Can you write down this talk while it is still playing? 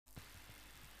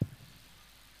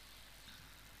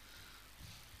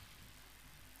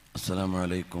السلام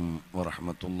عليكم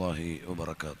ورحمة الله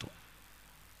وبركاته.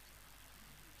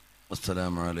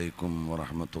 السلام عليكم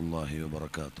ورحمة الله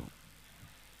وبركاته.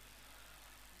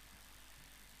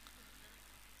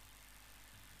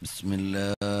 بسم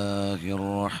الله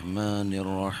الرحمن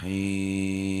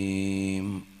الرحيم.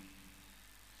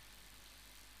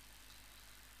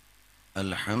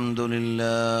 الحمد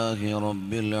لله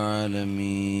رب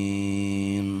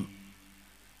العالمين.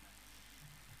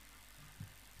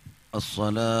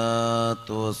 الصلاة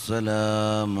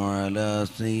والسلام على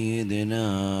سيدنا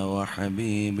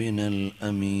وحبيبنا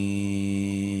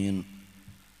الأمين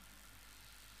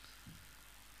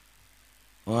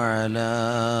وعلى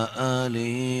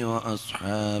آله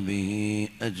وأصحابه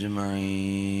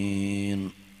أجمعين.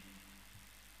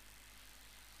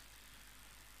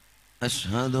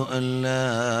 أشهد أن لا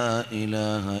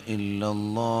إله إلا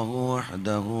الله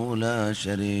وحده لا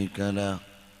شريك له،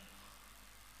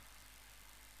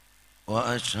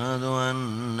 وأشهد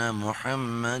أن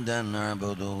محمدًا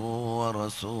عبده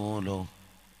ورسوله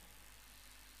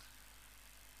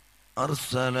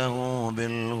أرسله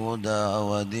بالهدى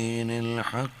ودين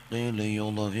الحق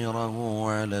ليظهره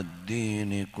على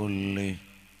الدين كله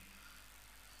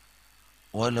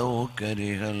ولو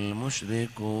كره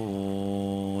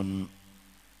المشركون.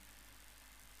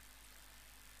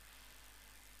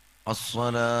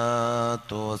 الصلاة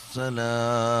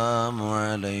والسلام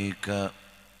عليك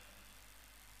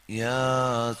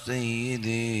يا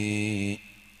سيدي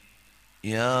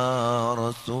يا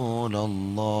رسول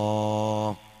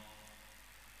الله،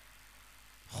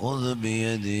 خذ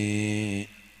بيدي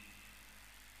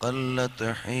قلت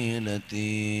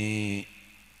حيلتي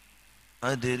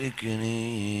أدركني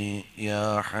يا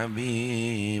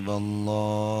حبيب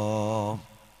الله.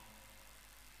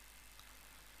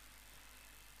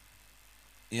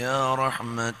 يا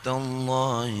رحمة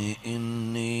الله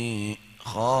إني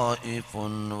خائف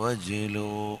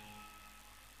وجلو،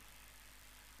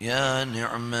 يا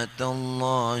نعمة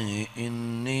الله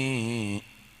إني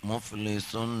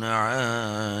مفلس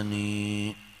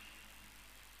عاني،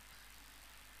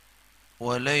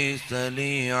 وليس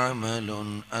لي عمل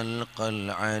ألقى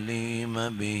العليم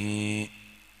به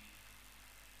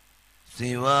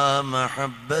سوى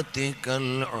محبتك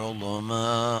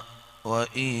العظمى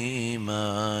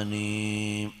وإيماني.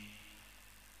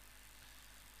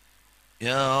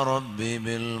 يا رب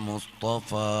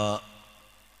بالمصطفى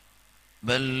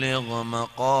بلغ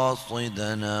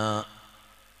مقاصدنا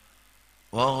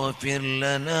واغفر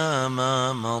لنا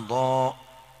ما مضى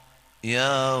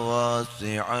يا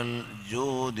واسع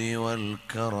الجود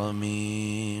والكرم.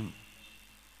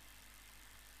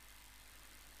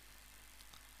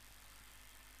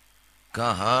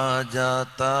 کہا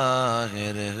جاتا ہے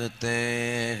رہتے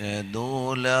ہیں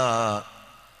دولا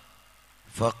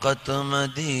فقط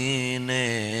مدینے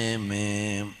میں،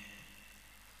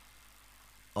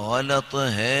 غلط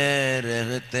ہے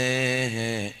رہتے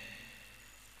ہیں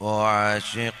وہ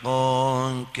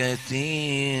عاشقوں کے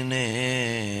سینے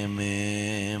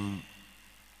میں.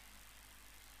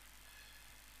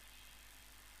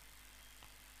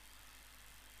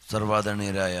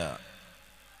 സർവാദരണീയരായ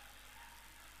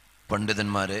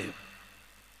പണ്ഡിതന്മാരെ,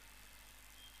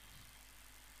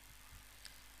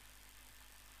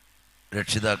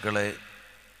 രക്ഷിതാക്കളെ,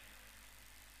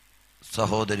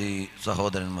 സഹോദരീ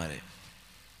സഹോദരന്മാരെ,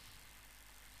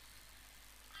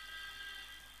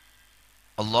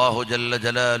 അല്ലാഹു ജല്ല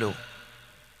ജലാലുഹു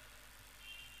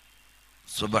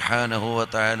സുബ്ഹാനഹു വ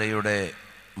തആലയുടെ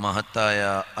മഹത്തായ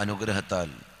അനുഗ്രഹത്താൽ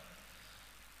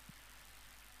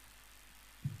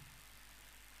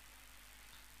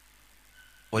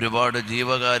ഒരുപാട്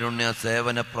ജീവകാരുണ്യ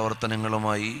സേവന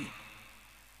പ്രവർത്തനങ്ങളുമായി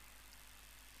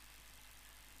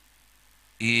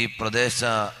ഈ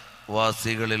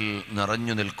പ്രദേശവാസികളിൽ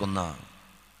നിറഞ്ഞു നിൽക്കുന്ന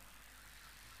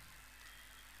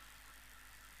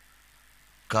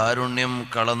കാരുണ്യം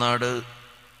കളനാട്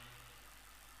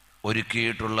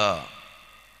ഒരുക്കിയിട്ടുള്ള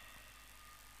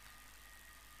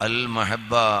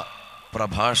അൽ-മഹബ്ബ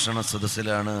പ്രഭാഷണ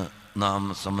സദസ്സിലാണ് നാം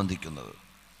സംബന്ധിക്കുന്നത്.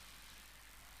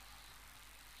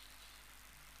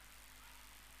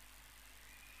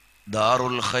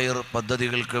 ദാറുൽ ഖൈർ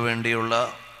പദ്ധതികൾക്ക് വേണ്ടിയുള്ള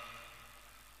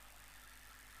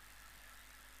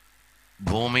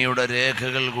ഭൂമിയുടെ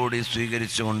രേഖകൾ കൂടി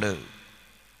സ്വീകരിച്ചുകൊണ്ട്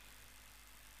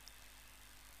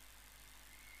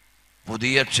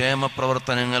പുതിയ ക്ഷേമ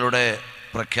പ്രവർത്തനങ്ങളുടെ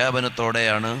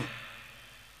പ്രഖ്യാപനത്തോടെയാണ്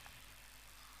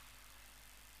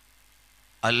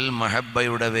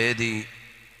അൽ-മഹബ്ബയുടെ വേദി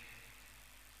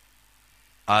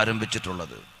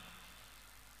ആരംഭിച്ചിട്ടുള്ളത്.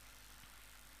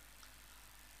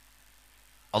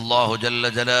 അല്ലാഹു ജല്ല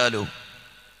ജലാലുഹു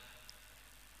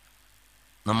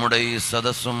നമ്മുടെ ഈ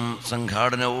സദസ്സും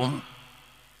സംഘാടനവും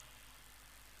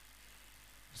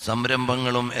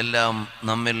സംരംഭങ്ങളും എല്ലാം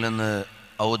നമ്മിൽ നിന്ന്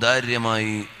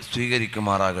ഔദാര്യമായി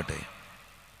സ്വീകരിക്കുമാറാകട്ടെ.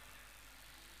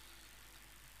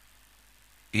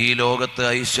 ഈ ലോകത്ത്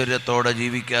ഐശ്വര്യത്തോടെ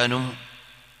ജീവിക്കാനും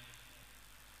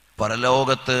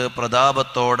പരലോകത്ത്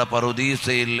പ്രതാപത്തോടെ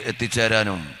പറുദീസയിൽ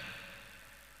എത്തിച്ചേരാനും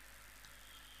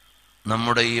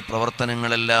നമ്മുടെ ഈ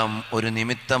പ്രവർത്തനങ്ങളെല്ലാം ഒരു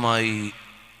നിമിത്തമായി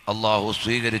അള്ളാഹു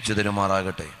സ്വീകരിച്ചു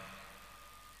തരുമാറാകട്ടെ.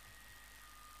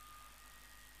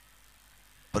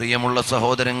 പ്രിയമുള്ള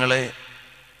സഹോദരങ്ങളെ,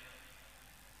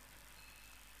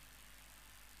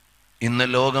 ഇന്ന്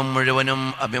ലോകം മുഴുവനും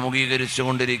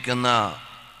അഭിമുഖീകരിച്ചുകൊണ്ടിരിക്കുന്ന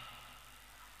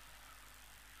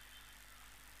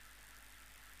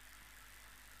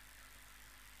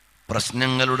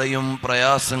പ്രശ്നങ്ങളുടെയും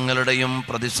പ്രയാസങ്ങളുടെയും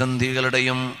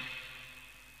പ്രതിസന്ധികളുടെയും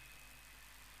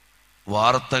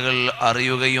വാർത്തകൾ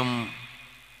അറിയുകയും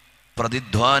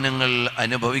പ്രതിധ്വാനങ്ങൾ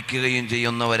അനുഭവിക്കുകയും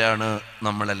ചെയ്യുന്നവരാണ്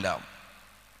നമ്മളെല്ലാം.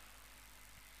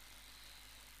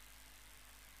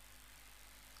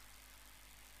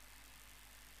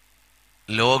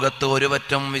 ലോകത്ത്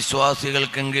ഒരുപറ്റം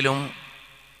വിശ്വാസികൾക്കെങ്കിലും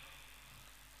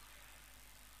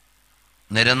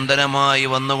നിരന്തരമായി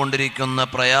വന്നുകൊണ്ടിരിക്കുന്ന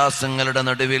പ്രയാസങ്ങളുടെ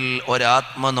നടുവിൽ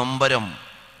ഒരാത്മനൊമ്പരം,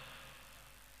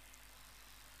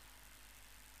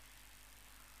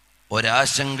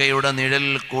 ഒരാശങ്കയുടെ നിഴൽ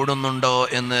കൂടുന്നുണ്ടോ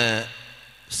എന്ന്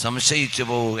സംശയിച്ചു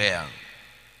പോവുകയാണ്.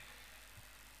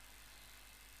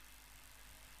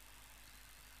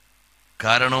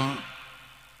 കാരണം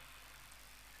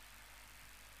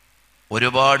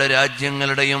ഒരുപാട്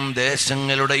രാജ്യങ്ങളുടെയും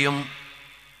ദേശങ്ങളുടെയും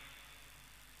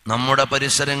നമ്മുടെ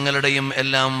പരിസരങ്ങളുടെയും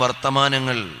എല്ലാം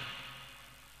വർത്തമാനങ്ങൾ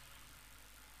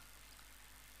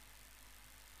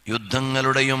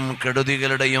യുദ്ധങ്ങളുടെയും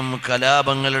കെടുതികളുടെയും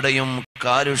കലാപങ്ങളുടെയും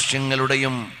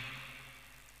കാലുഷ്യങ്ങളുടെയും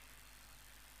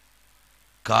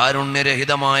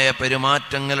കാരുണ്യരഹിതമായ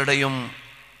പെരുമാറ്റങ്ങളുടെയും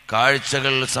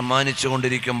കാഴ്ചകൾ സമ്മാനിച്ചു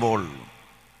കൊണ്ടിരിക്കുമ്പോൾ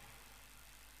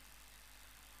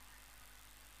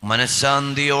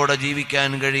മനഃശാന്തിയോടെ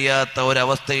ജീവിക്കാൻ കഴിയാത്ത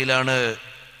ഒരവസ്ഥയിലാണ്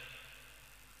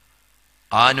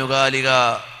ആനുകാലിക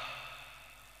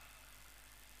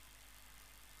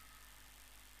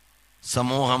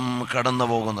സമൂഹം കടന്നു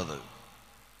പോകുന്നത്.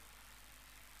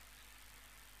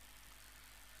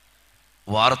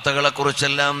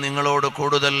 വാർത്തകളെക്കുറിച്ചെല്ലാം നിങ്ങളോട്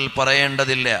കൂടുതൽ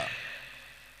പറയേണ്ടതില്ല.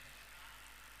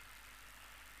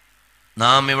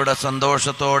 നാം ഇവിടെ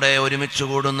സന്തോഷത്തോടെ ഒരുമിച്ച്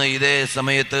കൂടുന്ന ഇതേ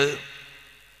സമയത്ത്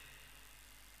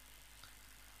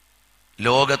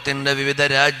ലോകത്തിൻ്റെ വിവിധ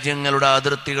രാജ്യങ്ങളുടെ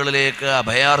അതിർത്തികളിലേക്ക്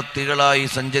അഭയാർത്ഥികളായി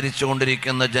സഞ്ചരിച്ചു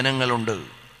കൊണ്ടിരിക്കുന്ന ജനങ്ങളുണ്ട്.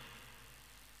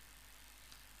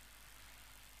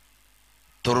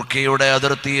 തുർക്കിയുടെ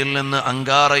അതിർത്തിയിൽ നിന്ന്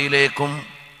അങ്കാറയിലേക്കും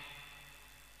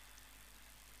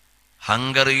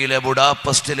ഹംഗറിയിലെ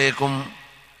ബുഡാപെസ്റ്റിലേക്കും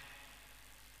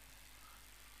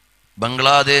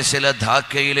ബംഗ്ലാദേശിലെ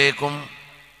ധാക്കയിലേക്കും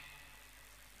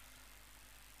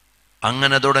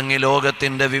അങ്ങനെ തുടങ്ങി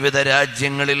ലോകത്തിൻ്റെ വിവിധ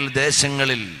രാജ്യങ്ങളിൽ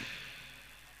ദേശങ്ങളിൽ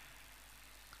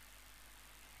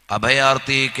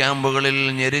അഭയാർത്ഥി ക്യാമ്പുകളിൽ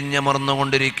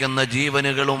ഞെരിഞ്ഞമർന്നുകൊണ്ടിരിക്കുന്ന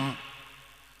ജീവനുകളും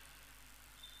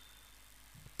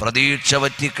പ്രതീക്ഷ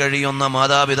വറ്റിക്കഴിയുന്ന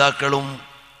മാതാപിതാക്കളും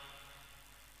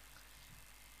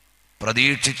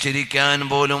പ്രതീക്ഷിച്ചിരിക്കാൻ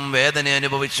പോലും വേദന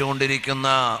അനുഭവിച്ചുകൊണ്ടിരിക്കുന്ന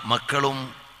മക്കളും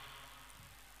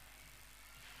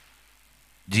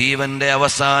ജീവന്റെ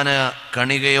അവസാന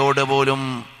കണികയോട് പോലും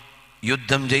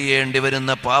യുദ്ധം ചെയ്യേണ്ടി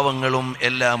വരുന്ന പാവങ്ങളും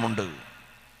എല്ലാമുണ്ട്.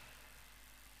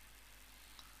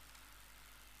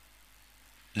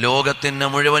 ലോകത്തിൻ്റെ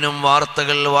മുഴുവനും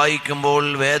വാർത്തകൾ വായിക്കുമ്പോൾ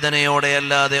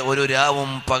വേദനയോടെയല്ലാതെ ഒരു രാവും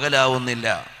പകലാവുന്നില്ല,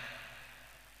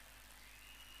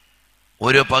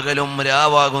 ഒരു പകലും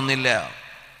രാവാകുന്നില്ല.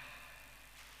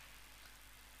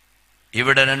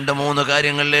 ഇവിടെ 2-3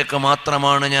 കാര്യങ്ങളിലേക്ക്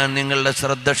മാത്രമാണ് ഞാൻ നിങ്ങളുടെ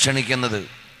ശ്രദ്ധ ക്ഷണിക്കുന്നത്.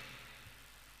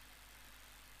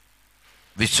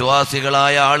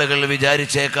 വിശ്വാസികളായ ആളുകൾ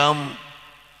വിചാരിച്ചേക്കാം,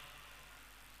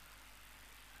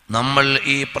 നമ്മൾ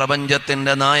ഈ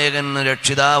പ്രപഞ്ചത്തിൻ്റെ നായകൻ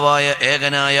രക്ഷിതാവായ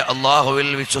ഏകനായ അള്ളാഹുവിൽ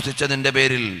വിശ്വസിച്ചതിൻ്റെ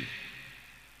പേരിൽ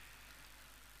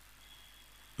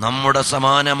നമ്മുടെ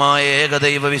സമാനമായ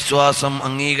ഏകദൈവ വിശ്വാസം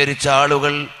അംഗീകരിച്ച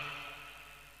ആളുകൾ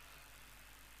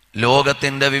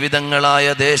ലോകത്തിൻ്റെ വിവിധങ്ങളായ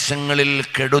ദേശങ്ങളിൽ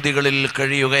കെടുതികളിൽ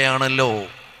കഴിയുകയാണല്ലോ.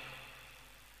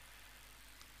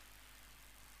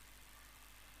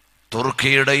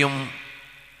 തുർക്കിയുടെയും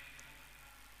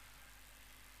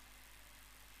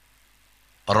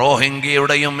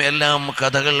റോഹിംഗ്യയുടെയും എല്ലാം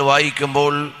കഥകൾ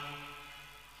വായിക്കുമ്പോൾ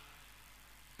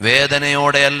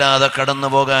വേദനയോടെയല്ലാതെ കടന്നു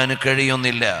പോകാൻ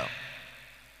കഴിയുന്നില്ല.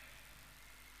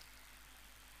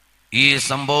 ഈ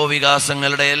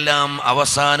സംഭവവികാസങ്ങളുടെ എല്ലാം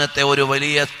അവസാനത്തെ ഒരു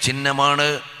വലിയ ചിഹ്നമാണ്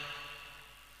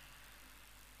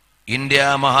ഇന്ത്യ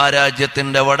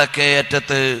മഹാരാജ്യത്തിൻ്റെ വടക്കേ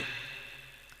അറ്റത്ത്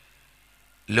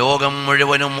ലോകം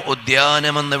മുഴുവനും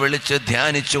ഉദ്യാനമെന്ന് വിളിച്ച്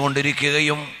ധ്യാനിച്ചു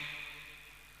കൊണ്ടിരിക്കുകയും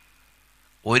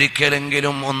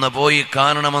ഒരിക്കലെങ്കിലും ഒന്ന് പോയി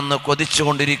കാണണമെന്ന്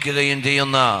കൊതിച്ചുകൊണ്ടിരിക്കുകയും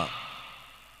ചെയ്യുന്ന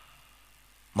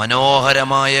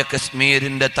മനോഹരമായ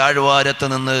കശ്മീരിൻ്റെ താഴ്വാരത്ത്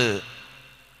നിന്ന്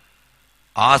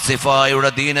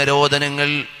ആസിഫായുടെ ദീനരോധനങ്ങൾ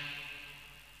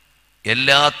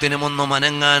എല്ലാത്തിനുമൊന്നും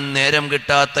അനങ്ങാൻ നേരം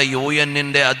കിട്ടാത്ത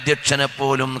UN-ന്റെ അധ്യക്ഷനെ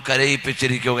പോലും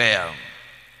കരയിപ്പിച്ചിരിക്കുകയാണ്.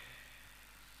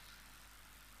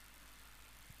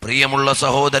 പ്രിയമുള്ള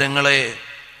സഹോദരങ്ങളെ,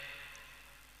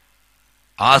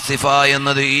 ആസിഫ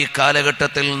എന്നത് ഈ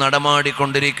കാലഘട്ടത്തിൽ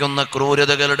നടമാടിക്കൊണ്ടിരിക്കുന്ന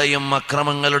ക്രൂരതകളുടെയും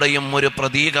അക്രമങ്ങളുടെയും ഒരു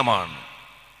പ്രതീകമാണ്.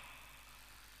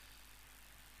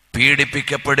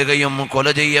 പീഡിപ്പിക്കപ്പെടുകയും കൊല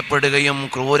ചെയ്യപ്പെടുകയും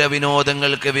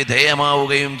ക്രൂരവിനോദങ്ങൾക്ക്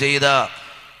വിധേയമാവുകയും ചെയ്ത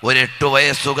ഒരു 8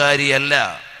 വയസ്സുകാരിയല്ല,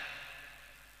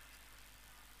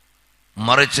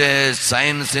 മറിച്ച്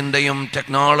സയൻസിൻ്റെയും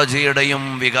ടെക്നോളജിയുടെയും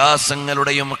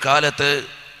വികാസങ്ങളുടെയും കാലത്ത്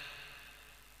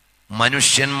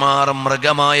മനുഷ്യന്മാർ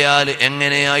മൃഗമായാൽ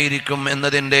എങ്ങനെയായിരിക്കും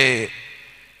എന്നതിൻ്റെ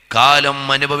കാലം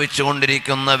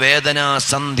അനുഭവിച്ചുകൊണ്ടിരിക്കുന്ന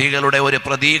വേദനാസന്ധികളുടെ ഒരു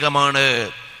പ്രതീകമാണ്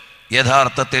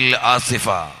യഥാർത്ഥത്തിൽ ആസിഫ.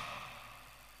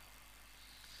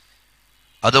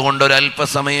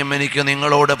 അതുകൊണ്ടൊരല്പസമയം എനിക്ക്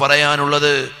നിങ്ങളോട്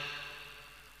പറയാനുള്ളത്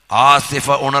ആസിഫ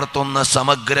ഉണർത്തുന്ന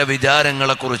സമഗ്ര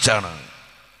വിചാരങ്ങളെക്കുറിച്ചാണ്.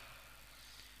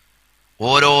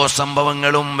 ഓരോ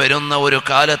സംഭവങ്ങളും വരുന്ന ഒരു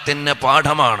കാലത്തിന്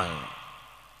പാഠമാണ്.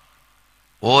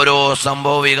 ഓരോ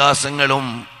സംഭവ വികാസങ്ങളും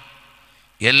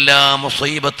എല്ലാ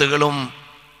മുസീബത്തുകളും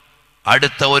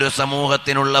അടുത്ത ഒരു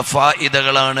സമൂഹത്തിനുള്ള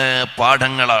ഫായിദകളാണ്,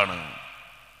 പാഠങ്ങളാണ്.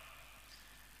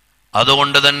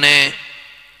 അതുകൊണ്ട് തന്നെ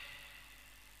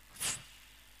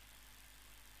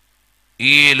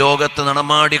ഈ ലോകത്ത്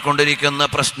നടമാടിക്കൊണ്ടിരിക്കുന്ന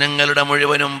പ്രശ്നങ്ങളുടെ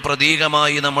മുഴുവനും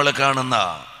പ്രതീകമായി നമ്മൾ കാണുന്ന,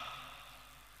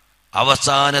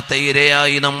 അവസാനത്തെ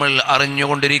ഇരയായി നമ്മൾ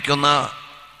അറിഞ്ഞുകൊണ്ടിരിക്കുന്ന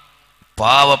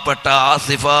പാവപ്പെട്ട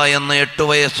ആസിഫ എന്ന 8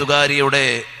 വയസ്സുകാരിയുടെ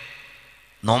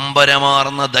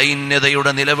നൊമ്പരമാർന്ന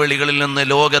ദൈന്യതയുടെ നിലവിളികളിൽ നിന്ന്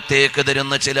ലോകത്തേക്ക്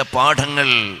തരുന്ന ചില പാഠങ്ങൾ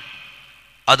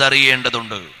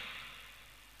അതറിയേണ്ടതുണ്ട്.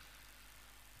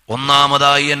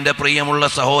 ഒന്നാമതായി എൻ്റെ പ്രിയമുള്ള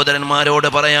സഹോദരന്മാരോട്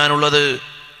പറയാനുള്ളത്,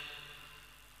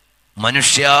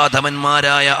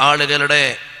 മനുഷ്യാധമന്മാരായ ആളുകളുടെ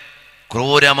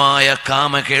ക്രൂരമായ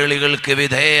കാമകേളികൾക്ക്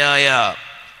വിധേയായ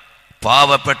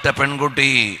പാവപ്പെട്ട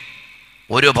പെൺകുട്ടി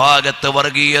ഒരു ഭാഗത്ത്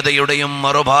വർഗീയതയുടെയും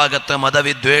മറുഭാഗത്ത്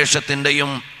മതവിദ്വേഷത്തിൻ്റെയും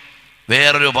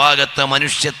വേറൊരു ഭാഗത്ത്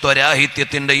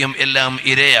മനുഷ്യത്വരാഹിത്യത്തിൻ്റെയും എല്ലാം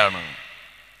ഇരയാണ്.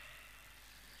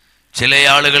 ചില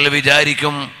ആളുകൾ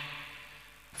വിചാരിക്കും,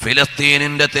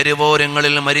 ഫിലസ്തീനിൻ്റെ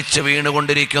തെരുവോരങ്ങളിൽ മരിച്ചു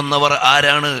വീണുകൊണ്ടിരിക്കുന്നവർ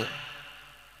ആരാണ്?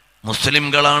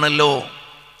 മുസ്ലിംകളാണല്ലോ.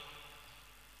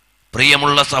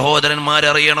 പ്രിയമുള്ള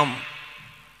സഹോദരന്മാരറിയണം,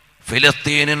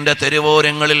 ഫിലസ്തീനിൻ്റെ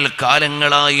തെരുവോരങ്ങളിൽ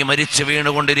കാലങ്ങളായി മരിച്ചു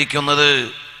വീണുകൊണ്ടിരിക്കുന്നത്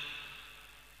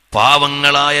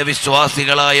പാവങ്ങളായ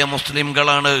വിശ്വാസികളായ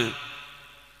മുസ്ലിംകളാണ്.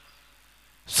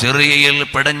 സിറിയയിൽ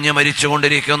പിടഞ്ഞു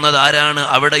മരിച്ചുകൊണ്ടിരിക്കുന്നത് ആരാണ്?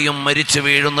 അവിടെയും മരിച്ചു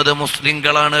വീഴുന്നത്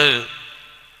മുസ്ലിംകളാണ്.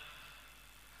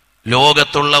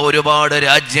 ലോകത്തുള്ള ഒരുപാട്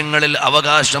രാജ്യങ്ങളിൽ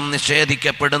അവകാശം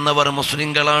നിഷേധിക്കപ്പെടുന്നവർ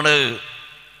മുസ്ലിംകളാണ്.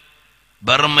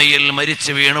 ബർമയിൽ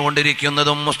മരിച്ചു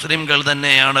വീണുകൊണ്ടിരിക്കുന്നതും മുസ്ലിംകൾ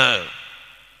തന്നെയാണ്.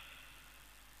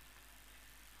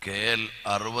 KL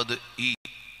 60E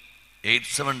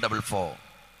 8744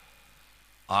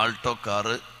 ആൾട്ടോ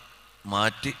കാറ്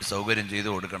മാറ്റി സൗകര്യം ചെയ്തു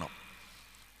കൊടുക്കണം.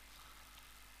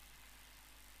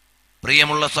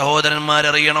 പ്രിയമുള്ള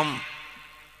സഹോദരന്മാരറിയണം,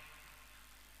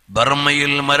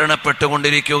 ബർമയിൽ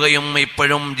മരണപ്പെട്ടുകൊണ്ടിരിക്കുകയും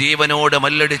ഇപ്പോഴും ജീവനോട്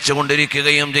മല്ലടിച്ചു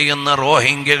കൊണ്ടിരിക്കുകയും ചെയ്യുന്ന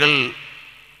റോഹിംഗ്യകൾ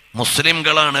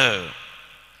മുസ്ലിംകളാണ്.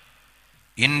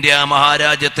 ഇന്ത്യ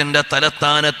മഹാരാജ്യത്തിൻ്റെ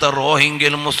തലസ്ഥാനത്ത്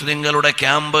റോഹിംഗ്യൻ മുസ്ലിങ്ങളുടെ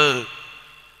ക്യാമ്പ്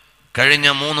കഴിഞ്ഞ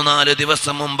 3-4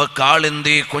 ദിവസം മുമ്പ്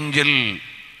കാളിന്തി കുഞ്ചിൽ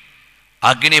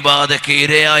അഗ്നിബാധയ്ക്ക്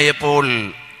ഇരയായപ്പോൾ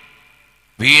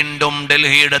വീണ്ടും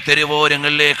ഡൽഹിയുടെ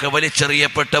തെരുവോരങ്ങളിലേക്ക്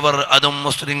വലിച്ചെറിയപ്പെട്ടവർ അതും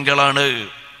മുസ്ലിംകളാണ്.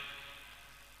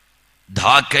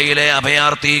 ധാക്കയിലെ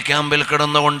അഭയാർത്ഥി ക്യാമ്പിൽ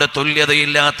കിടന്നുകൊണ്ട്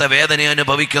തുല്യതയില്ലാത്ത വേദന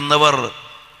അനുഭവിക്കുന്നവർ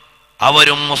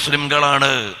അവരും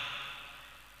മുസ്ലിംകളാണ്.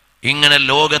 ഇങ്ങനെ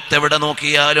ലോകത്തെവിടെ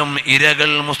നോക്കിയാലും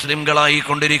ഇരകൾ മുസ്ലിംകളായി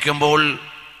കൊണ്ടിരിക്കുമ്പോൾ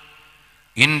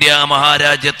ഇന്ത്യ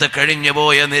മഹാരാജ്യത്ത്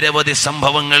കഴിഞ്ഞുപോയ നിരവധി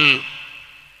സംഭവങ്ങൾ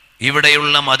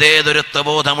ഇവിടെയുള്ള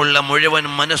മതേതരത്വബോധമുള്ള മുഴുവൻ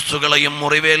മനസ്സുകളെയും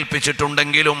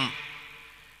മുറിവേൽപ്പിച്ചിട്ടുണ്ടെങ്കിലും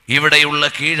ഇവിടെയുള്ള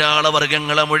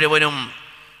കീഴാളവർഗങ്ങളെ മുഴുവനും,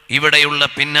 ഇവിടെയുള്ള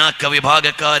പിന്നാക്ക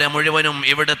വിഭാഗക്കാരെ മുഴുവനും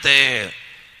ഇവിടുത്തെ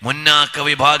മുന്നാക്ക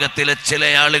വിഭാഗത്തിലെ ചില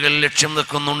ആളുകൾ ലക്ഷ്യം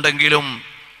വെക്കുന്നുണ്ടെങ്കിലും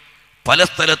പല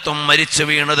സ്ഥലത്തും മരിച്ചു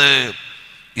വീണത്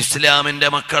ഇസ്ലാമിൻ്റെ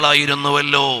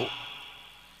മക്കളായിരുന്നുവല്ലോ.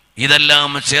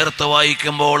 ഇതെല്ലാം ചേർത്ത്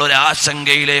വായിക്കുമ്പോൾ ഒരു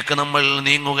ആശങ്കയിലേക്ക് നമ്മൾ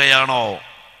നീങ്ങുകയാണോ?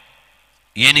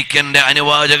 എനിക്കെൻ്റെ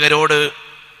അനുവാചകരോട്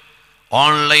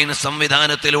ഓൺലൈൻ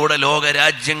സംവിധാനത്തിലൂടെ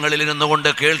ലോകരാജ്യങ്ങളിൽ ഇരുന്നുകൊണ്ട്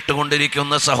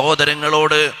കേട്ടുകൊണ്ടിരിക്കുന്ന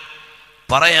സഹോദരങ്ങളോട്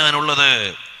പറയാനുള്ളത്,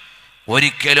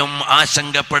 ഒരിക്കലും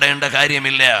ആശങ്കപ്പെടേണ്ട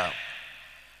കാര്യമില്ല.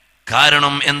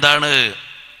 കാരണം എന്താണ്?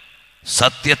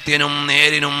 സത്യത്തിനും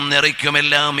നേരിനും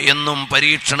നെറിക്കുമെല്ലാം എന്നും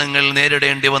പരീക്ഷണങ്ങൾ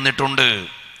നേരിടേണ്ടി വന്നിട്ടുണ്ട്.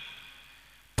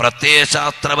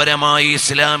 പ്രത്യയശാസ്ത്രപരമായി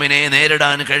ഇസ്ലാമിനെ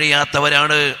നേരിടാൻ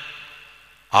കഴിയാത്തവരാണ്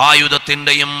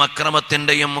ആയുധത്തിൻ്റെയും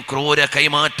അക്രമത്തിൻ്റെയും ക്രൂര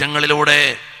കൈമാറ്റങ്ങളിലൂടെ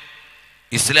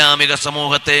ഇസ്ലാമിക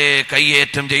സമൂഹത്തെ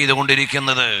കയ്യേറ്റം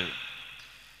ചെയ്തുകൊണ്ടിരിക്കുന്നത്.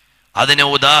 അതിന്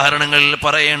ഉദാഹരണങ്ങൾ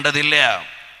പറയേണ്ടതില്ല.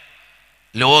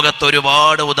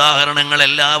 ലോകത്തൊരുപാട് ഉദാഹരണങ്ങൾ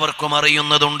എല്ലാവർക്കും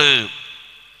അറിയുന്നതുണ്ട്.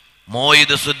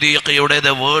 മോയിദ് സുദ്ദീഖിയുടെ ദ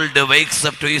വേൾഡ് വെയ്ക്സ്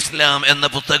അപ്പ് ടു ഇസ്ലാം എന്ന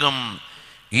പുസ്തകം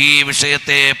ഈ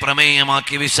വിഷയത്തെ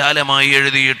പ്രമേയമാക്കി വിശാലമായി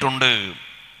എഴുതിയിട്ടുണ്ട്.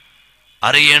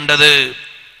 അറിയേണ്ടത്,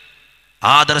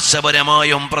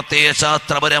 ആദർശപരമായും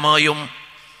പ്രത്യയശാസ്ത്രപരമായും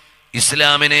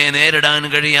ഇസ്ലാമിനെ നേരിടാൻ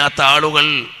കഴിയാത്ത ആളുകൾ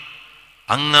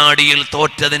അങ്ങാടിയിൽ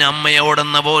തോറ്റതിന്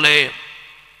അമ്മയോടെന്ന പോലെ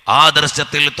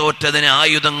ആദർശത്തിൽ തോറ്റതിന്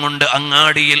ആയുധം കൊണ്ട്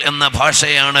അങ്ങാടിയിൽ എന്ന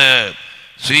ഭാഷയാണ്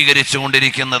സ്വീകരിച്ചു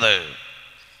കൊണ്ടിരിക്കുന്നത്.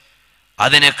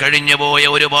 അതിന് കഴിഞ്ഞുപോയ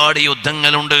ഒരുപാട്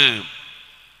യുദ്ധങ്ങളുണ്ട്.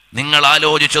 നിങ്ങൾ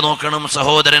ആലോചിച്ചു നോക്കണം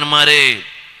സഹോദരന്മാരെ.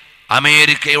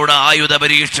 അമേരിക്കയുടെ ആയുധ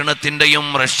പരീക്ഷണത്തിൻ്റെയും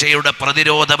റഷ്യയുടെ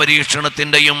പ്രതിരോധ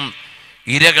പരീക്ഷണത്തിൻ്റെയും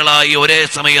ഇരകളായി ഒരേ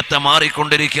സമയത്ത്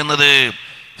മാറിക്കൊണ്ടിരിക്കുന്നത്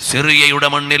സിറിയയുടെ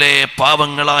മണ്ണിലെ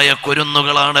പാവങ്ങളായ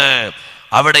കുരുന്നുകളാണ്,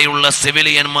 അവിടെയുള്ള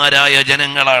സിവിലിയന്മാരായ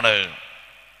ജനങ്ങളാണ്.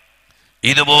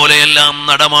 ഇതുപോലെയെല്ലാം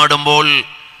നടമാടുമ്പോൾ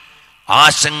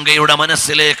ആശങ്കയുടെ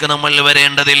മനസ്സിലേക്ക് നമ്മൾ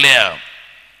വരേണ്ടതില്ല.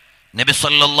 നബി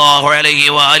സല്ലല്ലാഹു അലൈഹി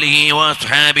വആലിഹി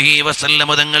വസ്ഹാബിഹി വസല്ലം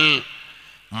തങ്ങൾ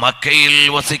മക്കയിൽ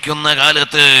വസിക്കുന്ന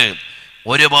കാലത്ത്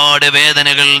ഒരുപാട്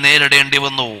വേദനകൾ നേരിടേണ്ടി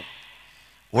വന്നു.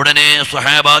 ഉടനെ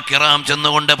സ്വഹാബാ കിറാം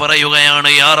ചെന്നുകൊണ്ട് പറയുകയാണ്,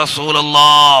 യാ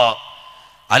റസൂലല്ലാഹ്,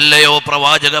 അല്ലയോ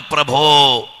പ്രവാചക പ്രഭോ,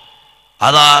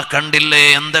 അതാ കണ്ടില്ലേ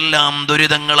എന്തെല്ലാം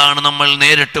ദുരിതങ്ങളാണ് നമ്മൾ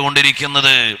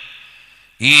നേരിട്ടുകൊണ്ടിരിക്കുന്നത്.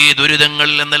 ഈ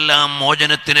ദുരിതങ്ങളിൽ നിന്നെല്ലാം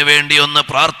മോചനത്തിന് വേണ്ടി ഒന്ന്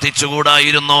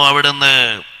പ്രാർത്ഥിച്ചുകൂടായിരുന്നോ അവിടുന്ന്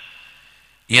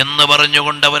എന്ന്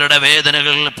പറഞ്ഞുകൊണ്ട് അവരുടെ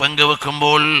വേദനകൾ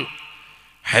പങ്കുവെക്കുമ്പോൾ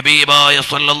ഹബീബായ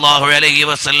സല്ലല്ലാഹു അലൈഹി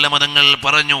വസല്ലം തങ്ങൾ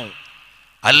പറഞ്ഞു,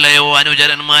 അല്ലയോ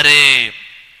അനുചരന്മാരെ,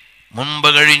 മുമ്പ്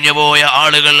കഴിഞ്ഞുപോയ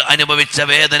ആളുകൾ അനുഭവിച്ച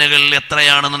വേദനകൾ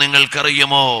എത്രയാണെന്ന്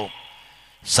നിങ്ങൾക്കറിയുമോ?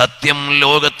 സത്യം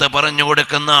ലോകത്ത് പറഞ്ഞു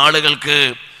കൊടുക്കുന്ന ആളുകൾക്ക്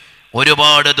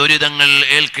ഒരുപാട് ദുരിതങ്ങൾ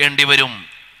ഏൽക്കേണ്ടി വരും.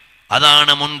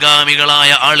 അതാണ്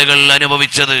മുൻഗാമികളായ ആളുകൾ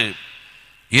അനുഭവിച്ചത്.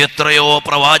 എത്രയോ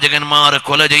പ്രവാചകന്മാർ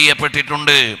കൊല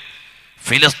ചെയ്യപ്പെട്ടിട്ടുണ്ട്.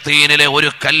 ഫിലിസ്തീനിലെ ഒരു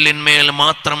കല്ലിന്മേൽ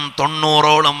മാത്രം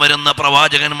 90ഓളം വരുന്ന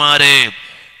പ്രവാചകന്മാരെ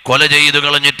കൊല ചെയ്തു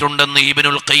കളഞ്ഞിട്ടുണ്ടെന്ന്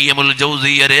ഇബ്നുൽ ഖയ്യിമുൽ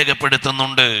ജൗസിയ്യ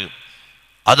രേഖപ്പെടുത്തുന്നുണ്ട്.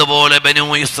 അതുപോലെ ബനു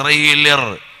ഇസ്രായേല്യർ,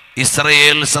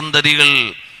 ഇസ്രായേൽ സന്തതികൾ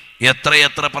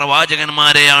എത്രയെത്ര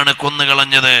പ്രവാചകന്മാരെയാണ്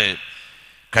കൊന്നുകളഞ്ഞത്.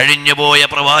 കഴിഞ്ഞുപോയ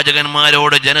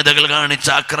പ്രവാചകന്മാരോട് ജനതകൾ കാണിച്ച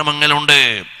അക്രമങ്ങളുണ്ട്.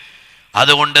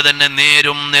 അതുകൊണ്ട് തന്നെ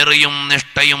നേരും നെറിയും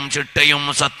നിഷ്ഠയും ചിട്ടയും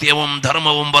സത്യവും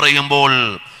ധർമ്മവും പറയുമ്പോൾ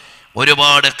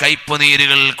ഒരുപാട്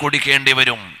കയ്പുനീരുകൾ കുടിക്കേണ്ടി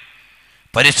വരും.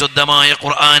 പരിശുദ്ധമായ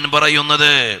ഖുർആൻ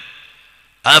പറയുന്നത്,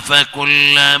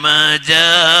 അഫകുല്ലമാ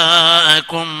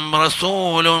ജാഅകും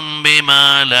റസൂലുൻ ബിമാ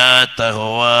ലാ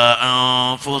തഹ്വാ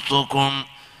അൻഫുസുകും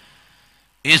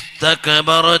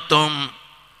ഇസ്തക്ബർതും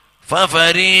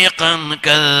ഫഫരീഖൻ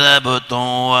കദ്ദബ്തും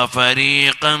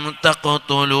വഫരീഖൻ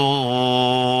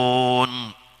തഖ്തുലൂൻ.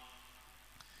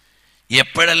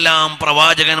 എപ്പോഴെല്ലാം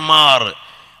പ്രവാചകന്മാർ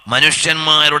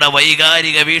മനുഷ്യന്മാരുടെ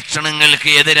വൈകാരിക വീക്ഷണങ്ങൾക്ക്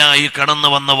എതിരായി കടന്നു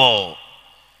വന്നുവോ,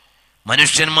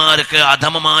 മനുഷ്യന്മാർക്ക്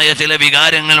അധമമായ ചില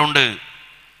വികാരങ്ങളുണ്ട്,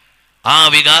 ആ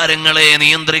വികാരങ്ങളെ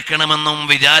നിയന്ത്രിക്കണമെന്നും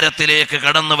വിചാരത്തിലേക്ക്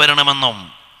കടന്നു വരണമെന്നും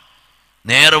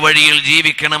നേർവഴിയിൽ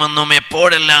ജീവിക്കണമെന്നും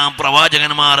എപ്പോഴെല്ലാം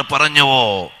പ്രവാചകന്മാർ പറഞ്ഞുവോ,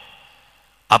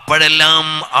 അപ്പോഴെല്ലാം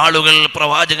ആളുകൾ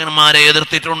പ്രവാചകന്മാരെ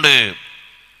എതിർത്തിട്ടുണ്ട്.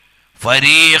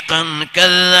 ഫരീഖൻ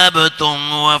കദ്ദബ്തും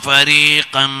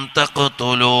വഫരീഖൻ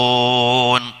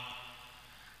തഖ്തുലൂൻ.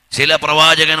 ചില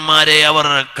പ്രവാചകന്മാരെ അവർ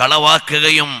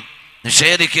കളവാക്കുകയും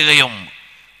നിഷേധിക്കുകയും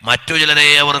മറ്റു ചിലരെ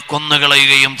അവർ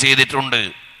കൊന്നുകളയുകയും ചെയ്തിട്ടുണ്ട്.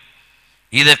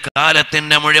 ഇത്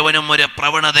കാലത്തിന്റെ മുഴുവനും ഒരു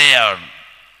പ്രവണതയാണ്.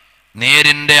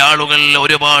 നേരിന്റെ ആളുകൾ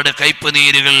ഒരുപാട്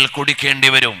കയ്പുനീരുകൾ കുടിക്കേണ്ടി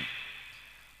വരും.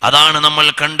 അതാണ് നമ്മൾ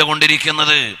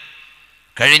കണ്ടുകൊണ്ടിരിക്കുന്നത്.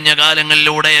 കഴിഞ്ഞ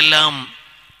കാലങ്ങളിലൂടെയെല്ലാം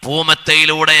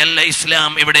പൂമത്തയിലൂടെയല്ല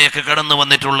ഇസ്ലാം ഇവിടേക്ക് കടന്നു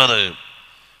വന്നിട്ടുള്ളത്.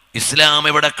 ഇസ്ലാം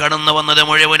ഇവിടെ കടന്നു വന്നത്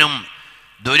മുഴുവനും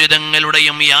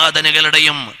ദുരിതങ്ങളുടെയും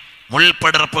യാതനകളുടെയും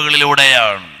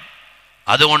മുൾപ്പടർപ്പുകളിലൂടെയാണ്.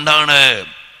 അതുകൊണ്ടാണ്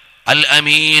അൽ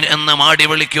അമീൻ എന്ന് മാടി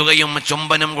വിളിക്കുകയും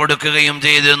ചുംബനം കൊടുക്കുകയും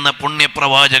ചെയ്തിരുന്ന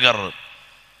പുണ്യപ്രവാചകർ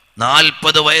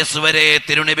 40 വയസ്സുവരെ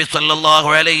തിരുനബി സല്ലല്ലാഹു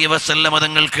അലൈഹി വസല്ലം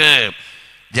തങ്ങൾക്ക്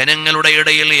ജനങ്ങളുടെ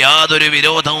ഇടയിൽ യാതൊരു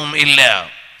വിരോധവും ഇല്ല.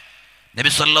 നബി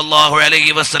സല്ലല്ലാഹു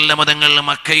അലൈഹി വസല്ലം തങ്ങൾ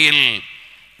മക്കയിൽ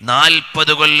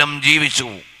 40 കൊല്ലം ജീവിച്ചു.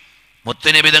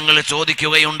 മുത്തുനബി തങ്ങൾ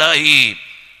ചോദിക്കുകയുണ്ടായി,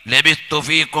 ലബിസ്തു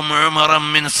ഫീകും ഉമറൻ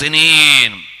മിൻ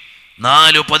സിനീൻ,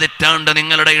 4 പതിറ്റാണ്ട്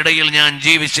നിങ്ങളുടെ ഇടയിൽ ഞാൻ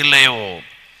ജീവിച്ചില്ലയോ?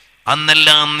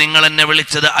 അന്നെല്ലാം നിങ്ങൾ എന്നെ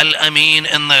വിളിച്ചത് അൽ അമീൻ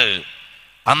എന്ന്,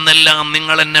 അന്നെല്ലാം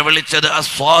നിങ്ങൾ എന്നെ വിളിച്ചത്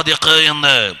അസ്വാദിഖ്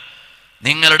എന്ന്,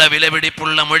 നിങ്ങളുടെ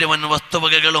വിലപിടിപ്പുള്ള മുഴുവൻ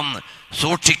വസ്തുവകകളും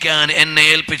സൂക്ഷിക്കാൻ എന്നെ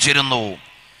ഏൽപ്പിച്ചിരുന്നു.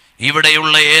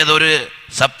 ഇവിടെയുള്ള ഏതൊരു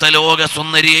സപ്തലോക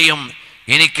സുന്ദരിയെയും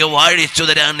എനിക്ക് വാഴിച്ചു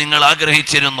തരാൻ നിങ്ങൾ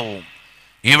ആഗ്രഹിച്ചിരുന്നു.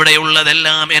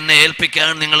 ഇവിടെയുള്ളതെല്ലാം എന്നെ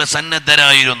ഏൽപ്പിക്കാൻ നിങ്ങൾ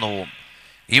സന്നദ്ധരായിരുന്നു.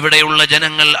 ഇവിടെയുള്ള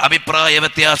ജനങ്ങൾ അഭിപ്രായ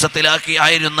വ്യത്യാസത്തിലാക്കി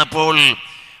ആയിരുന്നപ്പോൾ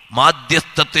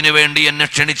മാധ്യസ്ഥത്തിനു വേണ്ടി എന്നെ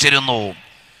ക്ഷണിച്ചിരുന്നു.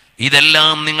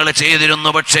 ഇതെല്ലാം നിങ്ങൾ ചെയ്തിരുന്നു.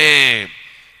 പക്ഷേ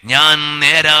ഞാൻ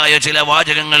നേരായ ചില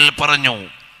വാചകങ്ങൾ പറഞ്ഞു.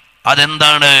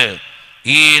 അതെന്താണ്?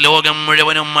 ഈ ലോകം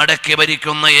മുഴുവനും അടക്കി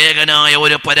ഭരിക്കുന്ന ഏകനായ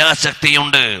ഒരു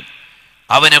പരാശക്തിയുണ്ട്.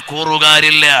 അവന്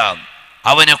കൂറുകാരില്ല,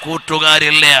 അവന്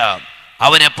കൂട്ടുകാരില്ല,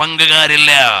 അവന്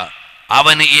പങ്കുകാരില്ല.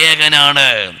 അവൻ ഏകനാണ്.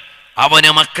 അവന്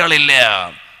മക്കളില്ല,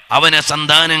 അവന്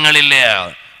സന്താനങ്ങളില്ല,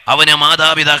 അവന്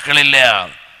മാതാപിതാക്കളില്ല.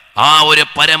 ആ ഒരു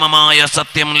പരമമായ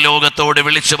സത്യം ലോകത്തോട്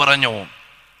വിളിച്ചു പറഞ്ഞു.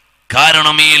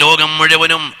 കാരണം ഈ ലോകം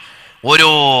മുഴുവനും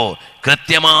ഒരു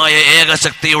കൃത്യമായ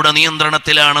ഏകശക്തിയുടെ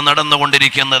നിയന്ത്രണത്തിലാണ്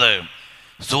നടന്നുകൊണ്ടിരിക്കുന്നത്.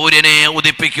 സൂര്യനെ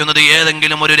ഉദിപ്പിക്കുന്നത്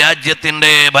ഏതെങ്കിലും ഒരു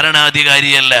രാജ്യത്തിന്റെ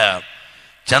ഭരണാധികാരിയല്ല.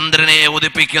 ചന്ദ്രനെ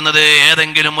ഉദിപ്പിക്കുന്നത്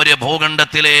ഏതെങ്കിലും ഒരു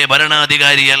ഭൂഖണ്ഡത്തിലെ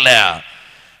ഭരണാധികാരിയല്ല.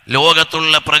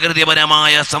 ലോകത്തുള്ള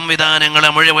പ്രകൃതിപരമായ സംവിധാനങ്ങളെ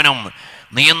മുഴുവനും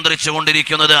നിയന്ത്രിച്ചു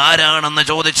കൊണ്ടിരിക്കുന്നത് ആരാണെന്ന്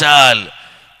ചോദിച്ചാൽ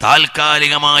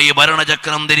താൽക്കാലികമായി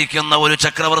ഭരണചക്രം ധരിക്കുന്ന ഒരു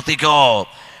ചക്രവർത്തിക്കോ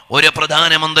ഒരു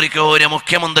പ്രധാനമന്ത്രിക്കോ ഒരു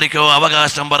മുഖ്യമന്ത്രിക്കോ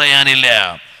അവകാശം പറയാനില്ല.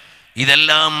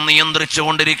 ഇതെല്ലാം നിയന്ത്രിച്ചു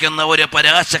കൊണ്ടിരിക്കുന്ന ഒരു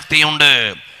പരാശക്തിയുണ്ട്.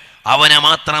 അവനെ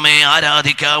മാത്രമേ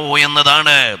ആരാധിക്കാവൂ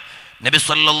എന്നതാണ് നബി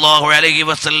സല്ലല്ലാഹു അലൈഹി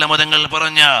വസല്ലം തങ്ങൾ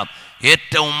പറഞ്ഞ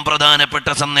ഏറ്റവും പ്രധാനപ്പെട്ട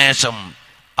സന്ദേശം.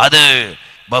 അത്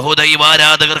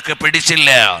ബഹുദൈവാരാധകർക്ക് പിടിച്ചില്ല.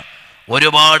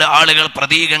 ഒരുപാട് ആളുകൾ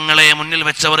പ്രതീകങ്ങളെ മുന്നിൽ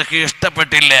വെച്ചവർക്ക്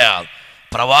ഇഷ്ടപ്പെട്ടില്ല.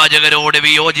 പ്രവാചകരോട്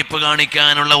വിയോജിപ്പ്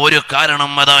കാണിക്കാനുള്ള ഒരു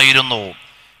കാരണം അതായിരുന്നു.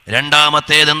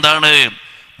 രണ്ടാമത്തേതെന്താണ്?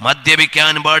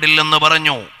 മദ്യപിക്കാൻ പാടില്ലെന്ന്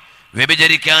പറഞ്ഞു,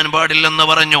 വ്യഭിചരിക്കാൻ പാടില്ലെന്ന്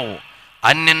പറഞ്ഞു,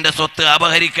 അന്യന്റെ സ്വത്ത്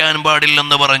അപഹരിക്കാൻ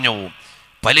പാടില്ലെന്ന് പറഞ്ഞു,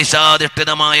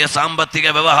 പലിശാധിഷ്ഠിതമായ സാമ്പത്തിക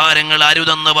വ്യവഹാരങ്ങൾ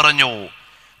അരുതെന്ന് പറഞ്ഞു,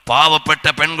 പാവപ്പെട്ട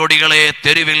പെൺകുട്ടികളെ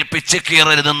തെരുവിൽ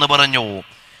പിച്ചിക്കീറരുതെന്ന് പറഞ്ഞു,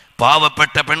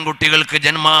 പാവപ്പെട്ട പെൺകുട്ടികൾക്ക്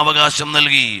ജന്മാവകാശം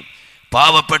നൽകി,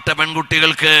 പാവപ്പെട്ട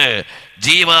പെൺകുട്ടികൾക്ക്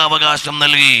ജീവാവകാശം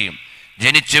നൽകി,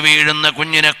 ജനിച്ചു വീഴുന്ന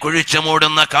കുഞ്ഞിനെ കുഴിച്ചു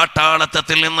മൂടുന്ന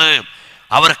കാട്ടാളത്തത്തിൽ നിന്ന്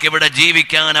അവർക്കിവിടെ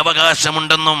ജീവിക്കാൻ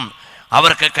അവകാശമുണ്ടെന്നും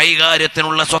അവർക്ക്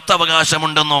കൈകാര്യത്തിനുള്ള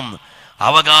സ്വത്തവകാശമുണ്ടെന്നും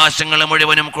അവകാശങ്ങൾ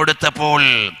മുഴുവനും കൊടുത്തപ്പോൾ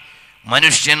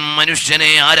മനുഷ്യനെ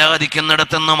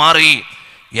ആരാധിക്കുന്നിടത്തുനിന്ന് മാറി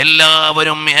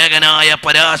എല്ലാവരും ഏകനായ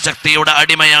പരാശക്തിയുടെ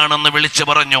അടിമയാണെന്ന് വിളിച്ചു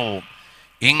പറഞ്ഞു.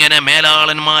 ഇങ്ങനെ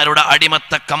മേലാളന്മാരുടെ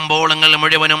അടിമത്ത കമ്പോളങ്ങൾ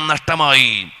മുഴുവനും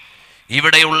നഷ്ടമായി.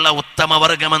 ഇവിടെയുള്ള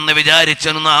ഉത്തമവർഗമെന്ന്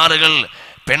വിചാരിച്ചിരുന്ന ആളുകൾ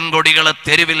പെൺകൊടികളെ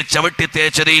തെരുവിൽ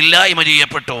ചവിട്ടിത്തേച്ചത് ഇല്ലായ്മ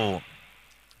ചെയ്യപ്പെട്ടു.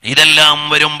 ഇതെല്ലാം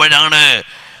വരുമ്പോഴാണ്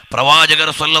പ്രവാചകർ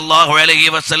സല്ലല്ലാഹു അലൈഹി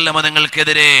വസല്ലം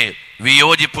തങ്ങൾക്കെതിരെ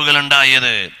വിയോജിപ്പുകൾ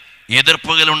ഉണ്ടായത്,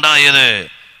 എതിർപ്പുകൾ ഉണ്ടായത്.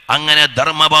 അങ്ങനെ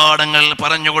ധർമ്മപാഠങ്ങൾ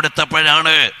പറഞ്ഞു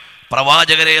കൊടുത്തപ്പോഴാണ്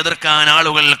പ്രവാചകരെ എതിർക്കാൻ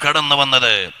ആളുകൾ കടന്നു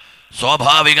വന്നത്.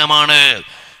 സ്വാഭാവികമാണ്.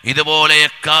 ഇതുപോലെ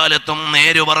എക്കാലത്തും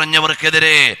നേരു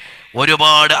പറഞ്ഞവർക്കെതിരെ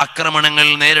ഒരുപാട് ആക്രമണങ്ങൾ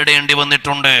നേരിടേണ്ടി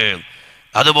വന്നിട്ടുണ്ട്.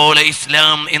 അതുപോലെ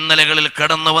ഇസ്ലാം ഇന്നലകളിൽ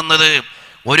കടന്നു വന്നത്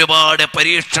ഒരുപാട്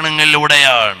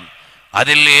പരീക്ഷണങ്ങളിലൂടെയാണ്.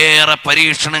 അതിൽ ഏറെ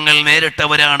പരീക്ഷണങ്ങൾ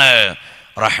നേരിട്ടവരാണ്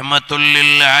റഹ്മത്തുൽ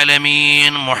ലിൽ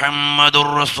ആലമീൻ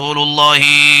മുഹമ്മദുർ റസൂലുള്ളാഹി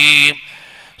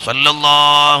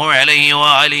സല്ലല്ലാഹു അലൈഹി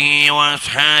വഅലിഹി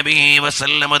വഅസ്ഹാബിഹി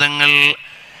വസല്ലം തങ്ങൾ.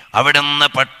 അവിടുന്ന്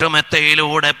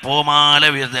പട്ടുമെത്തയിലൂടെ പൂമാല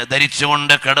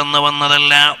ധരിച്ചുകൊണ്ട് കടന്നു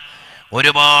വന്നതല്ല.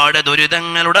 ഒരുപാട്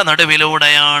ദുരിതങ്ങളുടെ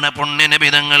നടുവിലൂടെയാണ്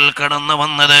പുണ്യനബിതങ്ങൾ കടന്നു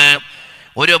വന്നത്.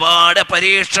 ഒരുപാട്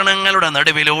പരീക്ഷണങ്ങളുടെ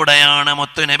നടുവിലൂടെയാണ്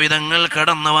മുത്തുനബിതങ്ങൾ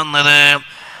കടന്നു വന്നത്.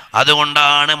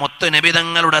 അതുകൊണ്ടാണ്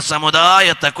മുത്തുനബിതങ്ങളുടെ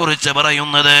സമുദായത്തെ കുറിച്ച്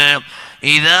പറയുന്നത്,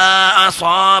 ഇദാ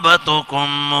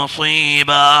അസ്വാബതുകും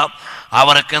മുസീബ,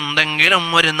 അവർക്ക് എന്തെങ്കിലും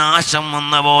ഒരു നാശം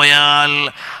വന്നു പോയാൽ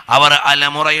അവർ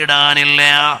അലമുറയിടാനില്ല,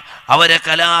 അവരെ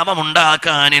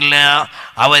കലാപമുണ്ടാക്കാനില്ല.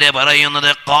 അവരെ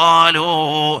പറയുന്നത് ഖാലൂ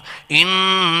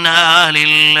ഇന്നാ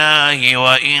ലില്ലാഹി വ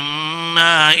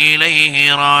ഇന്നാ ഇലൈഹി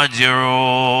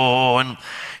റാജിഊൻ,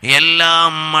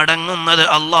 എല്ലാം മടങ്ങുന്നത്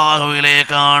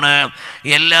അള്ളാഹുവിലേക്കാണ്.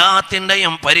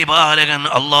 എല്ലാത്തിൻ്റെയും പരിപാലകൻ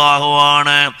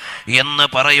അള്ളാഹുവാണ് എന്ന്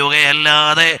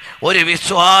പറയുകയല്ലാതെ ഒരു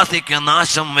വിശ്വാസിക്ക്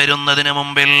നാശം വരുന്നതിന്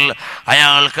മുമ്പിൽ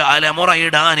അയാൾക്ക്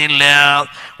അലമുറയിടാനില്ല.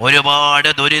 ഒരുപാട്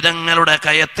ദുരിതങ്ങളുടെ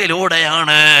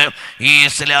കയത്തിലൂടെയാണ് ഈ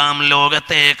ഇസ്ലാം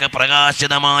ലോകത്തേക്ക്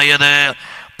പ്രകാശിതമായത്.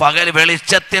 പകൽ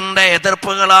വെളിച്ചത്തിൻ്റെ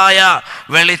എതിർപ്പുകളായ,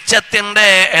 വെളിച്ചത്തിൻ്റെ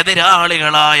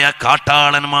എതിരാളികളായ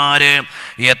കാട്ടാളന്മാര്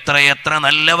എത്രയെത്ര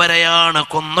നല്ലവരെയാണ്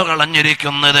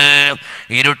കൊന്നുകളഞ്ഞിരിക്കുന്നത്.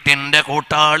 ഇരുട്ടിൻ്റെ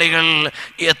കൂട്ടാളികൾ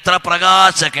എത്ര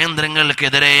പ്രകാശ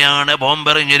കേന്ദ്രങ്ങൾക്കെതിരെയാണ്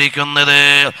ബോംബെറിഞ്ഞിരിക്കുന്നത്.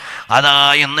 അതാ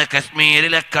ഇന്ന്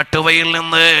കശ്മീരിലെ കട്ടുവയിൽ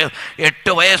നിന്ന്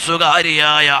 8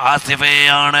 വയസ്സുകാരിയായ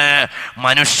ആസിഫയെയാണ്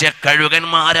മനുഷ്യ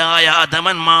കഴുകന്മാരായ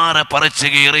അധമന്മാർ പറിച്ചു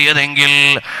കീറിയതെങ്കിൽ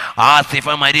ആസിഫ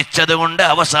മരിച്ചത് കൊണ്ട്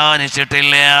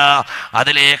അവസാനിച്ചിട്ടില്ല.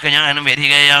 അതിലേക്ക് ഞാൻ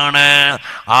വരികയാണ്.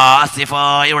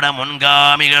 ആസിഫയുടെ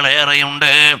മുൻഗാമികളേറെയുണ്ട്.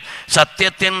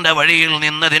 സത്യത്തിന്റെ വഴിയിൽ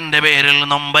നിന്നതിൻ്റെ പേരിൽ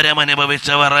നൊമ്പരം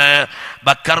അനുഭവിച്ചവർ.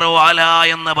 ബക്കർവാല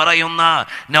എന്ന് പറയുന്ന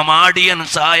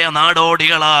നൊമാഡിയൻസായ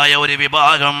നാടോടികളായ ഒരു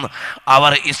വിഭാഗം,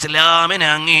 അവർ ഇസ്ലാമിനെ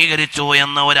അംഗീകരിച്ചു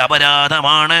എന്ന ഒരു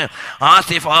അപരാധമാണ്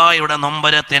ആസിഫയുടെ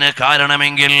നൊമ്പരത്തിന്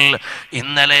കാരണമെങ്കിൽ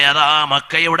ഇന്നലെ അതാ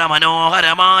മക്കയുടെ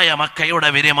മനോഹരമായ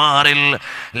മക്കയുടെ വിരിമാറിൽ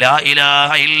ലാ ഇലാഹ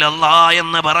ഇല്ലല്ലാ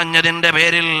എന്ന് പറഞ്ഞതിൻ്റെ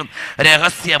പേരിൽ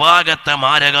രഹസ്യഭാഗത്ത്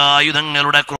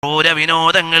മാരകായുധങ്ങളുടെ ക്രൂര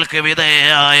വിനോദങ്ങൾക്ക്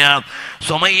വിധേയായ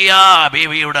സുമയ്യ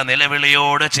ബീവിയുടെ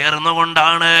നിലവിളിയോട്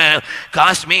ചേർന്നുകൊണ്ടാണ്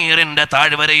കാശ്മീരിന്റെ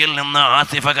താഴ്വരയിൽ നിന്ന്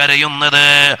ആസിഫ കരയുന്നത്.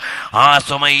 ആ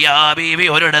സുമയ്യ ബീവി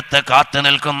ഒരിടത്ത് കാത്തു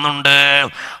നിൽക്കുന്നുണ്ട്.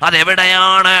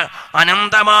 അതെവിടെയാണ്?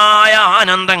 അനന്തമായ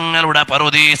ആനന്ദങ്ങളുടെ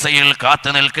പറുദീസയിൽ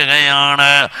കാത്തു നിൽക്കുകയാണ്.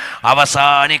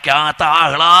 അവസാനിക്കാത്ത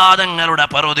ആഹ്ലാദങ്ങളുടെ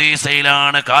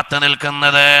പറുദീസയിലാണ് കാത്തു നിൽക്കുന്നത്.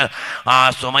 ആ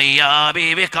സുമയ്യ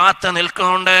ബീവി കാത്തു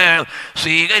നിൽക്കൊണ്ട്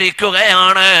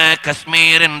സ്വീകരിക്കുകയാണ്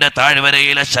കശ്മീരിന്റെ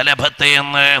താഴ്വരയിലെ ശലഭത്തെ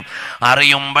എന്ന്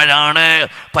അറിയുമ്പോഴാണ്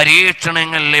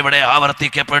പരീക്ഷണങ്ങൾ ഇവിടെ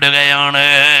ആവർത്തിക്കപ്പെടുകയാണ്.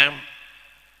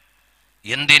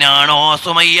 എന്തിനാണോ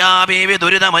സുമയ്യ ബീവി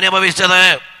ദുരിതം അനുഭവിച്ചത്?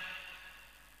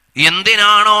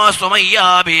 എന്തിനാണോ സുമയ്യ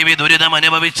ബീവി ദുരിതം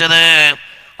അനുഭവിച്ചത്?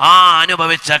 ആ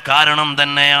അനുഭവിച്ച കാരണം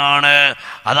തന്നെയാണ്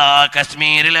അതാ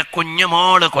കശ്മീരിലെ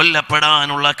കുഞ്ഞുമോള്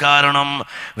കൊല്ലപ്പെടാനുള്ള കാരണം.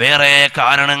 വേറെ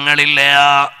കാരണങ്ങളില്ല.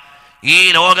 ഈ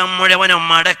ലോകം മുഴുവനും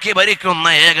അടക്കി ഭരിക്കുന്ന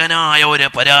ഏകനായ ഒരു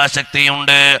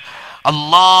പരാശക്തിയുണ്ട്.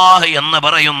 അല്ലാഹ് എന്ന്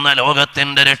പറയുന്ന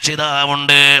ലോകത്തിന്റെ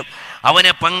രക്ഷിതാവുണ്ട്.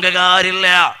 അവന് പങ്കുകാരില്ല,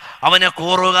 അവന്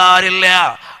കൂറുകാരില്ല.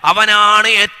 അവനാണ്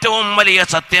ഏറ്റവും വലിയ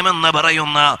സത്യമെന്ന്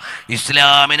പറയുന്ന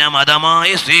ഇസ്ലാമിനെ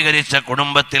മതമായി സ്വീകരിച്ച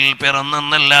കുടുംബത്തിൽ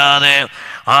പിറന്നെന്നല്ലാതെ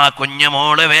ആ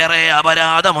കുഞ്ഞുമോള് വേറെ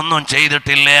അപരാധമൊന്നും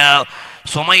ചെയ്തിട്ടില്ല.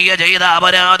 സുമയ്യ ചെയ്ത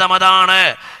അപരാധം അതാണ്,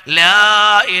 ലാ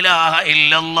ഇലാഹ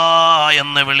ഇല്ലല്ലാ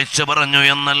എന്ന് വിളിച്ചു പറഞ്ഞു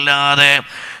എന്നല്ലാതെ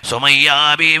സുമയ്യ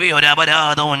ബീവി ഒരു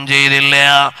അപരാധവും ചെയ്തില്ല.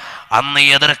 അന്ന്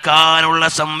എതിർക്കാനുള്ള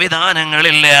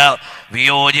സംവിധാനങ്ങളില്ല,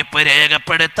 വിയോജിപ്പ്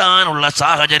രേഖപ്പെടുത്താനുള്ള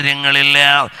സാഹചര്യങ്ങളില്ല.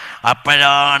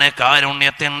 അപ്പോഴാണ്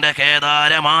കാരുണ്യത്തിന്റെ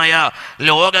കേദാരമായ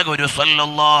ലോകഗുരു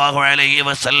സല്ലല്ലാഹു അലൈഹി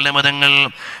വസല്ലം തങ്ങൾ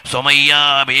സുമയ്യ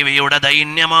ബീവിയുടെ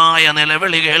ദൈന്യമായ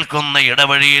നിലവിളി കേൾക്കുന്ന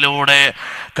ഇടവഴിയിലൂടെ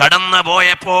കടന്നു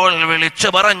പോയപ്പോൾ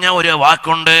വിളിച്ചു പറഞ്ഞ ഒരു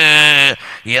വാക്കുണ്ട്.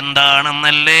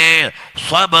 എന്താണെന്നല്ലേ?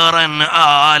 സ്വബറൻ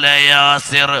ആല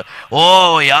യാസിർ. ഓ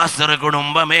യാസിർ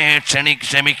കുടുംബമേ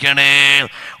ക്ഷമിക്കണേ.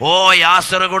 ഓ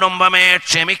യാസിർ കുടുംബമേ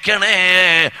ക്ഷമിക്കണേ.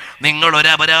 നിങ്ങൾ ഒരു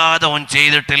അപരാധവും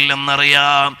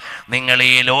ചെയ്തിട്ടില്ലെന്നറിയാം. നിങ്ങൾ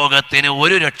ഈ ലോകത്തിന്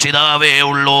ഒരു രക്ഷിതാവേ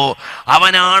ഉള്ളൂ,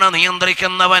 അവനാണ്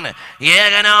നിയന്ത്രിക്കുന്നവൻ,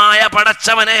 ഏകനായ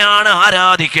പടച്ചവനെയാണ്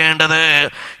ആരാധിക്കേണ്ടത്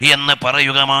എന്ന്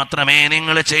പറയുക മാത്രമേ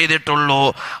നിങ്ങൾ ചെയ്തിട്ടുള്ളൂ.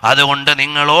 അതുകൊണ്ട്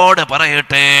നിങ്ങളോട്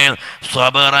പറയട്ടെ,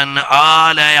 സ്വബറൻ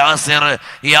ആല യാസിർ,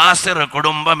 യാസിർ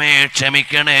കുടുംബമേ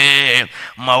ക്ഷമിക്കണേ.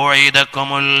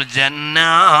 മൗഇദകുമുൽ ജന്ന,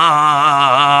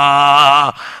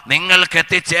 നിങ്ങൾക്ക്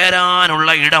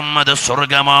എത്തിച്ചേരാനുള്ള ഇടം അത്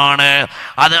സ്വർഗമാണ്,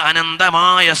 അത്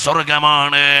അനന്തമായ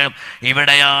സ്വർഗമാണ്.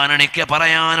 ഇവിടെയാണ് എനിക്ക്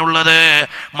പറയാനുള്ളത്.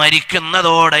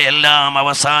 മരിക്കുന്നതോടെ എല്ലാം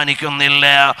അവസാനിക്കുന്നില്ല,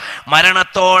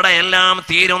 മരണത്തോടെ എല്ലാം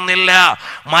തീരുന്നില്ല.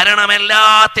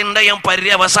 മരണമെല്ലാത്തിൻ്റെയും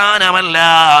പര്യവസാനമല്ല.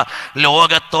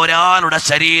 ലോകത്തൊരാളുടെ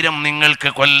ശരീരം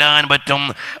നിങ്ങൾക്ക് കൊല്ലാൻ പറ്റും,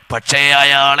 പക്ഷേ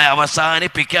അയാളെ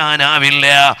അവസാനിപ്പിക്കാനാവില്ല.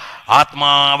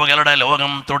 ആത്മാവുകളുടെ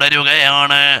ലോകം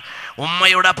തുടരുകയാണ്.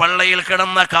 ഉമ്മയുടെ പള്ളയിൽ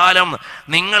കിടന്ന കാലം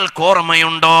നിങ്ങൾക്ക്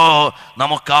ഓർമ്മയുണ്ടോ?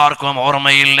 നമുക്കാർക്കും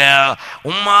ഓർമ്മയില്ല.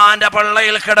 ഉമ്മാന്റെ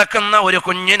പള്ളയിൽ കിടക്കുന്ന ഒരു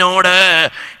കുഞ്ഞിനോട്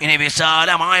ഇനി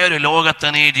വിശാലമായ ഒരു ലോകത്ത്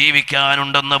നീ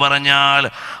ജീവിക്കാനുണ്ടെന്ന് പറഞ്ഞാൽ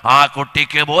ആ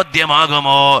കുട്ടിക്ക്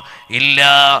ബോധ്യമാകുമോ? ഇല്ല.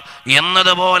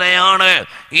 എന്നതുപോലെയാണ്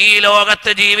ഈ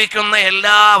ലോകത്ത് ജീവിക്കുന്ന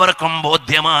എല്ലാവർക്കും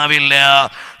ബോധ്യമാവില്ല.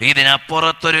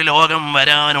 ഇതിനപ്പുറത്തൊരു ലോകം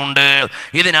വരാനുണ്ട്,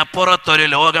 ഇതിനപ്പുറത്തൊരു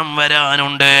ലോകം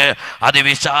വരാനുണ്ട്. അത്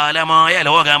വിശാലമായ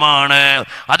ലോകമാണ്. ലോകമാണ്,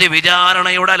 അത്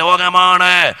വിചാരണയുടെ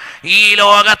ലോകമാണ്. ഈ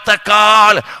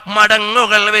ലോകത്തെക്കാൾ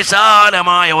മടങ്ങുകൾ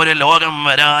വിശാലമായ ഒരു ലോകം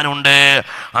വരാനുണ്ട്.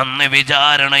 അന്ന്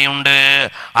വിചാരണയുണ്ട്,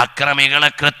 അക്രമികളെ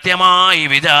കൃത്യമായി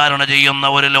വിചാരണ ചെയ്യുന്ന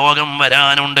ഒരു ലോകം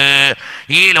വരാനുണ്ട്.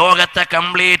 ഈ ലോകത്തെ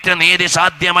കംപ്ലീറ്റ് നീതി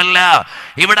സാധ്യമല്ല,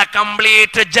 ഇവിടെ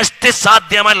കംപ്ലീറ്റ് ജസ്റ്റിസ്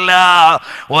സാധ്യമല്ല.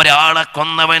 ഒരാളെ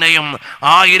കൊന്നവനെയും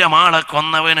 1000 ആളെ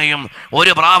കൊന്നവനെയും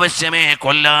ഒരു പ്രാവശ്യമേ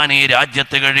കൊല്ലാൻ ഈ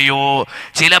രാജ്യത്ത് കഴിയൂ.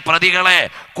 ചില പ്രതികളെ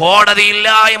കോടതി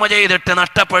ഇല്ലായ്മ ചെയ്തിട്ട്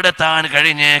നഷ്ടപ്പെടുത്താൻ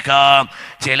കഴിഞ്ഞേക്കാം,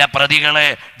 ചില പ്രതികളെ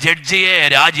ജഡ്ജിയെ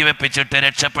രാജിവെപ്പിച്ചിട്ട്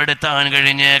രക്ഷപ്പെടുത്താൻ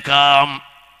കഴിഞ്ഞേക്കാം,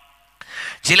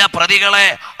 ചില പ്രതികളെ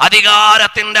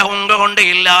അധികാരത്തിന്റെ ഹുങ്ക കൊണ്ട്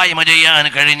ഇല്ലായ്മ ചെയ്യാൻ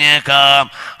കഴിഞ്ഞേക്കാം.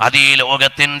 അത് ഈ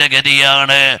ലോകത്തിന്റെ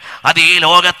ഗതിയാണ്, അത് ഈ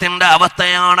ലോകത്തിന്റെ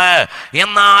അവസ്ഥയാണ്.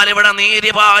 എന്നാൽ ഇവിടെ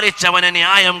നീതി പാലിച്ചവന്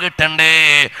ന്യായം കിട്ടണ്ടേ?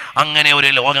 അങ്ങനെ ഒരു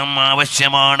ലോകം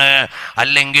ആവശ്യമാണ്.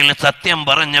 അല്ലെങ്കിൽ സത്യം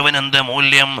പറഞ്ഞവൻ എന്ത്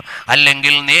മൂല്യം,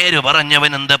 അല്ലെങ്കിൽ നേര്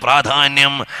പറഞ്ഞവൻ എന്ത്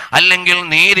പ്രാധാന്യം, അല്ലെങ്കിൽ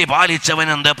നീതി പാലിച്ചവൻ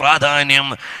എന്ത് പ്രാധാന്യം?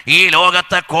 ഈ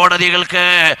ലോകത്തെ കോടതികൾക്ക്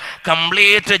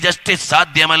കംപ്ലീറ്റ് ജസ്റ്റിസ്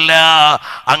സാധ്യമല്ല.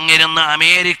 അങ്ങിരുന്ന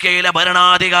അമേരിക്കയിലെ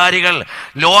ഭരണാധികാരികൾ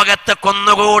ലോകത്തെ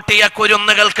കൊന്നുകൂട്ടിയ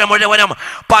കുരുന്നുകൾക്ക് മുഴുവനും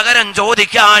പകരം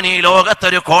ചോദിക്കാൻ ഈ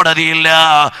ലോകത്തൊരു കോടതിയില്ല.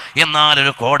 എന്നാൽ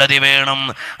ഒരു കോടതി വേണം.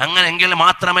 അങ്ങനെങ്കിൽ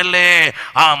മാത്രമല്ലേ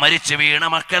ആ മരിച്ചു വീണ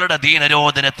മക്കളുടെ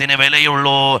ദീനരോധനത്തിന്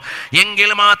വിലയുള്ളൂ, എങ്കിൽ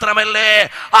മാത്രമല്ലേ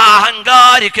ആ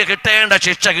അഹങ്കാരിക്ക് കിട്ടേണ്ട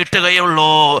ശിക്ഷ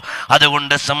കിട്ടുകയുള്ളൂ.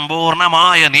 അതുകൊണ്ട്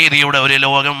സമ്പൂർണമായ നീതിയുടെ ഒരു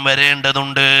ലോകം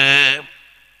വരേണ്ടതുണ്ട്.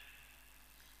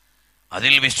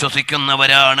 അതിൽ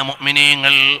വിശ്വസിക്കുന്നവരാണ്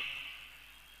മുഅ്മിനീങ്ങൾ,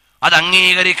 അത്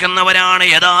അംഗീകരിക്കുന്നവരാണ്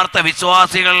യഥാർത്ഥ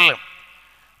വിശ്വാസികൾ.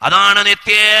 അതാണ്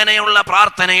നിത്യേനയുള്ള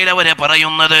പ്രാർത്ഥനയിൽ അവര്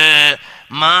പറയുന്നത്,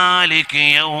 മാലിക്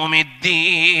യൗമിദ്ദീൻ,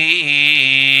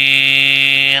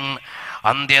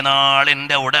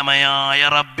 അന്ത്യനാളിന്റെ ഉടമയായ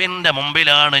റബ്ബിന്റെ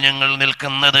മുമ്പിലാണ് ഞങ്ങൾ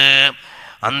നിൽക്കുന്നത്.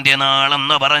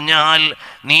 അന്ത്യനാളെന്ന് പറഞ്ഞാൽ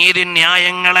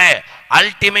നീതിന്യായങ്ങളെ,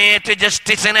 അൾട്ടിമേറ്റ്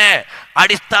ജസ്റ്റിസിനെ,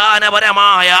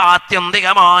 അടിസ്ഥാനപരമായ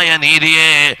ആത്യന്തികമായ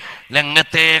നീതിയെ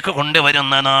രംഗത്തേക്ക്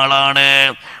കൊണ്ടുവരുന്ന നാളാണ്.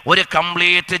 ഒരു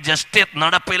complete justice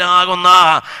നടപ്പിലാകുന്ന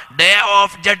day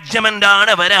of judgement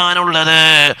ആണ് വരാനുള്ളത്.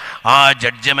 ആ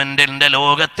ജഡ്ജ്മെന്റിന്റെ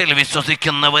ലോകത്തിൽ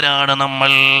വിശ്വസിക്കുന്നവരാണ്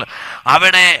നമ്മൾ.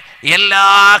 അവിടെ എല്ലാ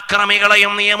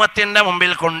അക്രമികളെയും നിയമത്തിന്റെ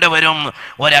മുമ്പിൽ കൊണ്ടുവരും.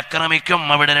 ഒരക്രമിക്കും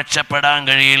അവിടെ രക്ഷപ്പെടാൻ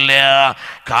കഴിയില്ല.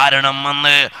 കാരണം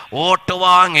അന്ന് വോട്ട്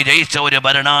വാങ്ങി ജയിച്ച ഒരു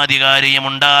ഭരണാധികാരിയും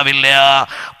ഉണ്ടാവില്ല,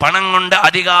 പണം കൊണ്ട്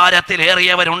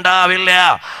അധികാരത്തിലേറിയവരുണ്ടാവില്ല,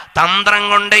 തന്ത്രം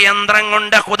കൊണ്ട്, യന്ത്രം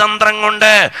കൊണ്ട്,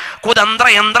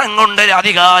 കുതന്ത്രയന്ത്രം കൊണ്ട്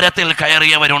അധികാരത്തിൽ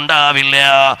കയറിയവരുണ്ടാവില്ല.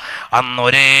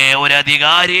 അന്നൊരേ ഒരു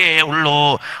അധികാരിയേ ഉള്ളൂ.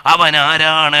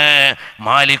 അവനാരാണ്?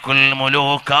 മാലിക്കുൽ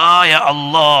മുലൂക്കായ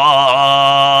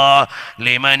അല്ലാഹ്.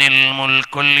 ലിമനിൽ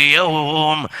മുൽക്കുൽ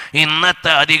യൗം,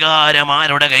 ഇന്നത്തെ അധികാരം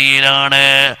ആരുടെ കയ്യിലാണ്?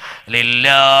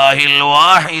 ലില്ലാഹിൽ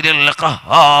വാഹിദിൽ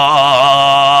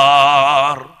ഖഹാർ.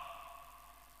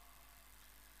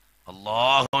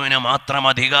 അല്ലാഹുവിന് മാത്രം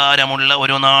അധികാരമുള്ള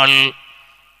ഒരു നാൾ.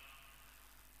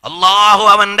 അല്ലാഹു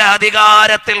അവന്റെ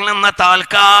അധികാരത്തിൽ നിന്ന്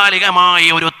താൽക്കാലികമായി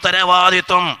ഒരു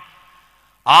ഉത്തരവാദിത്വം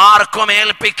ആർക്കും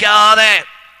ഏൽപ്പിക്കാതെ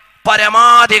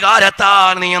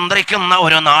പരമാധികാരത്താൽ നിയന്ത്രിക്കുന്ന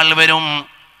ഒരു നാൾ വരും.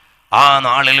 ആ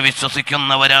നാളിൽ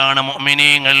വിശ്വസിക്കുന്നവരാണ്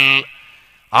മുഅ്മിനീങ്ങൾ,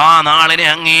 ആ നാളിനെ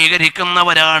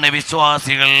അംഗീകരിക്കുന്നവരാണ്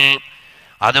വിശ്വാസികൾ.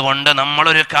 അതുകൊണ്ട്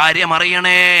നമ്മളൊരു കാര്യം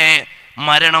അറിയണേ,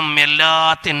 മരണം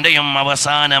എല്ലാത്തിൻ്റെയും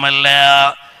അവസാനമല്ല.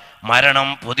 മരണം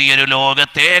പുതിയൊരു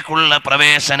ലോകത്തേക്കുള്ള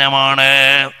പ്രവേശനമാണ്.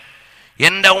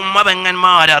 എൻ്റെ ഉമ്മ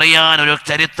പെങ്ങന്മാരറിയാനൊരു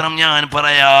ചരിത്രം ഞാൻ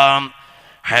പറയാം.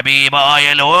 ഹബീബായ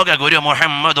ലോക ഗുരു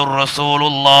മുഹമ്മദുർ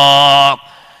റസൂലുള്ളാഹ്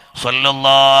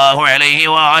സ്വല്ലല്ലാഹു അലൈഹി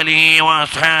വഅലിഹി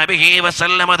വഅസ്ഹാബിഹി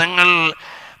വസല്ലമ തങ്ങൾ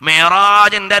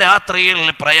മിഅ്റാജിന്റെ രാത്രിയിൽ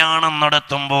പ്രയാണം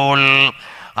നടത്തുമ്പോൾ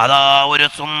അതാ ഒരു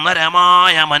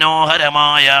സുന്ദരമായ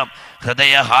മനോഹരമായ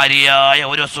ഹൃദയഹാരിയായ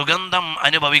ഒരു സുഗന്ധം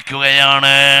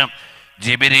അനുഭവിക്കുകയാണ്.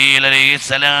 ജിബ്രീൽ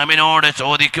അലൈഹിസ്സലാമിനോട്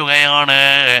ചോദിക്കുകയാണ്,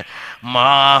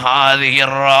 മാ ഹാദിഹി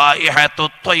റായിഹത്തു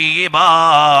ത്വയ്യിബാ,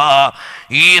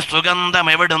 ഈ സുഗന്ധം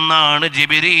എവിടുന്നാണ്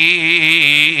ജിബ്രീൽ?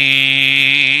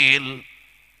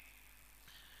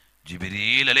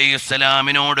 ജിബ്രീൽ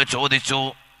അലൈഹിസ്സലാമിനോട് ചോദിച്ചു.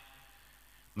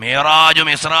 മിഅ്റാജും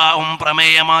ഇസ്രാഉം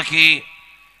പ്രമേയമാക്കി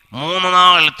 3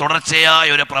 നാൾ തുടർച്ചയായ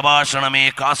ഒരു പ്രഭാഷണം ഈ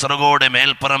കാസർഗോഡ്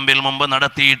മേൽപ്പറമ്പിൽ മുമ്പ്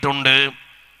നടത്തിയിട്ടുണ്ട്.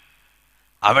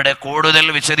 അവിടെ കൂടുതൽ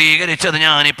വിശദീകരിച്ചത്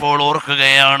ഞാനിപ്പോൾ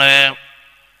ഓർക്കുകയാണ്.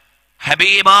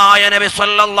 ഹബീബായ നബി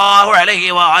സല്ലല്ലാഹു അലൈഹി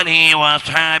വഅലിഹി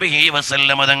വഅസ്ഹാബിഹി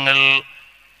വസല്ലമ തങ്ങൾ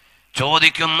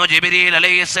ചോദിക്കുന്നു ജിബ്രീൽ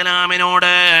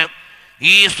അലൈഹിസ്സലാമിനോട്,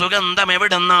 ഈ സുഗന്ധം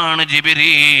എവിടുന്നാണ്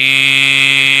ജിബ്രീൽ?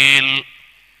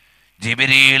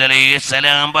 ജിബ്രീൽ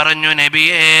അലൈഹിസ്സലാം പറഞ്ഞു,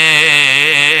 നബിയേ,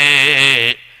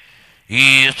 ഈ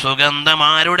സുഗന്ധം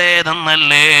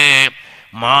ആരുടേതെന്നല്ലേ?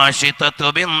 മാഷിതത്തു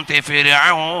ബിൻതി ഫിർഔൻ.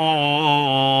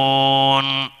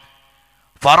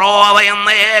 ഫറോവ എന്ന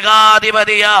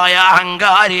ഏകാധിപതിയായ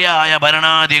അഹങ്കാരിയായ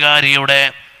ഭരണാധികാരിയുടെ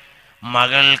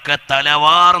മകൾക്ക്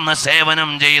തലവാർന്ന് സേവനം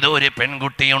ചെയ്ത ഒരു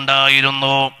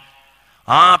പെൺകുട്ടിയുണ്ടായിരുന്നു.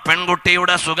 ആ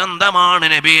പെൺകുട്ടിയുടെ സുഗന്ധമാണ്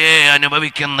നബിയെ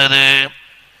അനുഭവിക്കുന്നത്.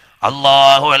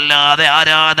 അല്ലാഹു അല്ലാതെ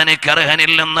ആരാധനയ്ക്ക്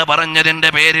അർഹനില്ലെന്ന് പറഞ്ഞതിൻ്റെ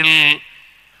പേരിൽ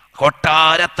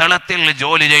കൊട്ടാരത്തളത്തിൽ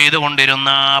ജോലി ചെയ്തുകൊണ്ടിരുന്ന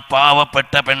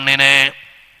പാവപ്പെട്ട പെണ്ണിനെ,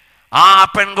 ആ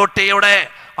പെൺകുട്ടിയുടെ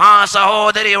ആ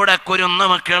സഹോദരിയുടെ കുരുന്ന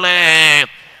മക്കളെ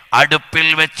അടുപ്പിൽ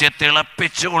വെച്ച്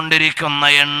തിളപ്പിച്ചു കൊണ്ടിരിക്കുന്ന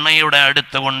എണ്ണയുടെ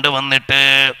അടുത്ത് കൊണ്ടുവന്നിട്ട്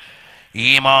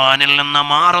ഈമാനിൽ നിന്ന്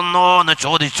മാറുന്നോ എന്ന്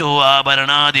ചോദിച്ചു ആ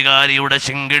ഭരണാധികാരിയുടെ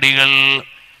ശിങ്കിടികൾ.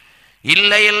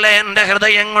 ഇല്ല ഇല്ല, എൻ്റെ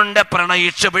ഹൃദയം കൊണ്ട്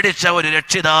പ്രണയിച്ചു പിടിച്ച ഒരു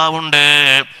രക്ഷിതാവുണ്ട്,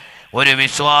 ഒരു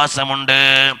വിശ്വാസമുണ്ട്,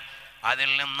 അതിൽ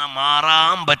നിന്ന്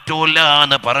മാറാൻ പറ്റൂല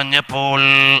എന്ന് പറഞ്ഞപ്പോൾ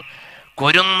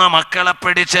കുരുന്ന മക്കളെ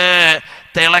പിടിച്ച്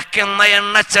തിളയ്ക്കുന്ന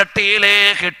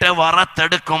എണ്ണച്ചട്ടിയിലേക്കിട്ട്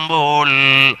വറുത്തെടുക്കുമ്പോൾ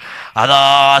അതാ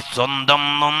സ്വന്തം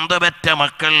നൊന്തുപെറ്റ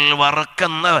മക്കൾ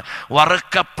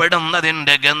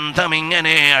വറുക്കപ്പെടുന്നതിൻ്റെ ഗന്ധം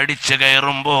ഇങ്ങനെ അടിച്ചു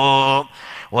കയറുമ്പോ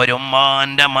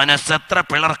ഒരുമ്മാന്റെ മനസ്സെത്ര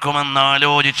പിളർക്കുമെന്ന്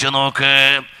ആലോചിച്ചു നോക്ക്.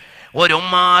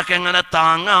 ഒരുമ്മാക്ക് എങ്ങനെ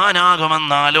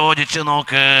താങ്ങാനാകുമെന്ന് ആലോചിച്ചു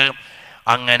നോക്ക്.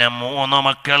 അങ്ങനെ 3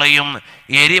 മക്കളെയും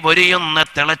എരിപൊരിയുന്ന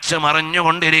തിളച്ച്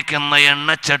മറിഞ്ഞുകൊണ്ടിരിക്കുന്ന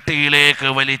എണ്ണച്ചട്ടിയിലേക്ക്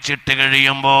വലിച്ചിട്ട്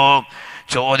കഴിയുമ്പോ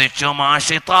ചോദിച്ചു,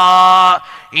 മാഷിത്താ,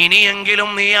 ഇനിയെങ്കിലും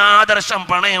നീ ആദർശം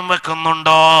പണയം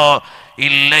വെക്കുന്നുണ്ടോ?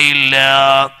 ഇല്ല ഇല്ല.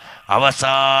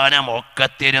 അവസാനം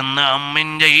ഒക്കത്തിരുന്ന്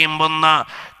അമ്മിൻ്റെ ഈമ്പുന്ന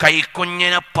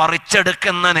കൈക്കുഞ്ഞിനെ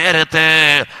പറിച്ചെടുക്കുന്ന നേരത്ത്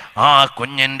ആ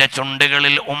കുഞ്ഞിൻ്റെ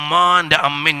ചുണ്ടുകളിൽ ഉമ്മാന്റെ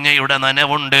അമ്മിഞ്ഞയുടെ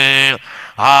നനവുണ്ട്.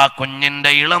 ആ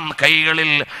കുഞ്ഞിൻ്റെ ഇളം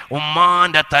കൈകളിൽ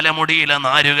ഉമ്മാന്റെ തലമുടിയിലെ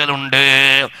നാരുകളുണ്ട്.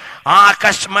 ആ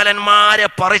കശ്മലന്മാരെ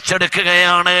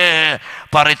പറിച്ചെടുക്കുകയാണ്.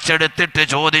 പറിച്ചെടുത്തിട്ട്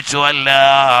ചോദിച്ചു, അല്ല,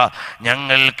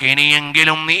 ഞങ്ങൾക്ക്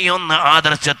ഇനിയെങ്കിലും നീ ഒന്ന്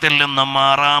ആദർശത്തിൽ നിന്നും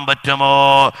മാറാൻ പറ്റുമോ?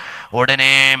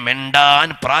 ഉടനെ മിണ്ടാൻ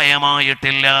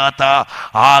പ്രായമായിട്ടില്ലാത്ത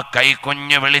ആ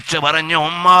കൈക്കുഞ്ഞ് വിളിച്ചു പറഞ്ഞു,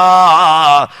 ഉമ്മ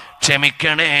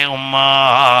ക്ഷമിക്കണേ ഉമ്മ,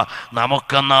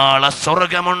 നമുക്ക് നാളെ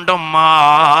സ്വർഗമുണ്ടുമ്മ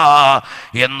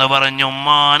എന്ന് പറഞ്ഞു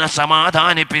ഉമ്മാനെ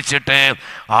സമാധാനിപ്പിച്ചിട്ട്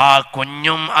ആ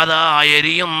കുഞ്ഞും അതാ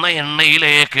എരിയുന്ന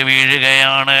എണ്ണയിലേക്ക്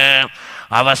വീഴുകയാണ്.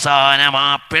 അവസാനം ആ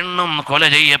പെണ്ണും കൊല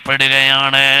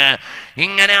ചെയ്യപ്പെടുകയാണ്.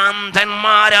 ഇങ്ങനെ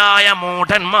അന്ധന്മാരായ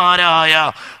മൂഢന്മാരായ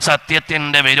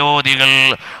സത്യത്തിൻ്റെ വിരോധികൾ,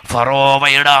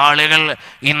 ഫറോവയുടെ ആളുകൾ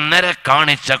ഇന്നലെ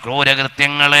കാണിച്ച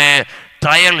ക്രൂരകൃത്യങ്ങളെ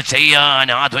ട്രയൽ ചെയ്യാൻ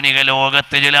ആധുനിക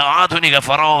ലോകത്ത് ചില ആധുനിക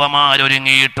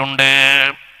ഫറോവമാരൊരുങ്ങിയിട്ടുണ്ട്.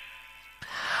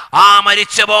 ആ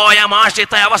മരിച്ചുപോയ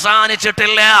മാഷിത്തെ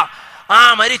അവസാനിച്ചിട്ടില്ല. ആ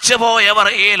മരിച്ചുപോയവർ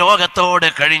ഈ ലോകത്തോട്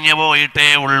കഴിഞ്ഞു പോയിട്ടേ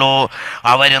ഉള്ളൂ.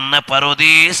 അവരിന്ന്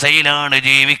പറുദീസയിലാണ്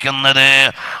ജീവിക്കുന്നത്.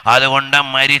 അതുകൊണ്ട്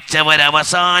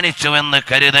മരിച്ചവരവസാനിച്ചുവെന്ന്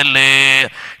കരുതല്ലേ.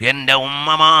 എൻ്റെ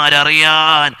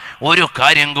ഉമ്മമാരറിയാൻ ഒരു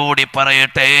കാര്യം കൂടി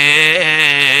പറയട്ടെ.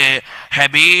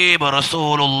 ഹബീബ്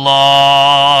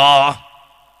റസൂലുള്ളാഹ്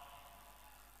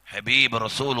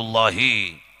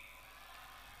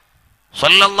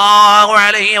സല്ലല്ലാഹു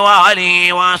അലൈഹി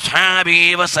വആലിഹി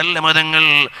വസഹബിഹി വസല്ലം തങ്ങൾ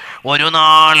ഒരു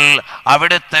നാൾ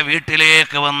അവിടുത്തെ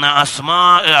വീട്ടിലേക്ക് വന്ന് അസ്മാ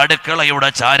അടുക്കളയുടെ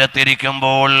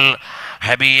ചാരത്തിരിക്കുമ്പോൾ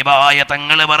ഹബീബായ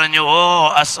തങ്ങൾ പറഞ്ഞു, ഓ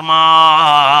അസ്മാ,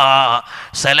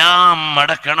 സലാം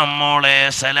മടക്കണം മോളെ,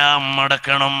 സലാം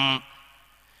മടക്കണം.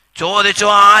 ചോദിച്ചു,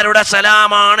 ആരുടെ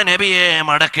സലാമാണ് നബിയെ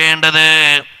മടക്കേണ്ടത്?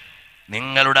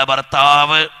 നിങ്ങളുടെ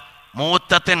ഭർത്താവ്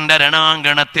മൂത്തത്തിന്റെ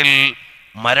രണാങ്കണത്തിൽ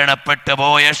മരണപ്പെട്ടു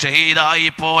പോയ, ഷഹീദായി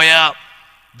പോയ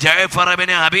ജഅഫർ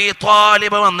ഇബ്നു അബീ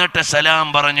ത്വാലിബ് വന്നിട്ട് സലാം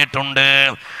പറഞ്ഞിട്ടുണ്ട്.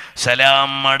 സലാം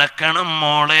മടക്കണം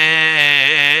മോളെ.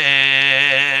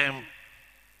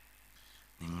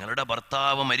 നിങ്ങളുടെ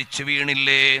ഭർത്താവ് മരിച്ചു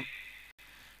വീണില്ലേ?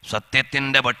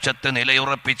 സത്യത്തിന്റെ പക്ഷത്ത്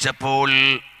നിലയുറപ്പിച്ചപ്പോൾ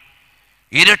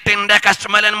ഇരുട്ടിന്റെ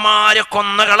കശ്മലന്മാര്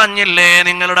കൊന്നുകളഞ്ഞില്ലേ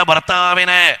നിങ്ങളുടെ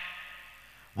ഭർത്താവിനെ?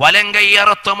 വലങ്കൈ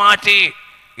അറുത്തു മാറ്റി,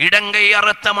 ഇടങ്കൈ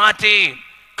അറുത്ത് മാറ്റി,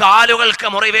 കാലുകൾക്ക്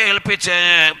മുറിവേൽപ്പിച്ച്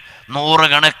 100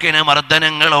 കണക്കിന്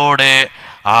മർദ്ദനങ്ങളോടെ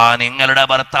ആ നിങ്ങളുടെ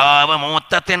ഭർത്താവ്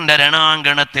മൂത്തത്തിന്റെ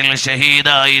രണാങ്കണത്തിൽ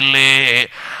ഷഹീദായില്ലേ?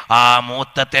 ആ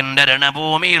മൂത്തത്തിന്റെ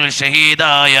രണഭൂമിയിൽ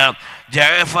ഷഹീദായ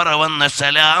ജഅഫർ വന്ന്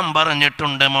സലാം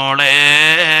പറഞ്ഞിട്ടുണ്ട് മോളെ,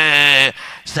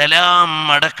 സലാം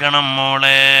മടക്കണം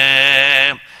മോളെ.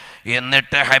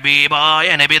 എന്നിട്ട് ഹബീബായ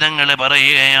നബി തങ്ങൾ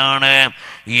പറയുകയാണ്,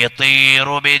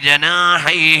 യതീറു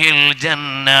ബിജനാഹിൽ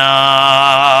ജന്ന.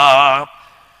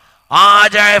 ആ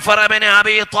ജഅഫർ ഇബ്നു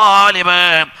അബീ ത്വാലിബ്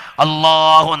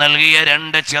അല്ലാഹു നൽകിയ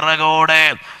 2 ചിറകോടെ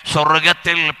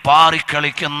സ്വർഗത്തിൽ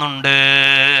പാറിക്കളിക്കുന്നുണ്ട്.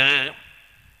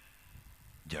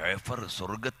 ജഅഫർ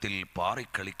സ്വർഗത്തിൽ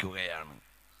പാറിക്കളിക്കുകയാണ്.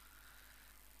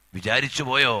 വിചാരിച്ചു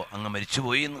പോയോ അങ്ങ്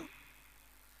മരിച്ചുപോയിന്ന്?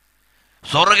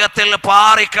 സ്വർഗത്തിൽ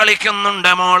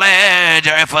പാറിക്കളിക്കുന്നുണ്ട് മോളെ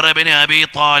ജഅഫർ ഇബ്നു അബീ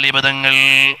ത്വാലിബ് തങ്ങൾ.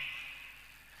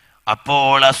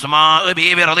 അപ്പോൾ അസ്മാ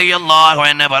ബീവി റളിയല്ലാഹു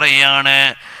അൻഹ പറയാണ്,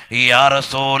 യാ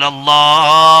റസൂലല്ലാഹ്,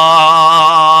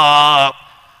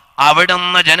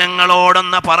 അവിടുന്ന്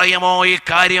ജനങ്ങളോടൊന്ന് പറയുമോ ഈ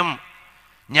കാര്യം?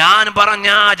 ഞാൻ പറഞ്ഞ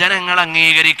ജനങ്ങൾ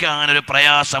അംഗീകരിക്കാൻ ഒരു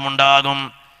പ്രയാസമുണ്ടാകും.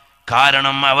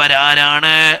 കാരണം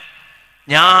അവരാരാണ്?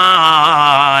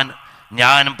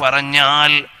 ഞാൻ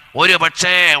പറഞ്ഞാൽ ഒരു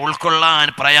പക്ഷേ ഉൾക്കൊള്ളാൻ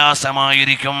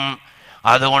പ്രയാസമായിരിക്കും.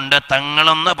 അതുകൊണ്ട്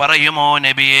തങ്ങളൊന്ന് പറയുമോ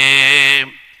നബിയേ?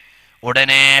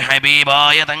 ഉടനെ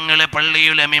ഹബീബായ തങ്ങള്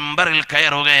പള്ളിയിലെ മിമ്പറിൽ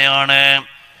കയറുകയാണ്.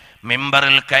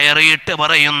 മിമ്പറിൽ കയറിയിട്ട്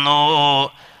പറയുന്നു,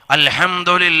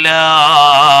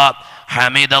 അൽഹംദുലില്ലാഹ്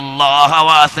ഹമിദല്ലാഹ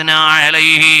വഅസ്നാ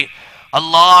അലൈഹി,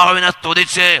 അല്ലാഹുവിനെ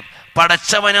സ്തുതിച്ച്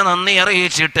പടച്ചവനെ നന്ദി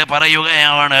അറിയിച്ചിട്ട്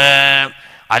പറയുകയാണ്,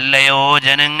 അല്ലയോ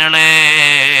ജനങ്ങളെ,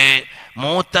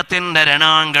 മൂത്തത്തിന്റെ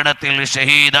രണാങ്കണത്തിൽ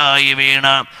ഷഹീദായി വീണ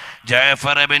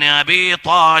ജഅഫർ ഇബ്നു അബീ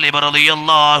ത്വാലിബ്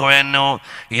റളിയല്ലാഹു അൻഹു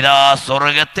ഇതാ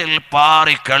സ്വർഗത്തിൽ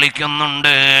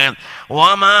പാറിക്കളിക്കുന്നുണ്ട്.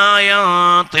 വമാ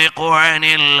യൻതിഖു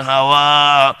അനിൽ ഹവാ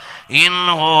ഇൻ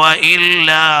ഹുവ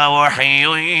ഇല്ലാ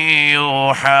വഹ്യുൻ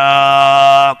യൂഹാ.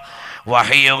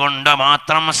 വഹ്യ് കൊണ്ട്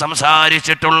മാത്രം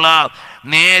സംസാരിച്ചിട്ടുള്ള,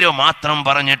 നേരു മാത്രം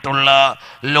പറഞ്ഞിട്ടുള്ള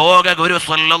ലോക ഗുരു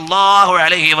സ്വല്ലല്ലാഹു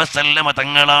അലൈഹി വസല്ലമ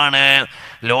തങ്ങളാണ്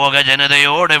ലോക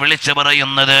ജനതയോട് വിളിച്ചു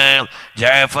പറയുന്നത്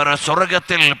ജഅഫർ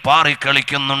സ്വർഗത്തിൽ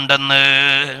പാറിക്കളിക്കുന്നുണ്ടെന്ന്.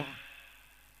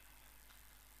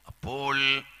 അപ്പോൾ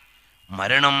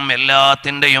മരണം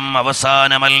എല്ലാത്തിൻ്റെയും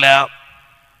അവസാനമല്ല.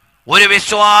 ഒരു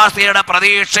വിശ്വാസിയുടെ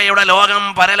പ്രതീക്ഷയുടെ ലോകം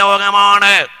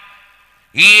പരലോകമാണ്.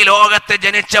 ഈ ലോകത്ത്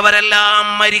ജനിച്ചവരെല്ലാം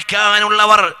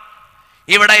മരിക്കാനുള്ളവർ.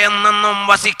 ഇവിടെ എന്നെന്നും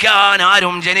വസിക്കാൻ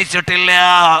ആരും ജനിച്ചിട്ടില്ല.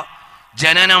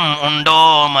 ജനനം ഉണ്ടോ,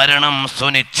 മരണം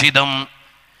സുനിശ്ചിതം.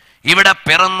 ഇവിടെ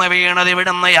പിറന്നു വീണത്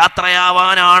ഇവിടുന്ന്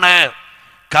യാത്രയാവാനാണ്.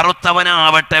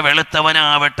 കറുത്തവനാവട്ടെ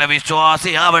വെളുത്തവനാവട്ടെ,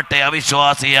 വിശ്വാസിയാവട്ടെ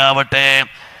അവിശ്വാസിയാവട്ടെ,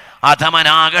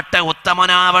 അധമനാകട്ടെ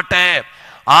ഉത്തമനാവട്ടെ,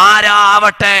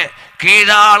 ആരാവട്ടെ,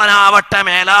 കീഴാളനാവട്ടെ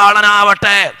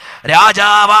മേലാളനാവട്ടെ,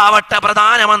 രാജാവാവട്ടെ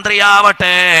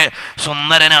പ്രധാനമന്ത്രിയാവട്ടെ,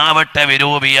 സുന്ദരനാവട്ടെ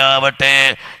വിരൂപിയാവട്ടെ,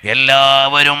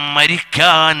 എല്ലാവരും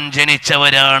മരിക്കാൻ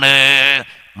ജനിച്ചവരാണ്.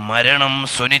 മരണം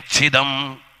സുനിശ്ചിതം.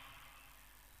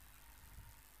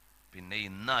 പിന്നെ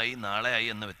ഇന്നായി നാളെയായി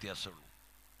എന്ന വ്യത്യാസമുള്ളൂ.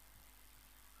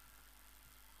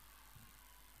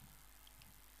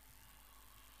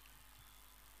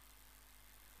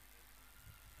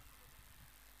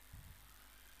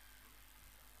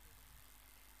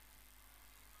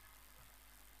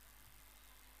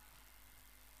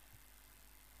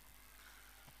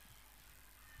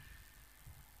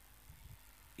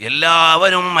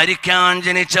 എല്ലാവരും മരിക്കാൻ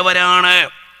ജനിച്ചവരാണ്.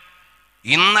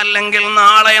 ഇന്നല്ലെങ്കിൽ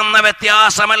നാളെ എന്ന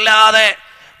വ്യത്യാസമല്ലാതെ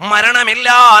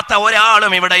മരണമില്ലാത്ത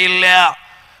ഒരാളും ഇവിടെയില്ല.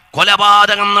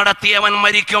 കൊലപാതകം നടത്തിയവൻ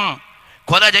മരിക്കും.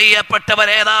 കൊല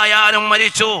ചെയ്യപ്പെട്ടവരേതായാലും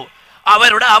മരിച്ചു.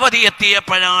 അവരുടെ അവധി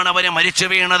എത്തിയപ്പോഴാണ് അവര് മരിച്ചു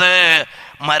വീണത്.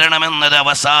 മരണമെന്നത്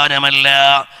അവസാനമല്ല.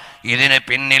 ഇതിന്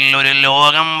പിന്നിൽ ഒരു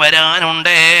ലോകം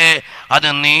വരാനുണ്ട്. അത്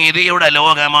നീതിയുടെ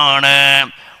ലോകമാണ്.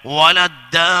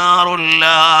 وَلَلدَّارُ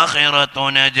الْآخِرَةُ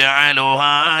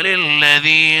نَجْعَلُهَا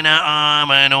لِلَّذِينَ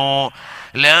آمَنُوا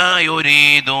لَا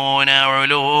يُرِيدُونَ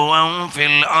عُلُوًّا فِي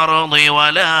الْأَرْضِ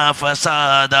وَلَا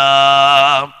فَسَادًا.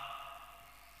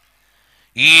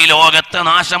 ഈ ലോകത്ത്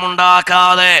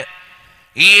നാശമുണ്ടാക്കാതെ,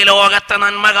 ഈ ലോകത്തെ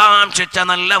നന്മ കാംക്ഷിച്ച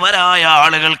നല്ലവരായ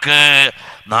ആളുകൾക്ക്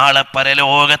നാളെ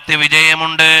പരലോകത്ത്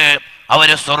വിജയമുണ്ട്.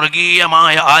 അവര്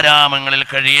സ്വർഗീയമായ ആരാമങ്ങളിൽ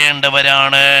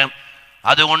കഴിയേണ്ടവരാണ്.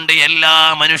 അതുകൊണ്ട് എല്ലാ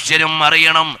മനുഷ്യരും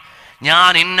അറിയണം,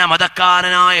 ഞാൻ ഇന്ന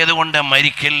മതക്കാരനായതുകൊണ്ട്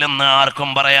മരിക്കില്ലെന്ന് ആർക്കും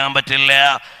പറയാൻ പറ്റില്ല.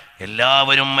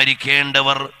 എല്ലാവരും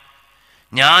മരിക്കേണ്ടവർ.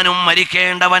 ഞാനും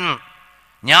മരിക്കേണ്ടവൻ,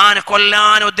 ഞാൻ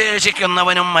കൊല്ലാൻ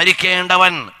ഉദ്ദേശിക്കുന്നവനും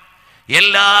മരിക്കേണ്ടവൻ.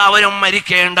 എല്ലാവരും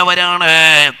മരിക്കേണ്ടവരാണ്.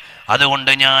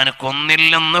 അതുകൊണ്ട് ഞാൻ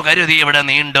കൊന്നില്ലെന്നു കരുതി ഇവിടെ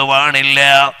നീണ്ടുവാണില്ല.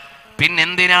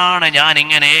 പിന്നെന്തിനാണ് ഞാൻ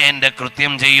ഇങ്ങനെ എൻ്റെ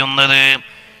കൃത്യം ചെയ്യുന്നത്?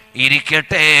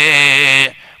 ഇരിക്കട്ടെ,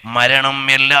 മരണം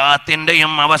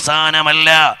എല്ലാത്തിൻ്റെയും അവസാനമല്ല.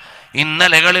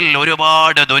 ഇന്നലകളിൽ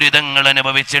ഒരുപാട് ദുരിതങ്ങൾ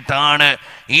അനുഭവിച്ചിട്ടാണ്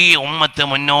ഈ ഉമ്മത്ത്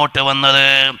മുന്നോട്ട് വന്നത്.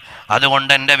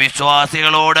 അതുകൊണ്ട് എൻ്റെ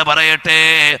വിശ്വാസികളോട് പറയട്ടെ,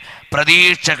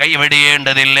 പ്രതീക്ഷ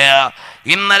കൈവെടിയേണ്ടതില്ല.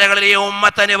 ഇന്നലകളിൽ ഈ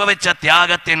ഉമ്മത്ത് അനുഭവിച്ച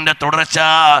ത്യാഗത്തിൻ്റെ തുടർച്ച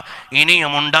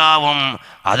ഇനിയും ഉണ്ടാവും.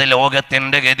 അത്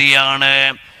ലോകത്തിൻ്റെ ഗതിയാണ്.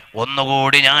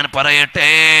 ഒന്നുകൂടി ഞാൻ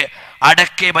പറയട്ടെ,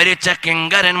 അടക്കി ഭരിച്ച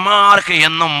കിങ്കരന്മാർക്ക്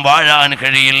എന്നും വാഴാൻ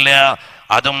കഴിയില്ല.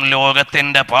 അതും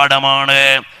ലോകത്തിൻ്റെ പാഠമാണ്.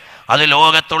 അത്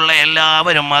ലോകത്തുള്ള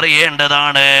എല്ലാവരും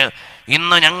അറിയേണ്ടതാണ്.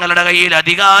 ഇന്ന് ഞങ്ങളുടെ കയ്യിൽ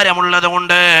അധികാരമുള്ളത്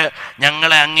കൊണ്ട്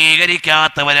ഞങ്ങളെ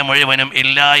അംഗീകരിക്കാത്തവരെ മുഴുവനും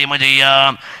ഇല്ലായ്മ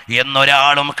ചെയ്യാം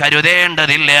എന്നൊരാളും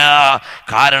കരുതേണ്ടതില്ല.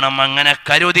 കാരണം അങ്ങനെ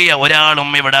കരുതിയ ഒരാളും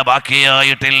ഇവിടെ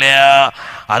ബാക്കിയായിട്ടില്ല.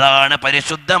 അതാണ്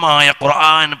പരിശുദ്ധമായ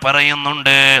ഖുർആൻ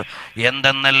പറയുന്നുണ്ട്.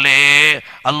 എന്തെന്നല്ലേ,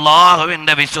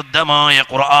 അള്ളാഹുവിൻ്റെ വിശുദ്ധമായ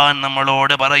ഖുർആൻ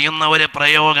നമ്മളോട് പറയുന്ന ഒരു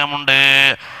പ്രയോഗമുണ്ട്.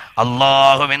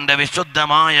 അള്ളാഹുവിൻ്റെ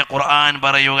വിശുദ്ധമായ ഖുർആൻ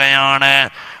പറയുകയാണ്,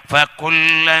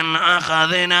 فَكُلًّا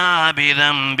أَخَذْنَا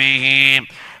بِذَنبِهِ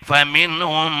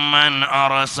فَمِنْهُمْ مَنْ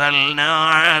أَرْسَلْنَا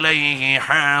عَلَيْهِ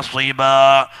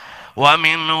حَاصِبًا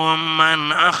وَمِنْهُمْ مَنْ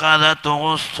أَخَذَتْهُ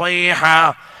الصَّيْحَةُ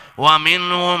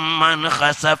وَمِنْهُمْ مَنْ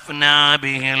خَسَفْنَا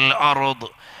بِهِ الْأَرْضَ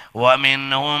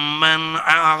وَمِنْهُمْ مَنْ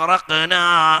أَغْرَقْنَا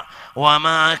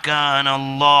وَمَا كَانَ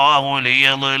اللَّهُ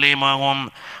لِيَظْلِمَهُمْ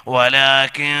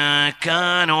وَلَكِنْ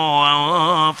كَانُوا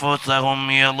أَنفُسَهُمْ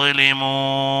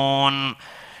يَظْلِمُونَ.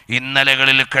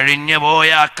 ഇന്നലകളിൽ കഴിഞ്ഞുപോയ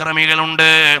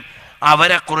അക്രമികളുണ്ട്,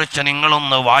 അവരെക്കുറിച്ച്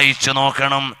നിങ്ങളൊന്ന് വായിച്ചു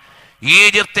നോക്കണം.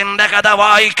 ഈജിപ്തിന്റെ കഥ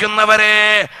വായിക്കുന്നവരെ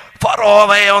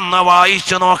ഫറോവയെ ഒന്ന്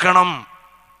വായിച്ചു നോക്കണം.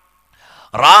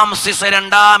 റാംസിസ്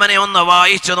രണ്ടാമനെ ഒന്ന്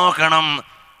വായിച്ചു നോക്കണം.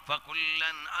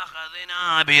 فَكُلًّا أَخَذْنَا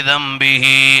بِذَنبِهِ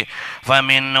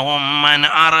فَمِنْهُمْ مَنْ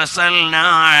أَرْسَلْنَا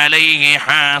عَلَيْهِ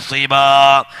حَاصِبًا.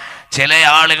 ചില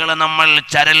ആളുകൾ നമ്മൾ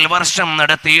ചരൽ വർഷം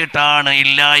നടത്തിയിട്ടാണ്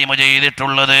ഇല്ലായ്മ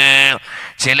ചെയ്തിട്ടുള്ളത്.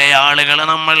 ചില ആളുകൾ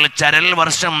നമ്മൾ ചരൽ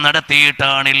വർഷം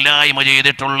നടത്തിയിട്ടാണ് ഇല്ലായ്മ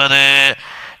ചെയ്തിട്ടുള്ളത്.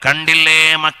 കണ്ടില്ലേ,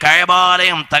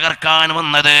 കഅബാലയം തകർക്കാൻ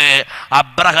വന്നത്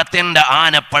അബ്രഹത്തിന്റെ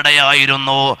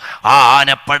ആനപ്പടയായിരുന്നു. ആ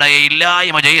ആനപ്പടയെ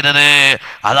ഇല്ലായ്മ ചെയ്തത്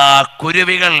അതാ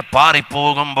കുരുവികൾ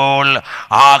പാറിപ്പോകുമ്പോൾ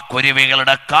ആ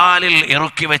കുരുവികളുടെ കാലിൽ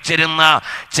ഇറുക്കി വെച്ചിരുന്ന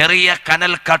ചെറിയ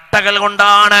കനൽ കട്ടകൾ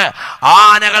കൊണ്ടാണ്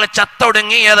ആനകൾ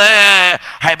ചത്തൊടുങ്ങിയത്.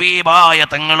 ഹബീബായ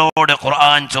തങ്ങളോട്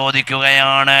ഖുർആൻ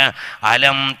ചോദിക്കുകയാണ്,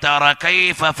 അലം തറ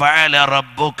കൈഫ ഫഅല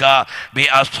റബ്ബുക ബി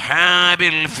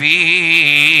അസ്ഹാബിൽ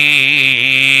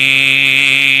ഫീൽ.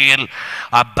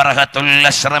 അബ്രഹത്തുൽ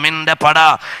അശ്രമിന്റെ പട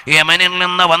യമനിൽ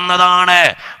നിന്ന് വന്നതാണ്.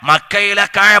 മക്കയിലെ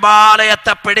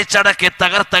കഅബാലയത്തെ പിടിച്ചടക്കി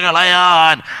തകർത്ത്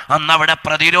കളയാൻ അന്നവിടെ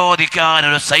പ്രതിരോധിക്കാൻ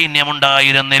ഒരു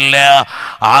സൈന്യമുണ്ടായിരുന്നില്ല.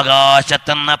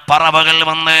 ആകാശത്തുനിന്ന് പറവകൾ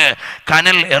വന്ന്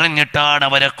കനൽ എറിഞ്ഞിട്ടാണ്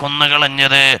അവരെ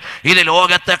കൊന്നുകളഞ്ഞത്. ഇത്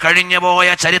ലോകത്ത് കഴിഞ്ഞുപോയ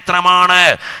ചരിത്രമാണ്.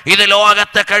 ഇത്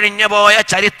ലോകത്ത് കഴിഞ്ഞുപോയ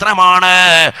ചരിത്രമാണ്.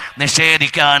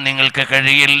 നിഷേധിക്കാൻ നിങ്ങൾക്ക്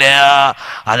കഴിയില്ല.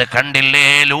 അത് കണ്ടില്ലേ,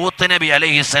 ലൂത്ത് നബി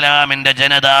അലൈഹിസ്സലാമിന്റെ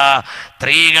ജനത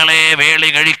സ്ത്രീകളെ വേളി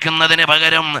കഴിക്കുന്നതിന്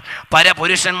പകരം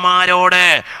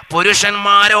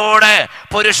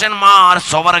പുരുഷന്മാർ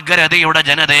സ്വവർഗരതിയുടെ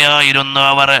ജനതയായിരുന്നു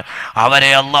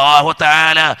അവരെ അല്ലാഹു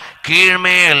തആല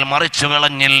കീഴ്മേൽ മറിച്ചു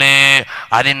കളഞ്ഞില്ലേ?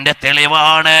 അതിന്റെ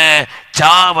തെളിവാണ്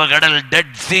ചാവുകടൽ,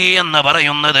 ഡെഡ് സീ എന്ന്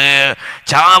പറയുന്നത്.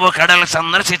 ചാവുകടൽ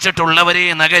സന്ദർശിച്ചിട്ടുള്ളവർ ഈ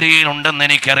നഗരിയിൽ ഉണ്ടെന്ന്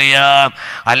എനിക്കറിയാം.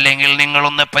 അല്ലെങ്കിൽ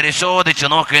നിങ്ങളൊന്ന് പരിശോധിച്ച്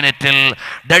നോക്ക് നെറ്റിൽ.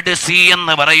 ഡെഡ് സീ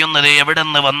എന്ന് പറയുന്നത് എവിടെ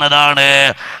നിന്ന് വന്നതാണ്?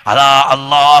 അതാ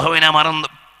അള്ളാഹുവിനെ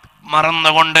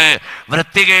മറന്നുകൊണ്ട്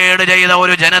വൃത്തികേട് ചെയ്ത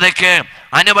ഒരു ജനതയ്ക്ക്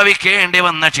അനുഭവിക്കേണ്ടി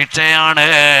വന്ന ശിക്ഷയാണ്.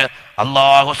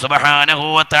 അല്ലാഹു സുബ്ഹാനഹു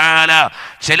വ തആല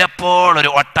ചിലപ്പോൾ ഒരു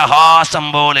ഒട്ടഹാസം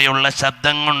പോലെയുള്ള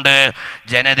ശബ്ദം കൊണ്ട്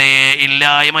ജനതയെ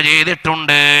ഇല്ലായ്മ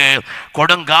ചെയ്തിട്ടുണ്ട്.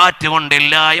 കൊടുങ്കാറ്റ് കൊണ്ട്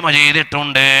ഇല്ലായ്മ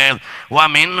ചെയ്തിട്ടുണ്ട്.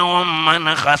 വമിൻഹും മൻ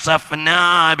ഖസഫ്നാ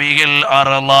ബിഹിൽ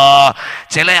അർള.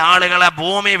 ചില ആളുകളെ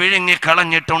ഭൂമി വിഴുങ്ങി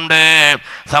കളഞ്ഞിട്ടുണ്ട്.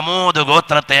 സമൂദ്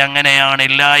ഗോത്രത്തെ അങ്ങനെയാണ്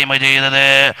ഇല്ലായ്മ ചെയ്തത്.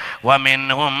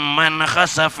 വമിൻഹും മൻ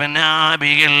ഖസഫ്നാ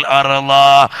ബിഹിൽ അർള.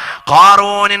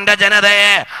 ഖാറൂനിന്റെ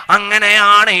ജനതയെ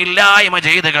അങ്ങനെയാണ് ഇല്ലായ്മ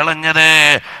ചെയ്ത് കളഞ്ഞത്.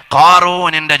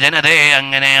 ഖാറൂനിന്റെ ജനതയെ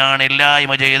അങ്ങനെയാണ്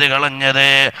ഇല്ലായ്മ ചെയ്ത് കളഞ്ഞത്.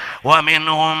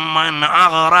 വമിൻഹും മൻ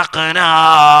അഗ്റഖ്നാ.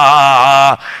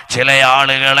 ചില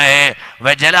ആളുകളെ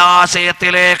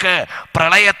ജലാശയത്തിലേക്ക്,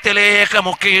 പ്രളയത്തിലേക്ക്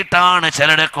മുക്കിയിട്ടാണ്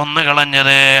ചിലരെ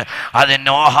കൊന്നുകളഞ്ഞത്. അത്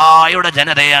നോഹായുടെ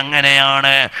ജനതയെ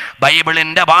അങ്ങനെയാണ്.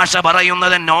 ബൈബിളിന്റെ ഭാഷ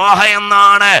പറയുന്നത് നോഹ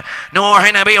എന്നാണ്. നോഹ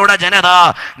നബിയുടെ ജനത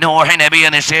നോഹ നബിയെ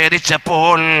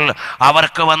നിഷേധിച്ചപ്പോൾ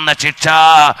അവർക്ക് വന്ന ശിക്ഷ,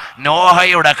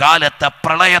 നോഹയുടെ കാലത്തെ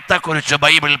പ്രളയത്തെക്കുറിച്ച്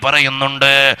ബൈബിൾ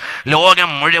പറയുന്നുണ്ട്. ലോകം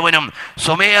മുഴുവനും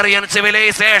സുമേറിയൻ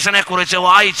സിവിലൈസേഷനെ കുറിച്ച്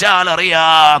വായിച്ചാൽ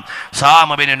അറിയാം. സാം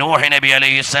ബിൻ നൂഹ് നബി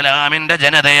അലൈഹിസ്സലാമിന്റെ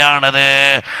ജനതയാണത്.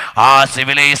 ആ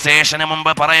സിവിലൈസേഷന്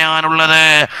മുമ്പ് പറയാനുള്ളത്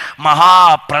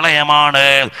മഹാപ്രളയമാണ്.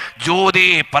 ജൂതി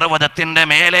പർവ്വതത്തിന്റെ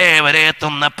മേലെ വരെ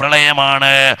എത്തുന്ന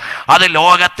പ്രളയമാണ്. അത്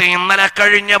ലോകത്ത് ഇന്നലെ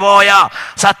കഴിഞ്ഞു പോയ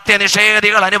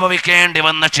സത്യനിഷേധികൾ അനുഭവിക്കേണ്ടി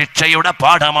വന്ന ശിക്ഷയുടെ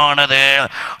പാഠമാണത്.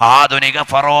 ആധുനിക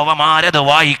ഫറോവമാരത്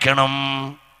വായിക്കണം.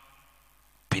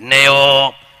 പിന്നെയോ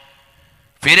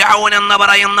ഫിർഔൻ എന്ന്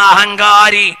പറയുന്ന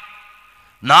അഹങ്കാരി,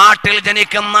 നാട്ടിൽ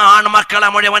ജനിക്കുന്ന ആൺമക്കളെ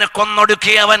മുഴുവൻ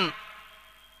കൊന്നൊടുക്കിയവൻ,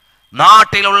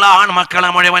 നാട്ടിലുള്ള ആൺമക്കളെ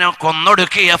മുഴുവനും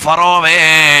കൊന്നൊടുക്കിയ ഫറോവേ,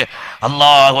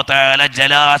 അല്ലാഹു തആല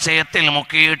ജലാശയത്തിൽ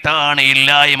മുക്കിയിട്ടാണ്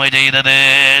ഇല്ലായ്മ ചെയ്തത്.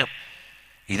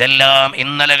 ഇതെല്ലാം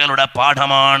ഇന്നലകളുടെ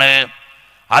പാഠമാണ്.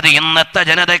 അത് ഇന്നത്തെ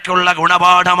ജനതയ്ക്കുള്ള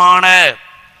ഗുണപാഠമാണ്.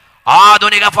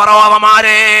 ആധുനിക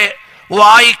ഫറോവമാരെ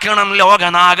വായിക്കണം ലോക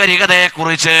നാഗരികതയെ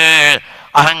കുറിച്ച്.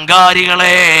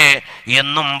 അഹങ്കാരികളെ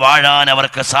എന്നും വാഴാൻ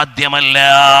അവർക്ക് സാധ്യമല്ല.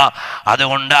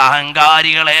 അതുകൊണ്ട്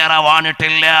അഹങ്കാരികളേറെ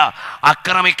വാണിട്ടില്ല.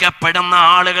 ആക്രമിക്കപ്പെടുന്ന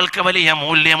ആളുകൾക്ക് വലിയ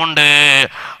മൂല്യമുണ്ട്.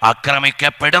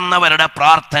 ആക്രമിക്കപ്പെടുന്നവരുടെ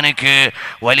പ്രാർത്ഥനയ്ക്ക്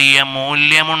വലിയ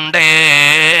മൂല്യമുണ്ട്.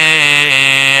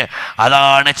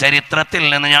 അതാണ് ചരിത്രത്തിൽ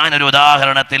നിന്ന് ഞാനൊരു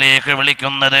ഉദാഹരണത്തിലേക്ക്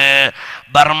വിളിക്കുന്നത്.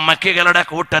 ബർമക്കികളുടെ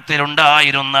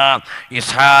കൂട്ടത്തിലുണ്ടായിരുന്ന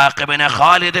ഇസ്ഹാഖ് ബിൻ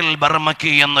ഖാലിദ് അൽ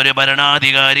ബർമക്കി എന്നൊരു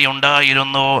ഭരണാധികാരി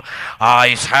ഉണ്ടായിരുന്നു. ആ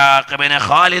ഇസ്ഹാഖ് ബിൻ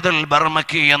ഖാലിദ് അൽ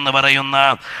ബർമക്കി എന്ന് പറയുന്ന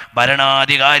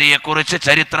ഭരണാധികാരിയെ കുറിച്ച്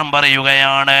ചരിത്രം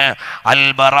പറയുകയാണ്. അൽ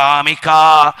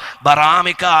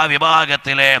ബറാമിക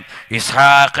വിഭാഗത്തിലെ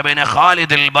ഇസ്ഹാഖ് ബിൻ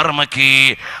ഖാലിദ് അൽ ബർമക്കി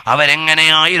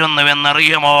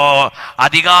അവരെങ്ങനെയായിരുന്നുവെന്നറിയുമോ?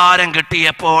 അധികാരം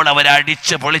കിട്ടിയപ്പോൾ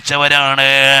അവരടിച്ച് പൊളിച്ചവരാണ്.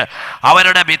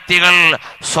 അവരുടെ ഭിത്തികൾ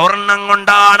സ്വർണം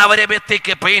കൊണ്ടാണ് അവരെ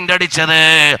ഭിത്തിക്ക് പെയിന്റ് അടിച്ചത്.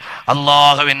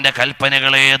 അള്ളാഹുവിന്റെ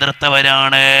കൽപ്പനകളെ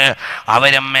എതിർത്തവരാണ്.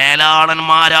 അവരെ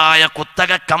മേലാളന്മാരായ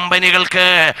കുത്തക കമ്പനികൾക്ക്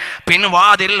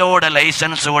പിൻവാതിലൂടെ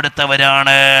ലൈസൻസ്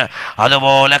കൊടുത്തവരാണ്.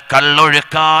 അതുപോലെ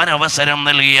കള്ളൊഴുക്കാൻ അവസരം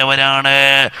നൽകിയവരാണ്.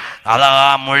 അതാ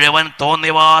മുഴുവൻ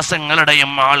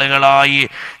തോന്നിവാസങ്ങളുടെയും ആളുകളായി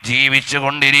ജീവിച്ചു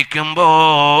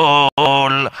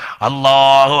കൊണ്ടിരിക്കുമ്പോൾ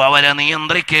അള്ളാഹു അവരെ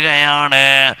നിയന്ത്രിക്കുകയാണ്.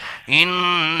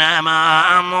 ഇന്നമാ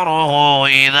അംറുഹു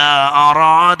ഇദാ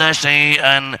അറാദ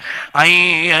ശൈഅൻ അൻ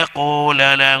യഖൂല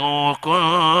ലഹു കുൻ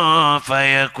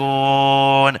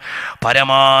ഫയകൂൻ.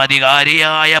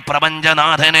 പരമാധികാരിയായ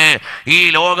പ്രപഞ്ചനാഥന് ഈ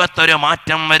ലോകത്തൊരു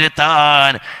മാറ്റം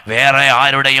വരുത്താൻ വേറെ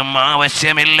ആരുടെയും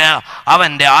ആവശ്യമില്ല.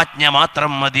 അവന്റെ ആജ്ഞ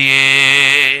മാത്രം മതിയേ.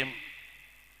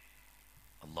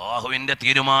 അള്ളാഹുവിന്റെ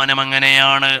തീരുമാനം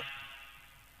അങ്ങനെയാണ്.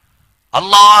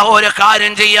 അള്ളാഹു ഒരു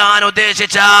കാര്യം ചെയ്യാൻ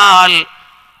ഉദ്ദേശിച്ചാൽ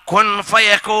കുൻ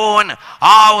ഫയകൂൻ,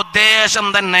 ആ ഉദ്ദേശം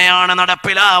തന്നെയാണ്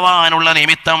നടപ്പിലാവാനുള്ള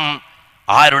നിമിത്തം.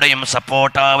 ആരുടെയും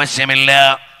സപ്പോർട്ട് ആവശ്യമില്ല.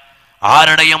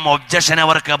 ആരുടെയും ഒബ്ജക്ഷൻ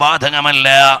അവർക്ക് ബാധകമല്ല.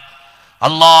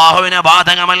 അള്ളാഹുവിന്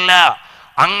ബാധകമല്ല.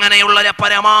 അങ്ങനെയുള്ളൊരു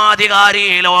പരമാധികാരി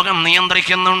ലോകം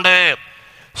നിയന്ത്രിക്കുന്നുണ്ട്.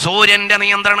 സൂര്യന്റെ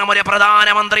നിയന്ത്രണം ഒരു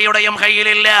പ്രധാനമന്ത്രിയുടെയും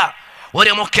കയ്യിലില്ല,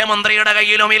 ഒരു മുഖ്യമന്ത്രിയുടെ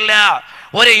കയ്യിലുമില്ല,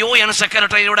 ഒരു UN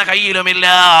സെക്രട്ടറിയുടെ കയ്യിലുമില്ല.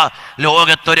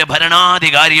 ലോകത്തൊരു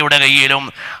ഭരണാധികാരിയുടെ കയ്യിലും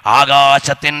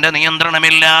ആകാശത്തിന്റെ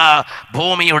നിയന്ത്രണമില്ല,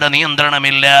 ഭൂമിയുടെ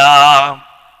നിയന്ത്രണമില്ല.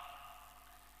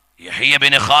 യഹ്യ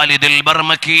ബിൻ ഖാലിദ് അൽ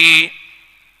ബർമക്കി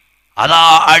അതാ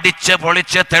അടിച്ച്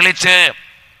പൊളിച്ച് തെളിച്ച്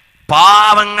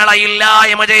പാവങ്ങളെ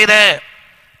ഇല്ലായ്മ ചെയ്ത്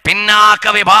പിന്നാക്ക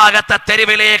വിഭാഗത്തെ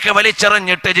തെരുവിലേക്ക്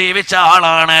വലിച്ചെറിഞ്ഞിട്ട് ജീവിച്ച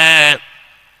ആളാണ്.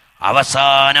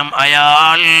 അവസാനം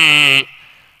അയാൾ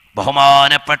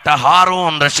ബഹുമാനപ്പെട്ട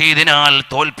ഹാറൂൺ റഷീദിനാൽ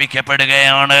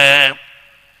തോൽപ്പിക്കപ്പെടുകയാണ്.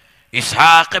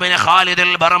 ഇസ്ഹാഖ് ബിൻ ഖാലിദ്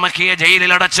അൽ ബർമക്കിയെ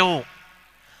ജയിലിലടച്ചു.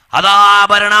 അതാ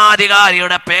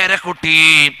ഭരണാധികാരിയുടെ പേരക്കുട്ടി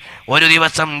ഒരു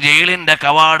ദിവസം ജയിലിന്റെ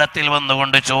കവാടത്തിൽ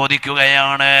വന്നുകൊണ്ട്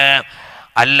ചോദിക്കുകയാണ്,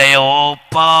 അല്ലയോ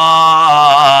ഉപ്പാ,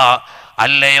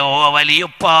 അല്ലയോ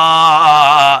വലിയുപ്പാ,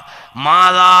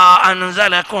 മാദാ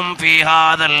അൻസലകും ഫീ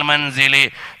ഹാദൽ മൻസിലി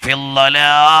ഫിൽ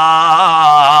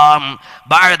ളലാം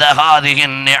ബഅദ ഹാദിഹി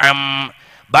നിഅം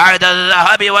ബഅദ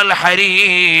الذهب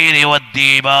والحرير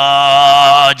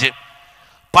والديباج.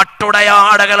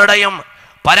 പട്ടുടയാടകളുടെയും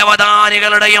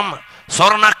പരവതാനികളുടെയും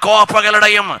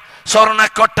സ്വർണക്കോപ്പകളുടെയും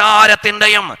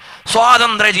സ്വർണക്കൊട്ടാരത്തിന്റെയും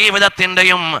സ്വാതന്ത്ര്യ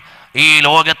ജീവിതത്തിന്റെയും ഈ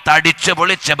ലോകത്തടിച്ചു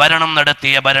പൊളിച്ച് ഭരണം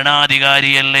നടത്തിയ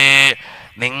ഭരണാധികാരിയല്ലേ,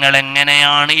 നിങ്ങൾ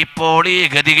എങ്ങനെയാണ് ഇപ്പോൾ ഈ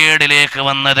ഗതികേടിലേക്ക്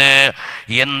വന്നത്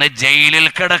എന്ന് ജയിലിൽ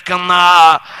കിടക്കുന്ന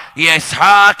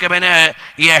ഇസ്ഹാഖ് ബിൻ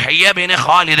യഹ്യ ബിൻ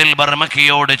ഖാലിദ് അൽ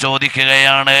ബർമക്കിയോട്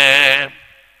ചോദിക്കുകയാണ്.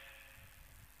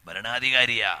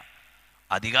 ഭരണാധികാരിയാ,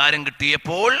 അധികാരം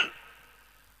കിട്ടിയപ്പോൾ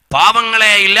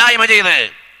പാവങ്ങളെ ഇല്ലായ്മ ചെയ്ത്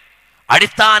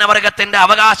അടിസ്ഥാന വർഗത്തിന്റെ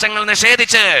അവകാശങ്ങൾ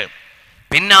നിഷേധിച്ച്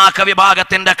പിന്നാക്ക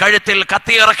വിഭാഗത്തിന്റെ കഴുത്തിൽ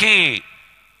കത്തിയിറക്കി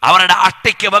അവരുടെ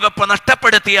അട്ടിക്ക് വകുപ്പ്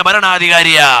നഷ്ടപ്പെടുത്തിയ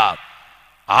ഭരണാധികാരിയാ.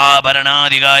 ആ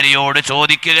ഭരണാധികാരിയോട്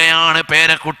ചോദിക്കുകയാണ്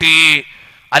പേരക്കുട്ടി,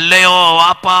 അല്ലയോ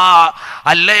വാപ്പാ,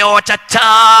 അല്ലയോ ചച്ചാ,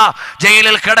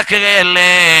 ജയിലിൽ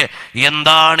കിടക്കുകയല്ലേ,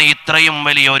 എന്താണ് ഇത്രയും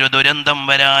വലിയൊരു ദുരന്തം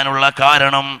വരാനുള്ള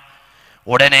കാരണം?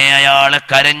 ഉടനെ അയാൾ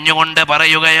കരഞ്ഞുകൊണ്ട്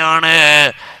പറയുകയാണ്,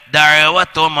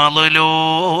 ദഅവതു മദ്ലൂം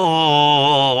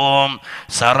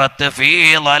സറത് ഫീ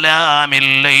ളലാമിൽ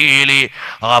ലൈലി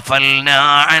ഗഫൽനാ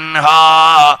അൻഹാ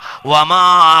വമാ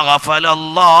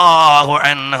ഗഫലല്ലാഹു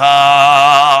അൻഹാ.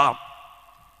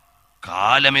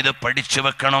 കാലം ഇത് പഠിച്ചു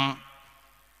വെക്കണം.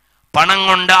 പണം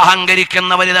കൊണ്ട്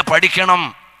അഹങ്കരിക്കുന്നവരിത് പഠിക്കണം.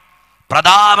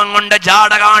 പ്രതാപം കൊണ്ട്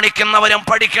ജാട കാണിക്കുന്നവരും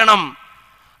പഠിക്കണം.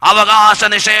 അവകാശ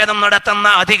നിഷേധം നടത്തുന്ന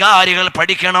അധികാരികൾ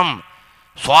പഠിക്കണം.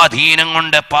 സ്വാധീനം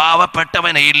കൊണ്ട്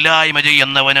പാവപ്പെട്ടവനെ ഇല്ലായ്മ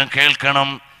ചെയ്യുന്നവനും കേൾക്കണം.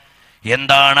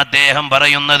 എന്താണ് അദ്ദേഹം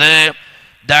പറയുന്നത്?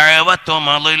 ദഅവത്തു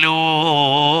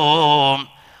മദ്ലൂം,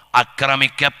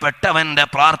 ആക്രമിക്കപ്പെട്ടവന്റെ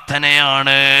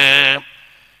പ്രാർത്ഥനയാണ്.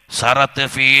 സറത്ത്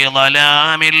ഫീ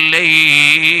ളലാമിൽ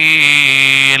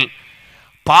ലൈൽ,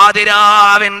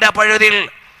 പാതിരാവിന്റെ പഴുതിൽ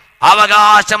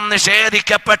അവകാശം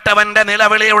നിഷേധിക്കപ്പെട്ടവന്റെ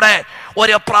നിലവിളിയുടെ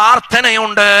ഒരു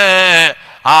പ്രാർത്ഥനയുണ്ട്.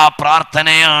 ആ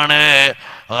പ്രാർത്ഥനയാണ്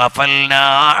ഗഫൽനാ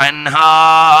അൻഹാ,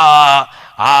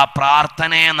 ആ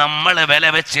പ്രാർത്ഥനയെ നമ്മൾ വില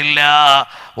വെച്ചില്ല.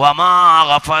 വമാ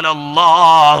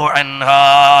ഗഫലല്ലാഹു അൻഹാ,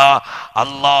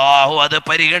 അല്ലാഹു അത്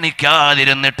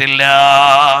പരിഗണിക്കാതിരുന്നിട്ടില്ല.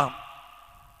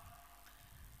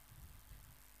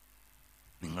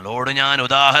 നിങ്ങളോട് ഞാൻ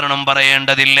ഉദാഹരണം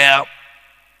പറയേണ്ടതില്ല.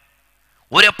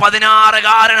 ഒരു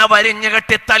 16-കാരനെ വരിഞ്ഞു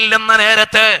കെട്ടി തല്ലുന്ന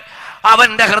നേരത്ത്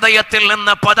അവന്റെ ഹൃദയത്തിൽ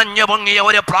നിന്ന് പതഞ്ഞു പൊങ്ങിയ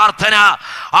ഒരു പ്രാർത്ഥന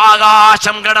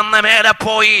ആകാശം കടന്ന് മേലെ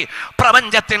പോയി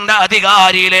പ്രപഞ്ചത്തിന്റെ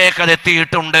അധികാരിയിലേക്ക്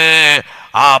അതെത്തിയിട്ടുണ്ട്.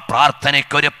 ആ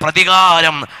പ്രാർത്ഥനയ്ക്കൊരു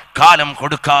പ്രതികാരം കാലം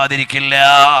കൊടുക്കാതിരിക്കില്ല.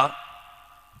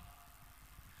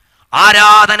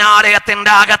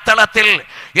 ആരാധനാലയത്തിന്റെ അകത്തളത്തിൽ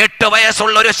 8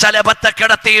 വയസ്സുള്ള ഒരു ശലഭത്തെ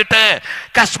കിടത്തിയിട്ട്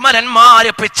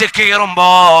കശ്മലന്മാര് പിച്ച്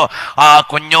കീറുമ്പോ ആ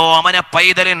കുഞ്ഞോമന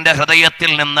പൈതലിന്റെ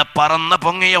ഹൃദയത്തിൽ നിന്ന് പറന്നു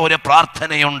പൊങ്ങിയ ഒരു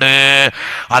പ്രാർത്ഥനയുണ്ട്.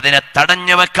 അതിനെ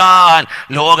തടഞ്ഞു വെക്കാൻ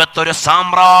ലോകത്തൊരു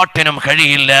സാമ്രാട്ടിനും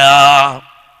കഴിയില്ല.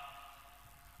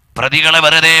 പ്രതികളെ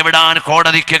വെറുതെ വിടാൻ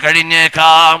കോടതിക്ക്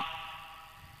കഴിഞ്ഞേക്കാം.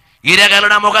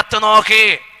 ഇരകളുടെ മുഖത്ത് നോക്കി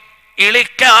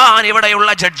ഇളിക്കാൻ ഇവിടെയുള്ള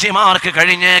ജഡ്ജിമാർക്ക്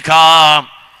കഴിഞ്ഞേക്കാം.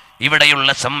 ഇവിടെയുള്ള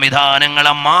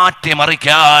സംവിധാനങ്ങളെ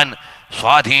മാറ്റിമറിക്കാൻ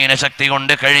സ്വാധീന ശക്തി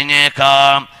കൊണ്ട്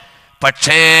കഴിഞ്ഞേക്കാം.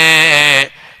 പക്ഷേ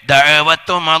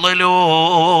ദഅവത്തു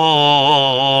മദ്ലൂം,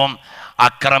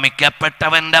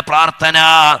 ആക്രമിക്കപ്പെട്ടവന്റെ പ്രാർത്ഥന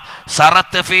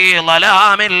സറത്ത് ഫീ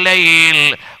ളലാമിൽ ലൈൽ,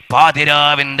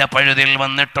 പാതിരാവിന്റെ പഴുതിൽ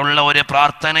വന്നിട്ടുള്ള ഒരു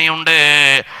പ്രാർത്ഥനയുണ്ട്.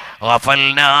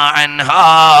 ഗഫൽനാ അൻഹാ,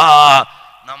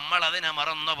 നമ്മൾ അതിനെ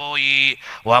മറന്നുപോയി.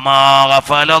 വമാ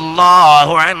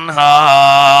ഗഫലല്ലാഹു അൻഹാ.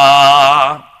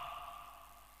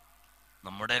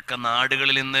 നമ്മുടെയൊക്കെ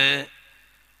നാടുകളിൽ ഇന്ന്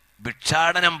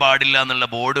ഭിക്ഷാടനം പാടില്ല എന്നുള്ള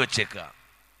ബോർഡ് വെച്ചേക്കുക.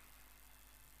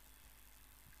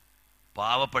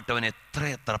 പാവപ്പെട്ടവൻ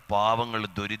എത്രയെത്ര പാവങ്ങൾ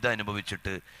ദുരിതം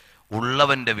അനുഭവിച്ചിട്ട്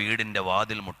ഉള്ളവന്റെ വീടിന്റെ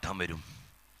വാതിൽ മുട്ടാൻ വരും.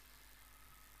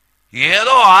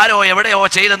 ഏതോ ആരോ എവിടെയോ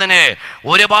ചെയ്തതിന്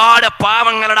ഒരുപാട്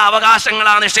പാവങ്ങളുടെ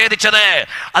അവകാശങ്ങളാണ് നിഷേധിച്ചത്.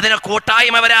 അതിന്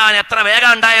കൂട്ടായ്മ വരാൻ എത്ര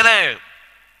വേഗം ഉണ്ടായത്.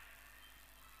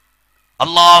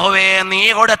 അല്ലാഹുവേ, നീ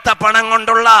കൊടുത്ത പണം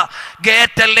കൊണ്ടുള്ള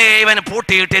ഗേറ്റല്ലേ ഇവൻ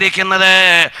പൂട്ടിയിട്ടിരിക്കുന്നത്.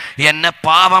 എന്നെ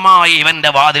പാവമായി ഇവന്റെ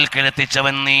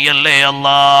വാതിൽക്കെത്തിച്ചവൻ നീയല്ലേ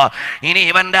അല്ലാ. ഇനി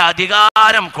ഇവന്റെ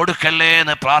അധികാരം കൊടുക്കല്ലേ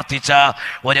എന്ന് പ്രാർത്ഥിച്ച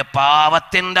ഒരു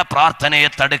പാവത്തിന്റെ പ്രാർത്ഥനയെ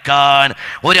തടുക്കാൻ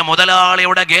ഒരു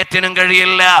മുതലാളിയുടെ ഗേറ്റിനും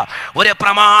കഴിയില്ല, ഒരു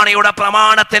പ്രമാണിയുടെ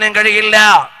പ്രമാണത്തിനും കഴിയില്ല.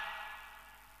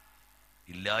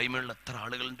 ഇല്ലായ്മയുള്ള എത്ര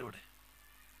ആളുകളുണ്ട് ഇവിടെ,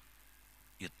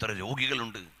 എത്ര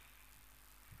രോഗികളുണ്ട്.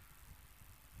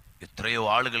 എത്രയോ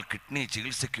ആളുകൾ കിഡ്നി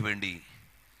ചികിത്സയ്ക്ക് വേണ്ടി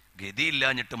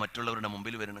ഗതിയില്ലാഞ്ഞിട്ട് മറ്റുള്ളവരുടെ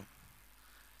മുമ്പിൽ വരുന്നു.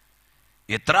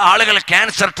 എത്ര ആളുകൾ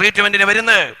ക്യാൻസർ ട്രീറ്റ്മെന്റിന്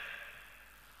വരുന്നു.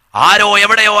 ആരോ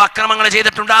എവിടെയോ അക്രമങ്ങൾ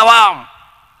ചെയ്തിട്ടുണ്ടാവാം.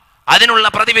 അതിനുള്ള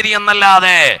പ്രതിവിധി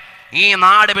എന്നല്ലാതെ ഈ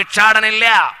നാട് ഭിക്ഷാടനില്ല.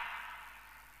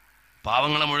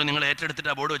 പാവങ്ങളെ മുഴുവൻ നിങ്ങൾ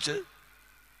ഏറ്റെടുത്തിട്ടാ ബോർഡ് വെച്ച്?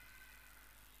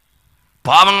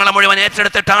 പാവങ്ങളെ മുഴുവൻ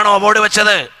ഏറ്റെടുത്തിട്ടാണോ ബോർഡ്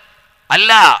വെച്ചത്?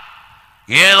 അല്ല.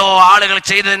 ഏതോ ആളുകൾ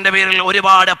ചെയ്തതിന്റെ പേരിൽ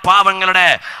ഒരുപാട് പാവങ്ങളുടെ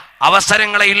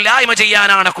അവസരങ്ങളെ ഇല്ലായ്മ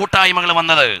ചെയ്യാനാണ് കൂട്ടായ്മകൾ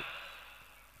വന്നത്.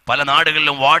 പല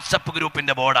നാടുകളിലും വാട്സപ്പ്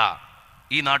ഗ്രൂപ്പിന്റെ ബോർഡാ.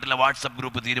 ഈ നാട്ടിലെ വാട്സപ്പ്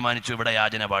ഗ്രൂപ്പ് തീരുമാനിച്ചു ഇവിടെ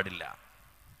യാചന പാടില്ല.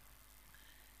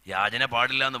 യാചന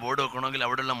പാടില്ല എന്ന് ബോർഡ് വെക്കണമെങ്കിൽ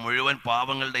അവിടെയുള്ള മുഴുവൻ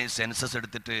പാവങ്ങളുടെയും സെൻസസ്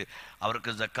എടുത്തിട്ട്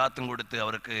അവർക്ക് സക്കാത്തും കൊടുത്ത്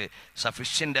അവർക്ക്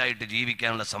സഫിഷ്യൻ്റ് ആയിട്ട്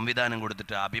ജീവിക്കാനുള്ള സംവിധാനം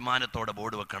കൊടുത്തിട്ട് അഭിമാനത്തോടെ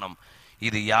ബോർഡ് വെക്കണം.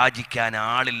 ഇത് യാചിക്കാൻ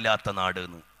ആളില്ലാത്ത നാട്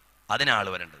എന്ന്. അതിനാൾ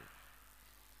വരേണ്ടത്.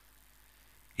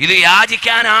 ഇത്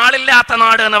യാചിക്കാൻ ആളില്ലാത്ത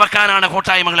നാട് എന്ന് വെക്കാനാണ്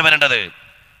കൂട്ടായ്മകൾ വരേണ്ടത്.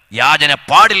 യാചന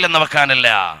പാടില്ലെന്ന് വെക്കാനല്ല.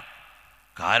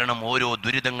 കാരണം ഓരോ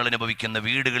ദുരിതങ്ങൾ അനുഭവിക്കുന്ന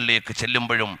വീടുകളിലേക്ക്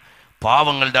ചെല്ലുമ്പോഴും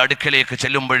പാവങ്ങളുടെ അടുക്കലേക്ക്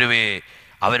ചെല്ലുമ്പോഴുവേ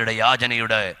അവരുടെ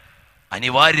യാചനയുടെ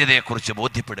അനിവാര്യതയെക്കുറിച്ച്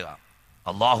ബോധ്യപ്പെടുക.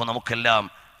 അള്ളാഹു നമുക്കെല്ലാം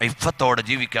ഇഫ്ഫത്തോടെ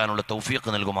ജീവിക്കാനുള്ള തൗഫീഖ്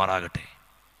നൽകുമാറാകട്ടെ.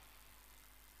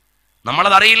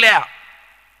 നമ്മളതറിയില്ല.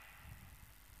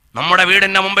 നമ്മുടെ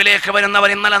വീടിന്റെ മുമ്പിലേക്ക് വരുന്നവർ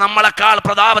ഇന്നലെ നമ്മളെക്കാൾ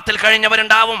പ്രതാപത്തിൽ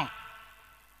കഴിഞ്ഞവരുണ്ടാവും.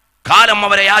 കാലം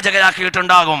അവരെ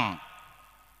യാചകരാക്കിയിട്ടുണ്ടാകും.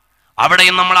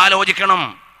 അവിടെയും നമ്മൾ ആലോചിക്കണം.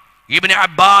 ഇബ്നു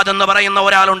അബ്ബാദ് എന്ന് പറയുന്ന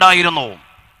ഒരാളുണ്ടായിരുന്നു.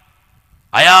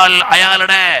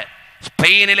 അയാളുടെ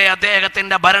സ്പെയിനിലെ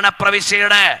അദ്ദേഹത്തിന്റെ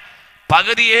ഭരണപ്രവിശ്യയുടെ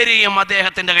പകുതി ഏരിയയും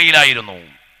അദ്ദേഹത്തിന്റെ കയ്യിലായിരുന്നു.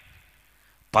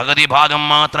 പകുതി ഭാഗം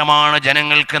മാത്രമാണ്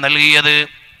ജനങ്ങൾക്ക് നൽകിയത്.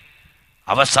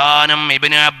 അവസാനം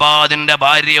ഇബ്നു അബ്ബാദിന്റെ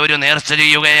ഭാര്യ ഒരു നേർച്ച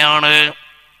ചെയ്യുകയാണ്,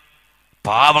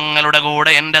 പാവങ്ങളുടെ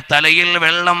കൂടെ എൻ്റെ തലയിൽ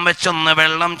വെള്ളം വെച്ചൊന്ന്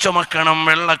വെള്ളം ചുമക്കണം,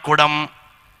 വെള്ളക്കുടം.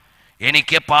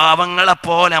 എനിക്ക് പാവങ്ങളെ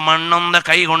പോലെ മണ്ണൊന്ന്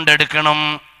കൈകൊണ്ടെടുക്കണം.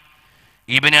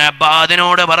 ഇബ്നു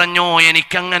അബ്ബാദിനോട് പറഞ്ഞു,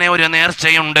 എനിക്കങ്ങനെ ഒരു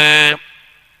നേർച്ചയുണ്ട്.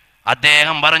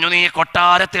 അദ്ദേഹം പറഞ്ഞു, നീ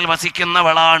കൊട്ടാരത്തിൽ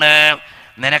വസിക്കുന്നവളാണ്,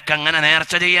 നിനക്കങ്ങനെ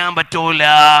നേർച്ച ചെയ്യാൻ പറ്റൂല.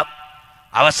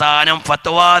 അവസാനം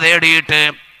ഫത്വ തേടിയിട്ട്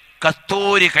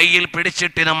കസ്തൂരി കയ്യിൽ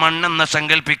പിടിച്ചിട്ട് മണ്ണെന്ന്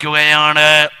സങ്കല്പിക്കുകയാണ്.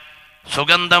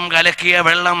 സുഗന്ധം കലക്കിയ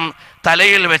വെള്ളം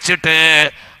തലയിൽ വെച്ചിട്ട്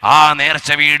ആ നേർച്ച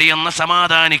വീടിയൊന്ന്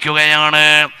സമാധാനിക്കുകയാണ്.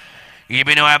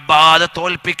 ഇബ്നു അബ്ബാദ്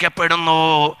തോൽപ്പിക്കപ്പെടുന്നു.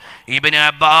 ഇബ്നു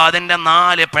അബ്ബാദിന്റെ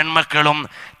 4 പെൺമക്കളും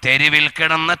തെരുവിൽ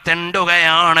കിടന്ന്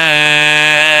തെണ്ടുകയാണ്.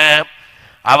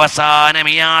 അവസാനം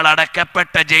ഇയാൾ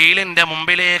അടക്കപ്പെട്ട ജയിലിന്റെ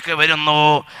മുമ്പിലേക്ക് വരുന്നു.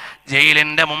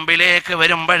 ജയിലിന്റെ മുമ്പിലേക്ക്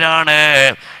വരുമ്പോഴാണ്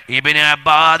ഇബ്നു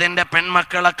അബ്ബാദിന്റെ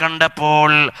പെൺമക്കളെ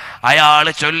കണ്ടപ്പോൾ അയാൾ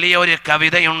ചൊല്ലിയ ഒരു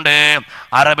കവിതയുണ്ട്,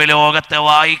 അറബ് ലോകത്ത്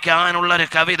വായിക്കാനുള്ളൊരു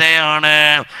കവിതയാണ്.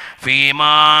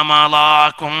 ഫീമാ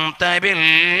മലാകും തബിൽ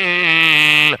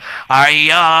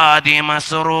അയ്യാദി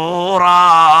മസ്റൂറാ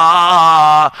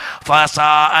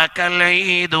ഫസാഅകൽ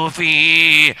ഈദു ഫീ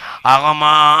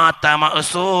അഗ്മാത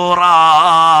മഅസൂറാ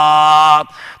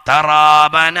ترى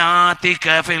بناتك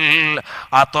في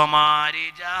الأطمار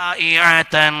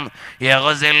جائعة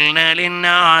يغزلن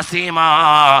للناس ما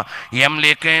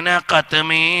يملكن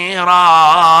قطميرا.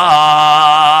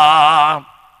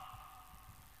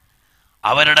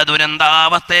 അവരുടെ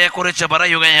ദുരന്താവസ്ഥയെക്കുറിച്ച്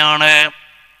പറയുകയാണ്.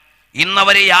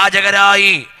 ഇന്നവര്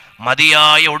യാചകരായി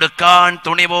മതിയായി ഉടുക്കാൻ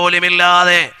തുണി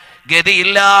പോലുമില്ലാതെ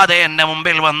ഗതിയില്ലാതെ എൻ്റെ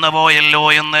മുമ്പിൽ വന്നു പോയല്ലോ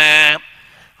എന്ന്.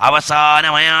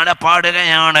 അവസാനം അയാളെ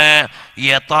പാടുകയാണ്,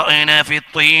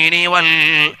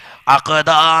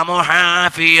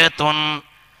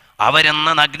 അവരെന്ന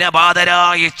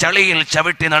നഗ്നബാധരായി ചളിയിൽ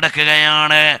ചവിട്ടി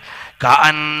നടക്കുകയാണ്.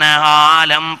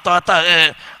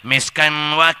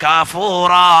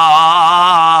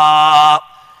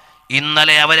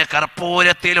 ഇന്നലെ അവര്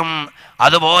കർപ്പൂരത്തിലും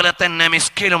അതുപോലെ തന്നെ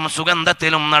മിസ്കിലും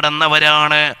സുഗന്ധത്തിലും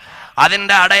നടന്നവരാണ്.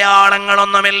 അതിൻ്റെ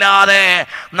അടയാളങ്ങളൊന്നുമില്ലാതെ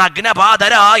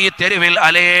നഗ്നബാധരായി തെരുവിൽ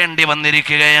അലയേണ്ടി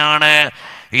വന്നിരിക്കുകയാണ്.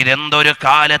 ഇതെന്തൊരു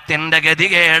കാലത്തിൻ്റെ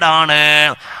ഗതികേടാണ്.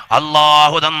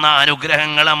 അള്ളാഹു തന്ന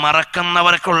അനുഗ്രഹങ്ങളെ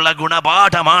മറക്കുന്നവർക്കുള്ള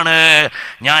ഗുണപാഠമാണ്.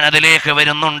 ഞാൻ അതിലേക്ക്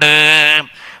വരുന്നുണ്ട്.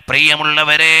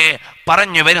 പ്രിയമുള്ളവരെ,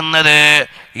 പറഞ്ഞു വരുന്നത്,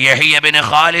 യഹ്യ ഇബ്നു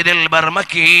ഖാലിദ്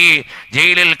അൽ-ബർമക്കി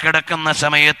ജയിലിൽ കിടക്കുന്ന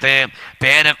സമയത്ത്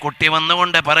പേരക്കുട്ടി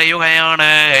വന്നുകൊണ്ട്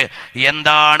പറയുകയാണ്,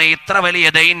 എന്താണ് ഇത്ര വലിയ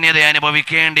ദൈന്യത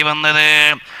അനുഭവിക്കേണ്ടി വന്നത്?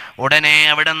 ഉടനെ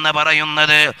അവിടെന്ന്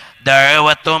പറയുന്നത്,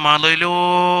 ദഅവത്തു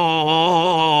മദ്ലൂം,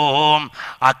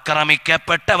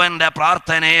 ആക്രമിക്കപ്പെട്ടവന്റെ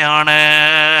പ്രാർത്ഥനയാണ്.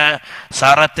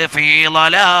 സറത്ത് ഫീ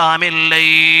ളലാമിൽ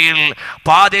ലൈൽ,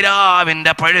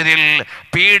 പാതിരാവിന്റെ പഴുതിൽ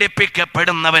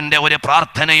പീഡിപ്പിക്കപ്പെടുന്നവന്റെ ഒരു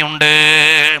പ്രാർത്ഥനയുണ്ട്.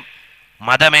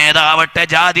 മതമേതാവട്ടെ,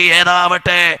 ജാതി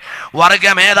ഏതാവട്ടെ,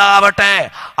 വർഗമേതാവട്ടെ,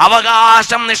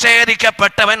 അവകാശം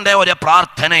നിഷേധിക്കപ്പെട്ടവന്റെ ഒരു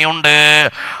പ്രാർത്ഥനയുണ്ട്.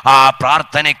 ആ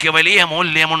പ്രാർത്ഥനയ്ക്ക് വലിയ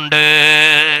മൂല്യമുണ്ട്.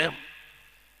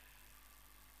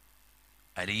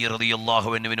 അലി റളിയല്ലാഹു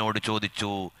അൻഹുവിനോട്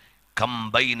ചോദിച്ചു, കം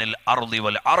ബൈനൽ അർളി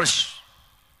വൽ അർശ്,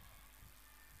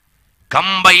 കം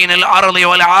ബൈനൽ അർളി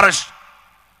വൽ അർശ്.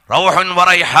 റൗഹുൻ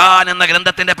വറൈഹാൻ എന്ന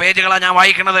ഗ്രന്ഥത്തിന്റെ പേജുകളാണ് ഞാൻ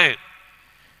വായിക്കുന്നത്.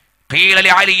 ഖീല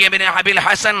ലി അലി ഇബ്നു അബിൽ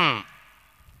ഹസൻ,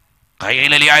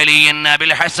 ഖീല ലി അലി ഇബ്നു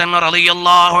അബിൽ ഹസൻ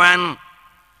റളിയല്ലാഹു അൻ,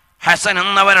 ഹസൻ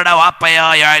എന്നവരുടെ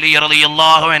വാപ്പയായ അലി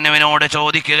റളിയല്ലാഹു അൻഹുവിനോട്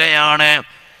ചോദിക്കുകയാണ്,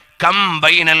 കം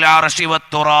ബൈനൽ അർശി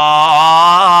വത്തുറാബ്,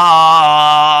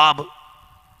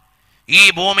 ഈ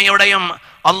ഭൂമിയുടെയും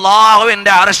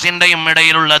അല്ലാഹുവിന്റെ അർശിന്റെയും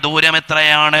ഇടയിലുള്ള ദൂരം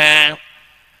എത്രയാണ്?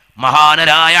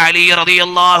 മഹാനരായ അലി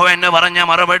റളിയല്ലാഹു അൻഹു പറഞ്ഞ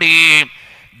മറുപടി,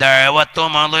 ദഅവത്തു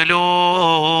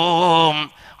മദ്ലൂം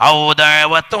ഔ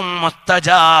ദഅവത്തു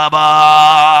മുസ്തജാബ,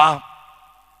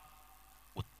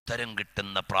 ഉത്തരം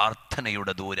കിട്ടുന്ന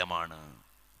പ്രാർത്ഥനയുടെ ദൂരമാണ്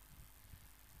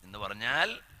എന്ന് പറഞ്ഞാൽ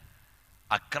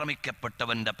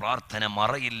ആക്രമിക്കപ്പെട്ടവന്റെ പ്രാർത്ഥന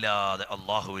മറയില്ലാതെ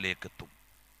അല്ലാഹുവിലേക്ക് എത്തും.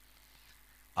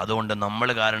 അതുകൊണ്ട് നമ്മൾ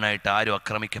കാരണമായിട്ട് ആരും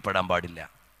ആക്രമിക്കപ്പെടാൻ പാടില്ല.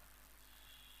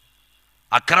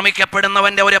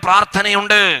 ആക്രമിക്കപ്പെടുന്നവന്റെ ഒരു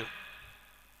പ്രാർത്ഥനയുണ്ട്.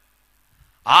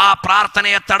 ആ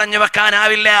പ്രാർത്ഥനയെ തടഞ്ഞു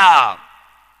വെക്കാനാവില്ല.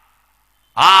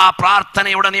 ആ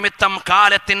പ്രാർത്ഥനയുടെ നിമിത്തം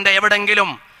കാലത്തിന്റെ എവിടെങ്കിലും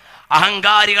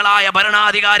അഹങ്കാരികളായ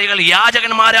ഭരണാധികാരികൾ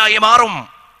യാചകന്മാരായി മാറും.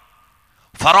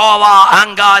 ഫറോവ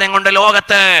അഹങ്കാരം കൊണ്ട്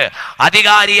ലോകത്ത്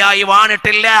അധികാരിയായി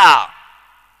വാണിട്ടില്ല.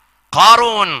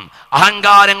 ഖാറൂൻ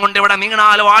അഹങ്കാരം കൊണ്ട് ഇവിടെ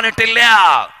നീണാൽ വാണിട്ടില്ല.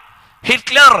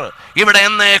 ഹിറ്റ്ലർ ഇവിടെ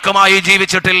എന്നേക്കുമായി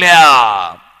ജീവിച്ചിട്ടില്ല.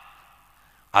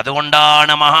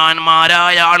 അതുകൊണ്ടാണ്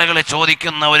മഹാന്മാരായ ആളുകൾ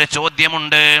ചോദിക്കുന്ന ഒരു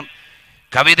ചോദ്യമുണ്ട്.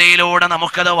 കവിതയിലൂടെ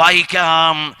നമുക്കത്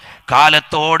വായിക്കാം.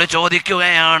 കാലത്തോട്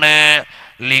ചോദിക്കുകയാണ്,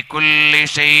 ലികുല്ലി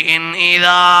ഷൈഇൻ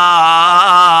ഇദാ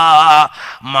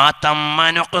മാ തമ്മ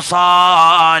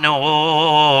നുഖ്സാനു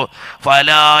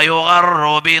ഫലാ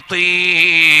യുഗറു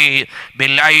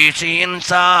ബിൽ ഐശി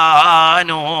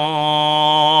ഇൻസാനു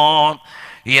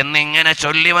എന്നിങ്ങനെ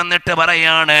ചൊല്ലി വന്നിട്ട്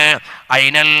പറയാണ്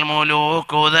ഐനൽ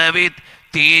മുലൂകു ദവിത്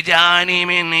തീജാനി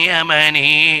മിൻ യമനി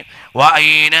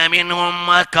വഅൈന മിൻഹും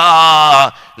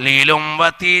മകാലിലും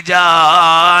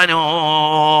വതിജാനു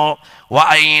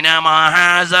വഅൈന മാ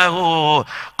ഹാസഹു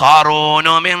ഖാറൂന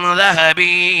മിൻ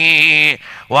ദഹബി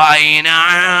വഅൈന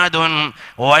ആദുൻ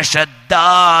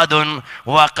വശദ്ദാദുൻ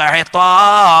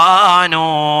വഖഹ്താനു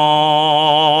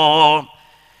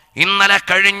ഇന്നലെ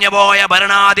കഴിഞ്ഞുപോയ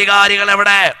ഭരണാധികാരികൾ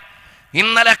എവിടെ?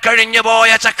 ഇന്നലെ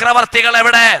കഴിഞ്ഞുപോയ ചക്രവർത്തികൾ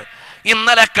എവിടെ?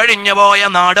 ഇന്നലെ കഴിഞ്ഞുപോയ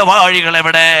നാടുവാഴികൾ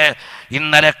എവിടെ?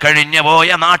 ഇന്നലെ കഴിഞ്ഞുപോയ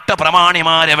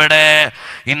നാട്ടുപ്രമാണിമാരെവിടെ?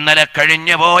 ഇന്നലെ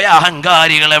കഴിഞ്ഞുപോയ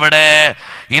അഹങ്കാരികൾ എവിടെ?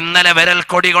 ഇന്നലെ വിരൽ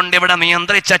കൊടി കൊണ്ട് ഇവിടെ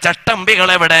നിയന്ത്രിച്ച ചട്ടമ്പികൾ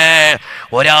എവിടെ?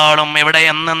 ഒരാളും ഇവിടെ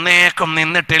എന്നേക്കും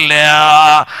നിന്നിട്ടില്ല.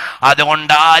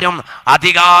 അതുകൊണ്ട് ആരും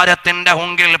അധികാരത്തിന്റെ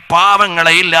മുമ്പിൽ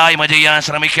പാവങ്ങളെ ഇല്ലായ്മ ചെയ്യാൻ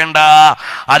ശ്രമിക്കണ്ട.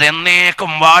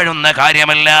 അതെന്നേക്കും വാഴുന്ന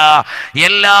കാര്യമല്ല.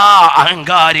 എല്ലാ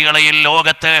അഹങ്കാരികളെയും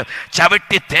ലോകത്ത്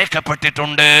ചവിട്ടി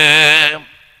തേക്കപ്പെട്ടിട്ടുണ്ട്.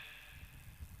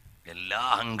 എല്ലാ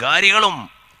അഹങ്കാരികളും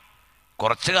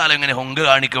കുറച്ചു കാലം ഇങ്ങനെ ഹൊങ്ക്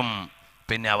കാണിക്കും,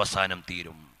 പിന്നെ അവസാനം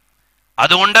തീരും.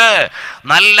 അതുകൊണ്ട്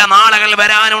നല്ല നാളുകൾ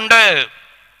വരാനുണ്ട്.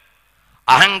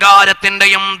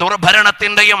 അഹങ്കാരത്തിന്റെയും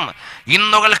ദുർഭരണത്തിന്റെയും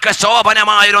ഇന്നുകൾക്ക്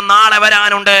ശോഭനമായൊരു നാളെ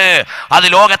വരാനുണ്ട്. അത്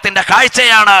ലോകത്തിന്റെ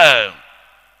കാഴ്ചയാണ്.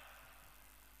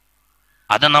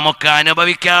 അത് നമുക്ക്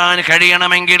അനുഭവിക്കാൻ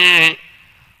കഴിയണമെങ്കിൽ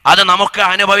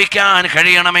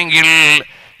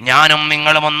ഞാനും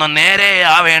നിങ്ങളും ഒന്ന് നേരെ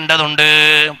ആവേണ്ടതുണ്ട്.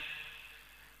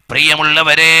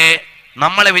 പ്രിയമുള്ളവരെ,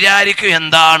 നമ്മൾ വിചാരിക്കും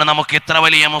എന്താണ് നമുക്ക് ഇത്ര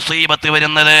വലിയ മുസീബത്ത്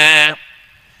വരുന്നത്,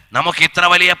 നമുക്ക് ഇത്ര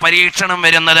വലിയ പരീക്ഷണം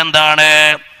വരുന്നത് എന്താണ്?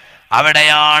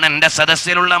 അവിടെയാണ് എൻ്റെ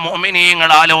സദസ്സിലുള്ള മുഅ്മിനീങ്ങൾ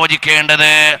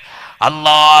ആലോചിക്കേണ്ടത്.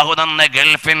 അള്ളാഹു തന്ന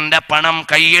ഗൾഫിന്റെ പണം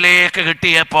കയ്യിലേക്ക്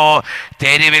കിട്ടിയപ്പോ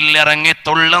തെരുവിൽ ഇറങ്ങി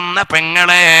തുള്ളുന്ന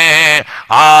പെങ്ങളെ,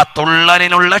 ആ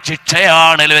തുള്ളലിനുള്ള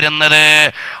ശിക്ഷയാണ് വരുന്നത്.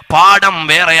 പാഠം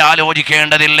വേറെ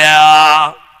ആലോചിക്കേണ്ടതില്ല.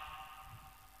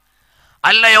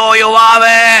 അല്ലയോ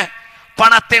യുവാവേ,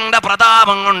 പണത്തിന്റെ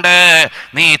പ്രതാപം കൊണ്ട്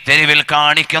നീ തെരുവിൽ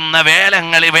കാണിക്കുന്ന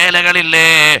വേലകളില്ലേ,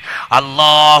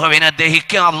 അള്ളാഹുവിനെ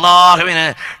ദഹിക്കുക, അള്ളാഹുവിന്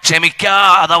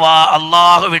ക്ഷമിക്കാഥവാ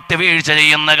അള്ളാഹു വിട്ടുവീഴ്ച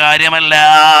ചെയ്യുന്ന കാര്യമല്ല.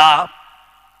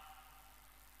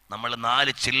 നമ്മൾ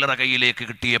 4 ചില്ലറ കയ്യിലേക്ക്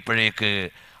കിട്ടിയപ്പോഴേക്ക്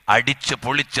അടിച്ച്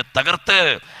പൊളിച്ച് തകർത്ത്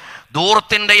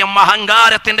ദൂർത്തിന്റെയും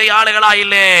അഹങ്കാരത്തിന്റെ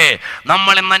ആളുകളായില്ലേ.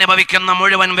 നമ്മൾ ഇന്ന് അനുഭവിക്കുന്ന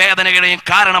മുഴുവൻ വേദനകളെയും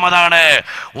കാരണം അതാണ്.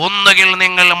 ഒന്നുകിൽ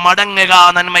നിങ്ങൾ മടങ്ങുക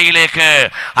നന്മയിലേക്ക്,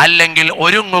 അല്ലെങ്കിൽ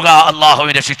ഒരുങ്ങുക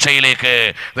അള്ളാഹുവിന്റെ ശിക്ഷയിലേക്ക്.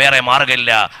 വേറെ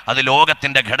മാർഗമില്ല. അത്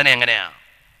ലോകത്തിന്റെ ഘടന എങ്ങനെയാ?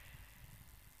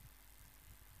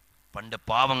 പണ്ട്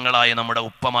പാവങ്ങളായ നമ്മുടെ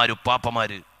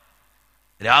ഉപ്പാപ്പമാര്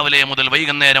രാവിലെ മുതൽ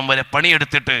വൈകുന്നേരം വരെ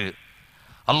പണിയെടുത്തിട്ട്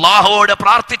അള്ളാഹുവോട്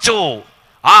പ്രാർത്ഥിച്ചു.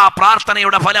 ആ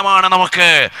പ്രാർത്ഥനയുടെ ഫലമാണ് നമുക്ക്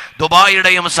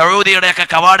ദുബായിയുടെയും സൗദിയുടെയൊക്കെ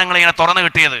കവാടങ്ങൾ ഇങ്ങനെ തുറന്നു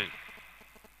കിട്ടിയത്.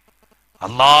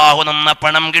 അള്ളാഹു നന്ന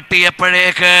പണം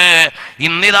കിട്ടിയപ്പോഴേക്ക്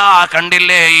ഇന്നിതാ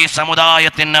കണ്ടില്ലേ ഈ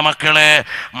സമുദായത്തിന്റെ മക്കള്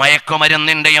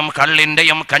മയക്കുമരുന്നിന്റെയും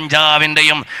കള്ളിന്റെയും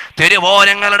കഞ്ചാവിന്റെയും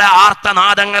തെരുവോരങ്ങളുടെ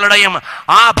ആർത്തനാദങ്ങളുടെയും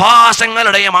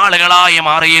ആഭാസങ്ങളുടെയും ആളുകളായി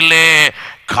മാറിയില്ലേ.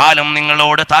 കാലം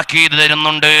നിങ്ങളോട് താക്കീത്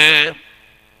തരുന്നുണ്ട്.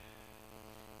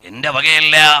 എന്റെ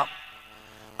വകയല്ല,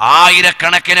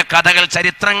 ആയിരക്കണക്കിന് കഥകൾ,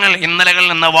 ചരിത്രങ്ങൾ ഇന്നലകളിൽ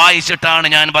നിന്ന് വായിച്ചിട്ടാണ്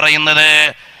ഞാൻ പറയുന്നത്.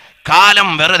 കാലം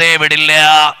വെറുതെ വിടില്ല.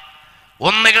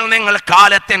 ഒന്നുകിൽ നിങ്ങൾ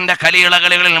കാലത്തിന്റെ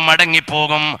കലിയിളകളിൽ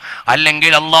മടങ്ങിപ്പോകും,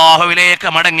 അല്ലെങ്കിൽ അള്ളാഹുവിലേക്ക്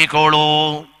മടങ്ങിക്കോളൂ.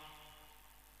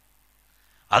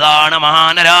 അതാണ്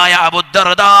മഹാനരായ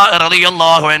അബൂദർദാ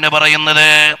റളിയല്ലാഹു അൻഹു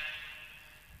പറയുന്നത്.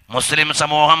 മുസ്ലിം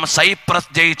സമൂഹം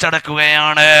സൈപ്രസ്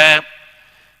ജയിച്ചടക്കുകയാണ്.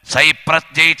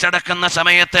 സൈപ്രസ് ജയിച്ചടക്കുന്ന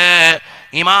സമയത്ത്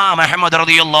ഇമാം അഹ്മദ്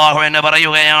റളിയല്ലാഹു അൻഹു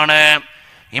പറയുകയാണ്,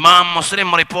 ഇമാം മുസ്ലിം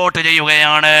റിപ്പോർട്ട്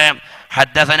ചെയ്യുകയാണ്,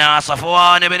 ഹദ്ദസനാ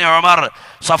സഫ്വാൻ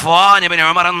ഇബ്നു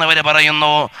ഉമർ എന്നവർ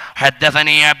പറയുന്നു,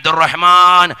 ഹദ്ദസനി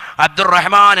അബ്ദുറഹ്മാൻ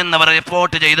എന്നവർ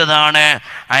റിപ്പോർട്ട് ചെയ്തതാണ്.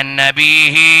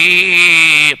 അന്നബീഹി,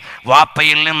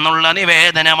 വാപ്പയിൽ നിന്നുള്ള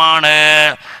നിവേദനമാണ്.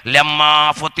 ലമ്മാ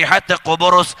ഫുതിഹത്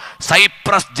ഖുബ്റുസ്,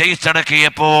 സൈപ്രസ്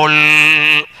ജയിച്ചടക്കിയപ്പോൾ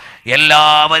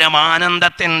എല്ലാവരും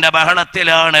ആനന്ദത്തിന്റെ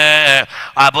ബഹളത്തിലാണ്.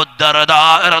 അബൂദർദാ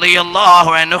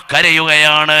റളിയല്ലാഹു അൻഹു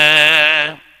കരയുകയാണ്.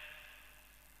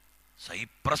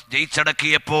 സൈപ്രസ്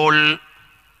ജയിച്ചടക്കിയപ്പോൾ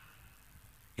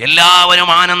എല്ലാവരും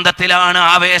ആനന്ദത്തിലാണ്,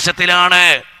 ആവേശത്തിലാണ്.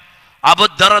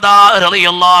 അബൂദർദാ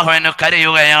റളിയല്ലാഹു അൻഹു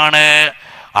കരയുകയാണ്.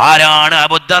 ആരാണ്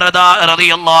അബൂദർദാ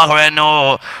റളിയല്ലാഹു അൻഹു?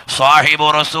 സാഹിബു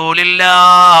റസൂലില്ലാഹ്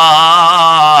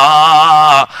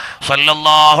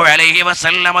സ്വല്ലല്ലാഹു അലൈഹി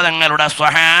വസല്ലം തങ്ങളുടെ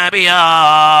സ്വഹാബിയാണ്.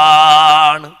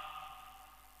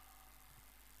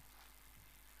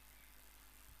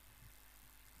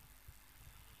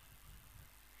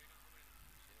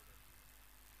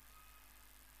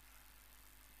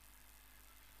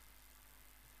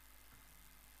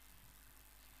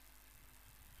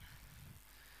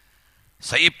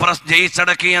 സൈപ്രസ്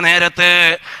ജയിച്ചടക്കിയ നേരത്ത്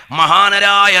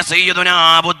മഹാനരായ സയ്യിദുനാ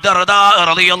അബൂദർദാ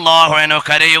റളിയല്ലാഹു അൻഹു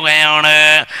കരയുകയാണ്.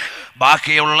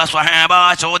 ബാക്കിയുള്ള സ്വഹാബ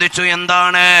ചോദിച്ചു,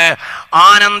 എന്താണ്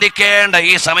ആനന്ദിക്കേണ്ട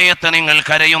ഈ സമയത്ത് നിങ്ങൾ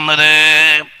കരയുന്നത്?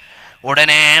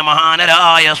 ഉടനെ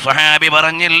മഹാനരായ സ്വഹാബി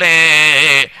പറഞ്ഞില്ലേ,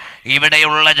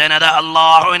 ഇവിടെയുള്ള ജനത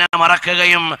അള്ളാഹുവിനെ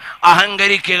മറക്കുകയും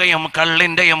അഹങ്കരിക്കുകയും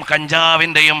കള്ളിൻ്റെയും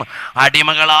കഞ്ചാവിൻ്റെയും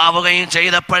അടിമകളാവുകയും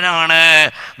ചെയ്തപ്പോഴാണ്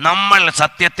നമ്മൾ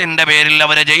സത്യത്തിൻ്റെ പേരിൽ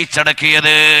അവരെ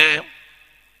ജയിച്ചടക്കിയത്.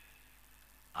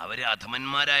 അവര്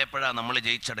അധമന്മാരായപ്പോഴാണ് നമ്മൾ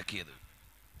ജയിച്ചടക്കിയത്.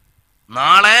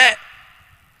 നാളെ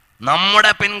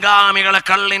നമ്മുടെ പിൻഗാമികളെ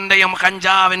കള്ളിൻ്റെയും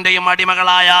കഞ്ചാവിൻ്റെയും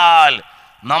അടിമകളായാൽ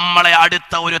നമ്മളെ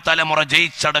അടുത്ത ഒരു തലമുറ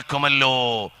ജയിച്ചടക്കുമല്ലോ.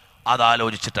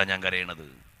 അതാലോചിച്ചിട്ടാണ് ഞാൻ കരയണത്.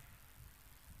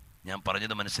 ഞാൻ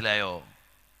പറഞ്ഞത് മനസ്സിലായോ?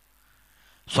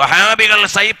 സ്വഹാബികൾ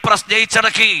സൈപ്രസ്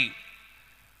ജയിച്ചടക്കി.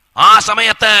 ആ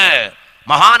സമയത്ത്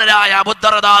മഹാനരായ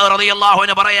അബൂദർദാ റളിയല്ലാഹു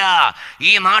അൻഹു പറയാ,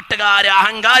 ഈ നാട്ടുകാര്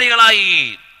അഹങ്കാരികളായി,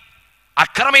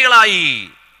 അക്രമികളായി.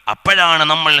 അപ്പോഴാണ്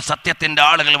നമ്മൾ സത്യത്തിന്റെ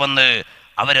ആളുകൾ വന്ന്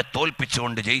അവരെ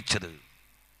തോൽപ്പിച്ചുകൊണ്ട് ജയിച്ചത്.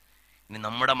 ഇനി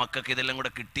നമ്മുടെ മക്കൾക്ക് ഇതെല്ലാം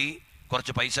കൂടെ കിട്ടി,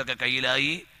 കുറച്ച് പൈസ ഒക്കെ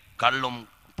കയ്യിലായി, കള്ളും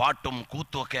പാട്ടും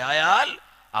കൂത്തും ഒക്കെ ആയാൽ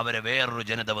അവരെ വേറൊരു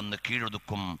ജനത വന്ന്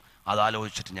കീഴൊതുക്കും.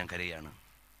 അതാലോചിച്ചിട്ട് ഞാൻ കരയാണ്.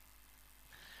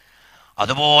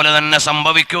 അതുപോലെ തന്നെ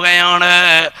സംഭവിക്കുകയാണ്.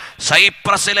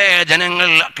 സൈപ്രസിലെ ജനങ്ങൾ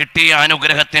കിട്ടിയ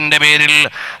അനുഗ്രഹത്തിന്റെ പേരിൽ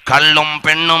കള്ളും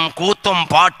പെണ്ണും കൂത്തും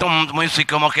പാട്ടും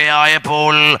മ്യൂസിക്കും ഒക്കെ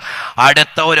ആയപ്പോൾ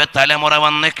അടുത്ത ഒരു തലമുറ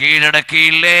വന്ന്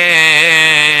കീഴടക്കിയില്ലേ.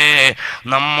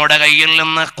 നമ്മുടെ കയ്യിൽ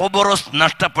നിന്ന് ഖുബ്റുസ്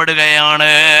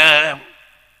നഷ്ടപ്പെടുകയാണ്.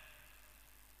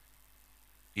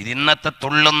 ഇതിന്നത്തെ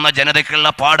തുള്ളുന്ന ജനതയ്ക്കുള്ള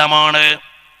പാഠമാണ്.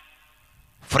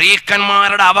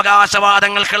 ഫ്രീക്കന്മാരുടെ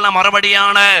അവകാശവാദങ്ങൾക്കുള്ള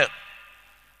മറുപടിയാണ്.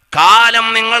 കാലം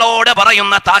നിങ്ങളോട്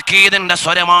പറയുന്ന താക്കീതിന്റെ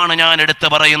സ്വരമാണ് ഞാൻ എടുത്തു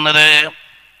പറയുന്നത്.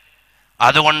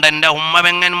 അതുകൊണ്ട് എൻ്റെ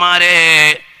ഉമ്മവെങ്ങന്മാരെ,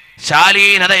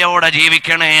 ശാലീനതയോടെ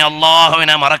ജീവിക്കണേ.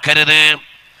 അള്ളാഹുവിനെ മറക്കരുത്.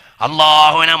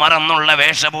 അള്ളാഹുവിനെ മറന്നുള്ള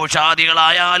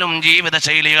വേഷഭൂഷാദികളായാലും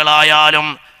ജീവിതശൈലികളായാലും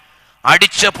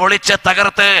അടിച്ച് പൊളിച്ച്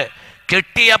തകർത്ത്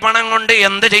കിട്ടിയ പണം കൊണ്ട്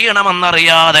എന്ത്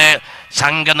ചെയ്യണമെന്നറിയാതെ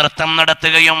സംഘനൃത്തം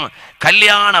നടത്തുകയും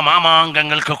കല്യാണ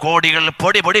മാമാങ്കങ്ങൾക്ക് കോടികൾ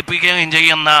പൊടി പൊടിപ്പിക്കുകയും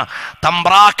ചെയ്യുന്ന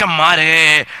തമ്പ്രാക്കന്മാരെ,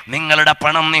 നിങ്ങളുടെ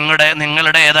പണം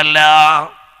നിങ്ങളുടേതല്ല.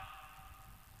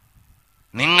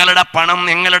 നിങ്ങളുടെ പണം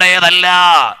നിങ്ങളുടേതല്ല.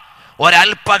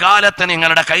 ഒരല്പകാലത്ത്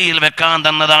നിങ്ങളുടെ കയ്യിൽ വെക്കാൻ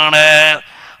തന്നതാണ്.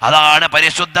 അതാണ്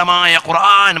പരിശുദ്ധമായ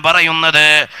ഖുർആൻ പറയുന്നത്,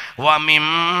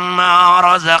 വമിമ്മാ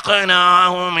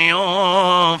റസഖ്നാഹും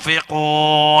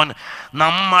യുൻഫിഖൂൻ.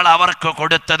 നമ്മൾ അവർക്ക്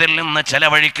കൊടുത്തതിൽ നിന്ന്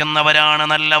ചെലവഴിക്കുന്നവരാണ്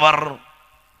നല്ലവർ.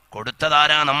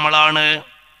 കൊടുത്തതാരാ? നമ്മളാണ്.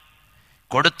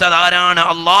 കൊടുത്തതാരാണ്?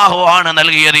 അള്ളാഹു ആണ്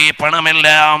നൽകിയത് ഈ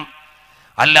പണമെല്ലാം.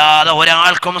 അല്ലാതെ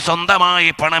ഒരാൾക്കും സ്വന്തമായി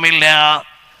പണമില്ല.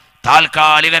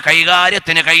 താൽക്കാലിക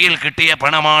കൈകാര്യത്തിന് കയ്യിൽ കിട്ടിയ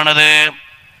പണമാണത്.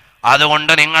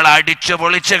 അതുകൊണ്ട് നിങ്ങൾ അടിച്ചു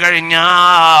പൊളിച്ചു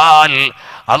കഴിഞ്ഞാൽ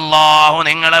അള്ളാഹു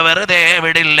നിങ്ങളെ വെറുതെ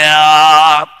വിടില്ല.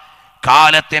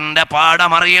 കാലത്തിന്റെ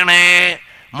പാഠമറിയണേ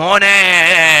മോനെ.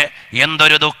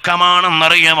 എന്തൊരു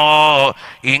ദുഃഖമാണെന്നറിയുമോ?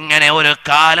 ഇങ്ങനെ ഒരു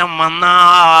കാലം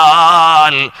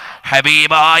വന്നാൽ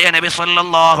ഹബീബായ നബി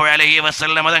സല്ലല്ലാഹു അലൈഹി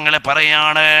വസല്ലം തങ്ങൾ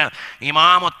പറയാണ്,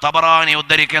 ഇമാം തബറാനി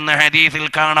ഉദ്ധരിക്കുന്ന ഹദീസിൽ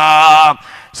കാണാം,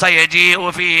 സയജീഉ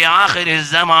ഫീ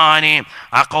ആഖിരിസ് സമാനി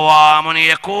അഖ്വാമുൻ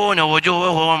യകൂനു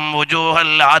വുജൂഹും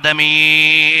വുജൂഹൽ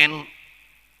ആദമീൻ.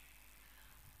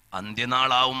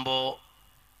 അന്ത്യനാളാവുമ്പോ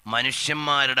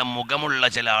മനുഷ്യന്മാരുടെ മുഖമുള്ള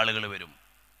ചില ആളുകൾ വരും.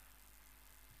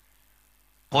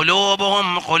 ഖുലൂബുഹും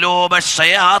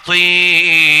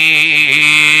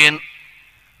ഖുലൂബശ്ശയാത്തീൻ.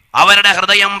 അവരുടെ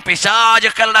ഹൃദയം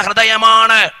പിശാചുക്കളുടെ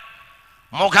ഹൃദയമാണ്.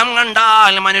 മുഖം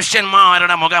കണ്ടാൽ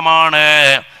മനുഷ്യന്മാരുടെ മുഖമാണ്.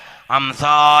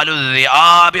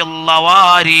 അംസാലുദ്ദിആബിൽ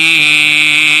ലവാരി.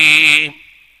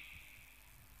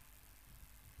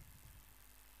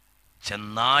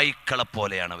 ചെന്നായ്ക്കളെ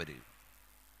പോലെയാണ് അവര്.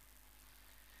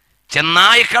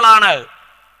 ചെന്നായ്ക്കളാണ്,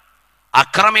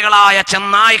 അക്രമികളായ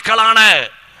ചെന്നായ്ക്കളാണ്.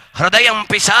 ഹൃദയം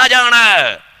പിശാചാണ്.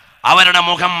 അവരുടെ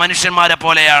മുഖം മനുഷ്യന്മാരെ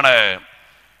പോലെയാണ്.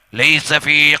 ലൈസ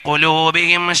ഫീ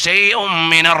ഖുലൂബിഹിം ശൈഉം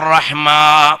മിനർ റഹ്മ.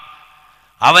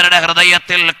 അവരുടെ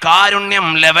ഹൃദയത്തിൽ കാരുണ്യം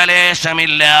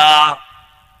ലവലേശമില്ല.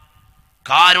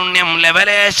 കാരുണ്യം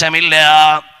ലവലേശമില്ല.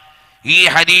 ഈ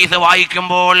ഹദീസ്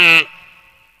വായിക്കുമ്പോൾ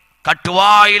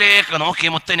കട്ടുവായിലേക്ക് നോക്കി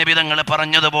മുത്തുനബി തങ്ങൾ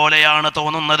പറഞ്ഞതുപോലെയാണ്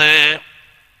തോന്നുന്നത്.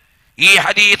 ഈ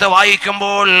ഹദീസ്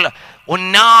വായിക്കുമ്പോൾ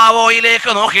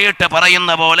ഉന്നാവോയിലേക്ക് നോക്കിയിട്ട്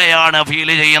പറയുന്ന പോലെയാണ് ഫീൽ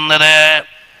ചെയ്യുന്നത്.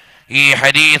 ഈ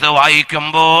ഹദീസ്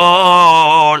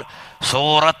വായിക്കുമ്പോൾ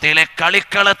സൂറത്തിലെ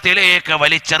കളിക്കളത്തിലേക്ക്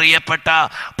വലിച്ചെറിയപ്പെട്ട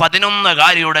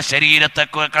 11 ശരീരത്തെ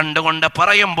കണ്ടുകൊണ്ട്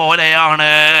പറയും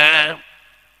പോലെയാണ്.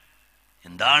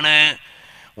 എന്താണ്?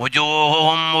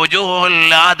 വുജൂഹും വുജൂഹുൽ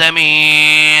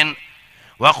ആദമീൻ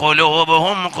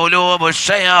വഖുലൂബുഹും ഖുലൂബുശ്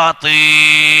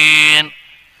ശയാത്തീൻ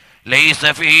ലൈസ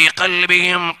ഫീ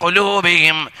ഖൽബിഹിം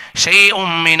ഖുലൂബിഹിം ശൈഉം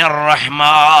മിനർ റഹ്മ.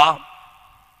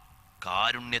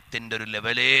 കാരുണ്യത്തിന്റെ ഒരു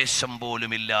ലവലേശം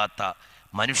പോലുമില്ലാത്ത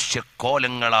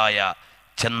മനുഷ്യക്കോലങ്ങളായ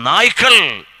ചെന്നായ്ക്കൾ.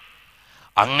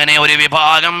 അങ്ങനെ ഒരു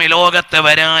വിഭാഗം ഈ ലോകത്ത്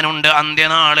വരാനുണ്ട്.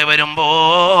 അന്ത്യനാള്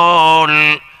വരുമ്പോൾ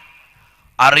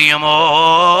അറിയുമോ,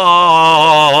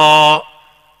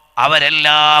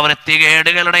 അവരെല്ലാ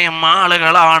വൃത്തികേടുകളുടെയും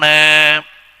ആളുകളാണ്,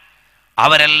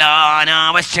 അവരെല്ലാ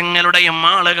അനാവശ്യങ്ങളുടെയും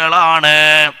ആളുകളാണ്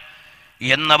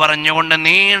എന്ന് പറഞ്ഞുകൊണ്ട്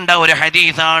നീണ്ട ഒരു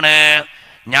ഹദീസാണ്.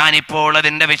 ഞാനിപ്പോൾ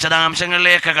അതിന്റെ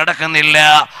വിശദാംശങ്ങളിലേക്ക് കടക്കുന്നില്ല.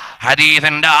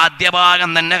 ഹദീസിന്റെ ആദ്യ ഭാഗം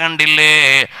തന്നെ കണ്ടില്ലേ?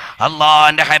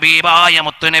 അള്ളാന്റെ ഹബീബായ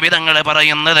മുത്തുനബി തങ്ങൾ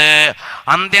പറയുന്നത്,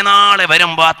 അന്ത്യനാള്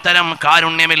വരുമ്പോ അത്തരം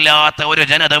കാരുണ്യമില്ലാത്ത ഒരു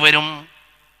ജനത വരും.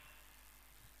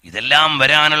 ഇതെല്ലാം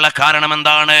വരാനുള്ള കാരണം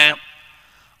എന്താണ്?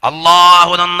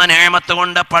 അള്ളാഹു തന്ന നിഅമത്ത്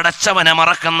കൊണ്ട് പടച്ചവനെ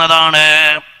മറക്കുന്നതാണ്.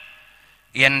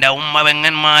 എന്റെ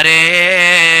ഉമ്മവെങ്ങന്മാരെ,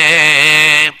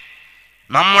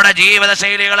 നമ്മുടെ ജീവിത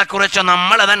ശൈലികളെ കുറിച്ച്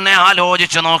നമ്മൾ തന്നെ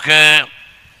ആലോചിച്ചു നോക്ക്.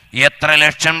 എത്ര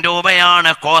ലക്ഷം രൂപയാണ്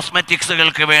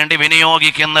കോസ്മെറ്റിക്സുകൾക്ക് വേണ്ടി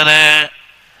വിനിയോഗിക്കുന്നത്?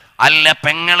 അല്ല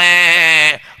പെങ്ങളെ,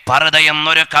 പർദ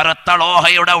എന്നൊരു കറുത്ത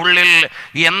ലോഹയുടെ ഉള്ളിൽ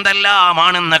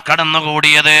എന്തെല്ലാമാണെന്ന്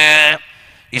കടന്നുകൂടിയത്.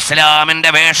 ഇസ്ലാമിന്റെ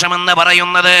വേഷമെന്ന്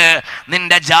പറയുന്നത്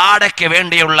നിന്റെ ജാടയ്ക്ക്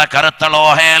വേണ്ടിയുള്ള കറുത്ത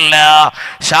ലോഹയല്ല,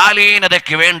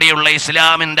 ശാലീനതയ്ക്ക് വേണ്ടിയുള്ള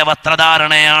ഇസ്ലാമിന്റെ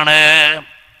വസ്ത്രധാരണയാണ്.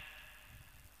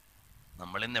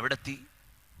 നമ്മൾ ഇന്ന് എവിടെത്തി?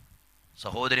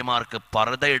 സഹോദരിമാർക്ക്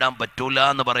പർദ ഇടാൻ പറ്റൂല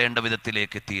എന്ന് പറയേണ്ട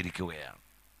വിധത്തിലേക്ക് എത്തിയിരിക്കുകയാണ്.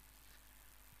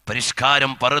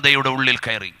 പരിഷ്കാരം പർദയുടെ ഉള്ളിൽ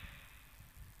കയറി.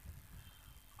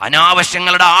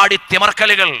 അനാവശ്യങ്ങളുടെ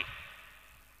ആടിത്തിമർക്കലുകൾ,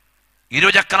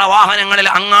 ഇരുചക്ര വാഹനങ്ങളിൽ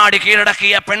അങ്ങാടി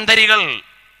കീഴടക്കിയ പെൺതരികൾ.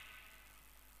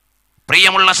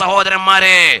 പ്രിയമുള്ള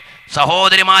സഹോദരന്മാരെ,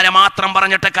 സഹോദരിമാരെ മാത്രം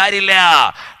പറഞ്ഞിട്ട് കാര്യമില്ല.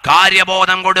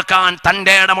 കാര്യബോധം കൊടുക്കാൻ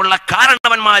തന്റെ ഇടമുള്ള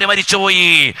കാരണവന്മാര് മരിച്ചുപോയി.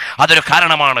 അതൊരു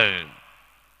കാരണമാണ്.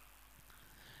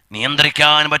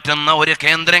 നിയന്ത്രിക്കാൻ പറ്റുന്ന ഒരു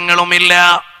കേന്ദ്രങ്ങളുമില്ല.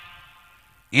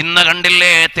 ഇന്ന്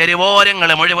കണ്ടില്ലേ, തെരുവോരങ്ങൾ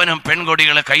മുഴുവനും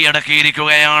പെൺകുട്ടികൾ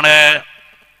കൈയടക്കിയിരിക്കുകയാണ്.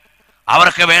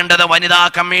 അവർക്ക് വേണ്ടത് വനിതാ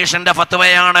കമ്മീഷന്റെ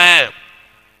ഫത്വയാണ്.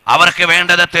 അവർക്ക്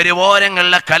വേണ്ടത്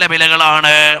തെരുവോരങ്ങളിലെ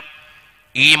കലപിലകളാണ്.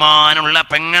 ഈമാനുള്ള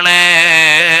പെങ്ങളെ,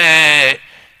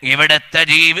 ഇവിടുത്തെ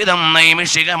ജീവിതം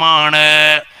നൈമിഷികമാണ്.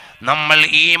 നമ്മൾ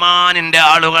ഈമാനിന്റെ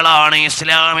ആളുകളാണ്,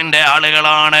 ഇസ്ലാമിന്റെ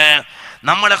ആളുകളാണ്,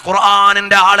 നമ്മൾ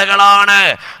ഖുർആനിന്റെ ആളുകളാണ്.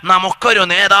 നമുക്കൊരു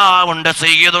നേതാവുണ്ട്,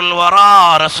 സയ്യിദുൽ വറാ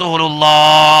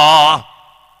റസൂലുള്ളാഹ്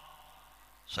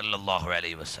സല്ലല്ലാഹു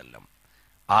അലൈഹി വസല്ലം.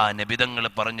 ആ നബിതങ്ങൾ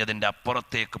പറഞ്ഞതിന്റെ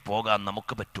അപ്പുറത്തേക്ക് പോകാൻ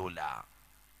നമുക്ക് പറ്റൂല.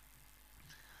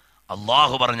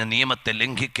 അള്ളാഹു പറഞ്ഞ നിയമത്തെ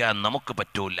ലംഘിക്കാൻ നമുക്ക്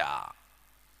പറ്റൂല.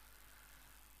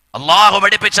 അള്ളാഹു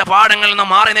പഠിപ്പിച്ച പാഠങ്ങളിൽ നിന്ന്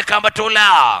മാറി നിൽക്കാൻ പറ്റൂല.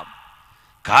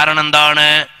 കാരണം എന്താണ്?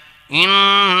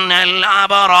 ഇന്നൽ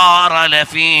അബ്റാറ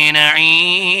ലഫീ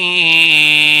നഈം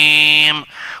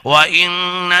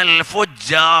വഇന്നൽ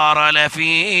ഫുജ്ജാറ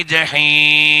ലഫീ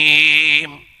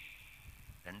ജഹീം.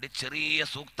 രണ്ട് ചെറിയ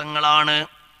സൂക്തങ്ങളാണ്.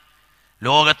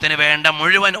 ലോകത്തിന് വേണ്ട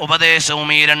മുഴുവൻ ഉപദേശവും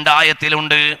ഈ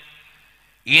രണ്ടായത്തിലുണ്ട്.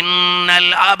 ഇന്നൽ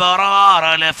അബ്റാറ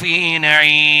ലഫീ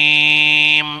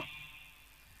നഈം,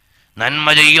 നന്മ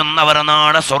ചെയ്യുന്നവർ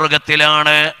നാളെ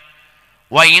സ്വർഗത്തിലാണ്.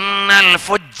 വഇന്നൽ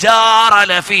ഫുജ്ജാറ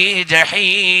ലഫീ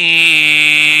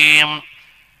ജഹീം,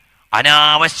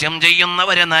 അനാവശ്യം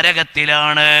ചെയ്യുന്നവര്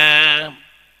നരകത്തിലാണ്.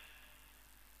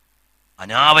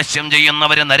 അനാവശ്യം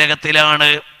ചെയ്യുന്നവര് നരകത്തിലാണ്.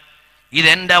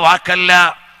 ഇതെന്റെ വാക്കല്ല,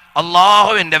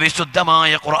 അള്ളാഹുവിന്റെ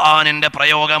വിശുദ്ധമായ ഖുർആനിന്റെ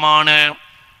പ്രയോഗമാണ്.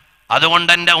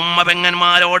 അതുകൊണ്ട് എൻ്റെ ഉമ്മ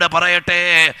പെങ്ങന്മാരോട് പറയട്ടെ,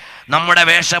 നമ്മുടെ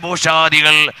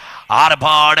വേഷഭൂഷാദികൾ,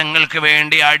 ആർഭാടങ്ങൾക്ക്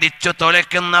വേണ്ടി അടിച്ചു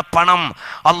തൊലയ്ക്കുന്ന പണം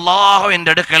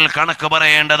അള്ളാഹുവിൻ്റെ അടുക്കൽ കണക്ക്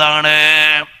പറയേണ്ടതാണ്.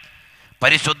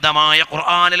 പരിശുദ്ധമായ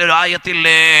ഖുർആനിൽ ഒരു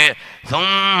ആയത്തില്ലേ,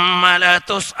 ثُمَّ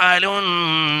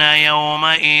لَتُسْأَلُنَّ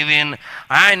يَوْمَئِذٍ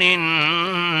عَنِ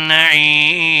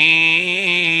النَّعِيمِ.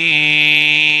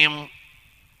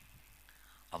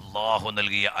 അള്ളാഹു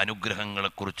നൽകിയ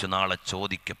അനുഗ്രഹങ്ങളെക്കുറിച്ച് നാളെ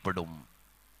ചോദിക്കപ്പെടും.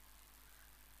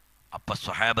 അപ്പൊ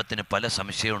സ്വഹാബത്തിന് പല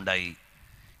സംശയം ഉണ്ടായി,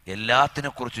 എല്ലാത്തിനെ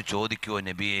കുറിച്ച് ചോദിക്കുവോ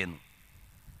നബിയേന്ന്.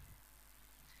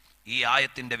 ഈ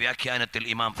ആയത്തിന്റെ വ്യാഖ്യാനത്തിൽ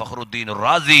ഇമാം ഫഖ്റുദ്ദീൻ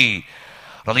റാസി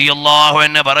റളിയല്ലാഹു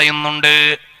അൻഹു പറയുന്നുണ്ട്,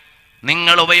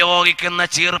 നിങ്ങൾ ഉപയോഗിക്കുന്ന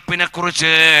ചീർപ്പിനെ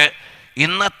കുറിച്ച്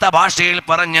ഇന്നത്തെ ഭാഷയിൽ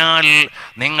പറഞ്ഞാൽ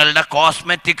നിങ്ങളുടെ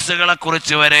കോസ്മെറ്റിക്സുകളെ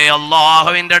കുറിച്ച് വരെ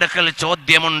അല്ലാഹുവിന്റെ അടുക്കൽ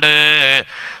ചോദ്യമുണ്ട്.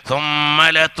 ثُمَّ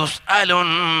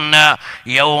لَتُسْأَلُنَّ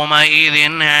يَوْمَئِذٍ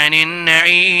عَنِ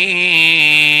النَّعِيمِ.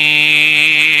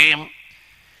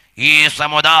 ഈ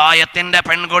സമുദായത്തിന്റെ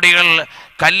പെൺകുട്ടികൾ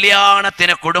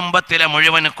കല്യാണത്തിന് കുടുംബത്തിലെ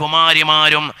മുഴുവൻ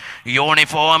കുമാരിമാരും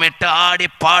യൂണിഫോം ഇട്ട്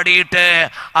ആടിപ്പാടിയിട്ട്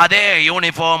അതേ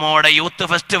യൂണിഫോമോടെ യൂത്ത്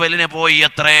ഫെസ്റ്റിവലിന് പോയി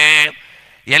അത്രേ.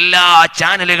 എല്ലാ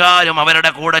ചാനലുകാരും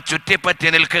അവരുടെ കൂടെ ചുറ്റിപ്പറ്റി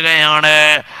നിൽക്കുകയാണ്.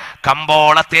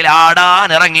 കമ്പോളത്തിൽ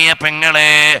ആടാനിറങ്ങിയ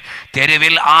പെങ്ങളെ,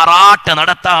 തെരുവിൽ ആറാട്ട്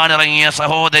നടത്താനിറങ്ങിയ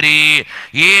സഹോദരി,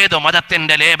 ഏതു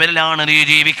മതത്തിന്റെ ലേബലിലാണ് നീ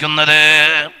ജീവിക്കുന്നത്?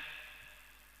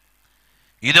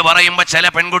 ഇത് പറയുമ്പോ ചില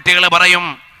പെൺകുട്ടികൾ പറയും,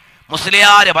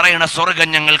 മുസ്ലിയാര് പറയണ സ്വർഗം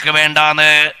ഞങ്ങൾക്ക്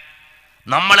വേണ്ടാന്ന്.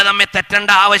 നമ്മൾ തമ്മിൽ തെറ്റേണ്ട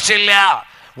ആവശ്യമില്ല.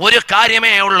 ഒരു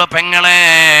കാര്യമേ ഉള്ളൂ പെങ്ങളെ,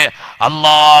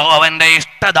 അല്ലാഹു അവന്റെ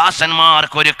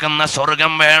ഇഷ്ടദാസന്മാർക്ക് ഒരുക്കുന്ന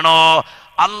സ്വർഗം വേണോ?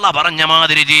 അല്ല പറഞ്ഞ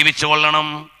മാതിരി ജീവിച്ചു കൊള്ളണം.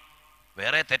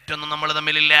 വേറെ തെറ്റൊന്നും നമ്മൾ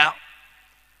തമ്മിലില്ല.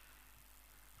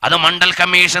 അത് മണ്ഡൽ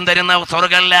കമ്മീഷൻ തരുന്ന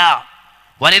സ്വർഗമല്ല,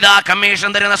 വനിതാ കമ്മീഷൻ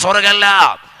തരുന്ന സ്വർഗമല്ല,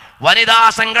 വനിതാ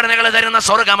സംഘടനകൾ തരുന്ന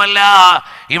സ്വർഗമല്ല,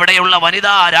 ഇവിടെയുള്ള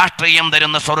വനിതാ രാഷ്ട്രീയം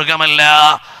തരുന്ന സ്വർഗമല്ല.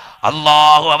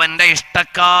 അല്ലാഹു അവന്റെ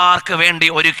ഇഷ്ടക്കാർക്ക് വേണ്ടി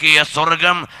ഒരുക്കിയ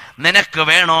സ്വർഗം നിനക്ക്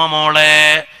വേണോ മോളെ?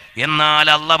 എന്നാൽ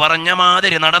അല്ല പറഞ്ഞ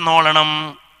മാതിരി നടന്നോളണം.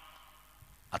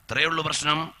 അത്രയേ ഉള്ളൂ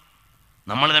പ്രശ്നം.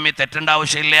 നമ്മൾ തമ്മിൽ തെറ്റേണ്ട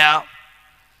ആവശ്യമില്ല,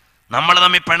 നമ്മൾ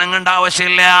തമ്മിൽ പിണങ്ങേണ്ട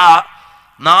ആവശ്യമില്ല.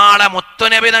 നാളെ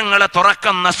മുത്തുനബി തങ്ങളെ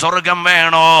തുറക്കുന്ന സ്വർഗം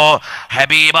വേണോ?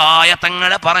 ഹബീബായ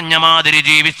തങ്ങളെ പറഞ്ഞ മാതിരി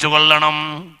ജീവിച്ചു കൊള്ളണം.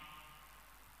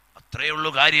 അത്രയേ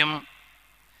ഉള്ളൂ കാര്യം.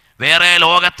 വേറെ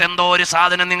ലോകത്തെന്തോ ഒരു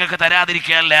സാധനം നിങ്ങൾക്ക്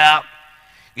തരാതിരിക്കുകയല്ല.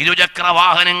 ഇരുചക്ര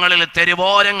വാഹനങ്ങളിൽ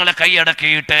തെരുവോരങ്ങൾ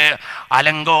കൈയടക്കിയിട്ട്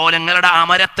അലങ്കോലങ്ങളുടെ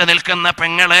അമരത്ത് നിൽക്കുന്ന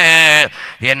പെങ്ങളെ,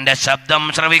 എന്റെ ശബ്ദം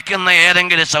ശ്രവിക്കുന്ന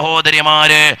ഏതെങ്കിലും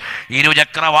സഹോദരിമാര്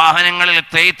ഇരുചക്ര വാഹനങ്ങളിൽ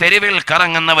തെരുവിൽ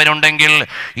കറങ്ങുന്നവരുണ്ടെങ്കിൽ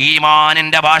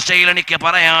ഈമാനിന്റെ ഭാഷയിൽ എനിക്ക്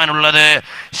പറയാനുള്ളത്,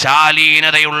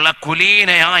 ശാലീനതയുള്ള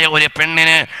കുലീനയായ ഒരു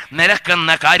പെണ്ണിന് നിരക്കുന്ന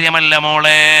കാര്യമല്ല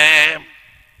മോളെ.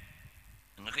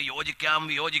 നിങ്ങൾക്ക് യോജിക്കാം,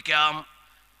 വിയോജിക്കാം,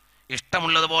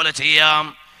 ഇഷ്ടമുള്ളതുപോലെ ചെയ്യാം.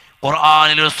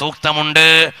 ഖുർആനിൽ ഒരു സൂക്തമുണ്ട്,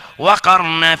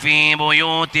 വഖർന ഫീ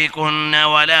ബുയൂതികുന്ന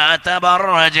വലാ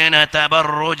തബറജ്ന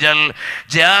തബറുജൽ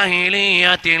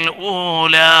ജാഹിലിയത്തിൽ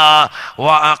ഊലാ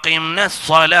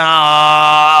വഅഖിംനസ്സലാഹ്.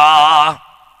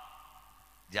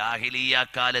 ജാഹിലിയ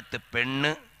കാലത്ത്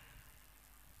പെണ്ണ്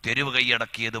തെരുവ്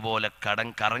കൈയടക്കിയതുപോലെ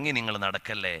കറങ്ങി നിങ്ങൾ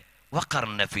നടക്കല്ലേ.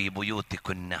 വഖർന ഫീ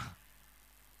ബുയൂതികുന്ന,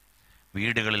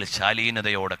 വീടുകളിൽ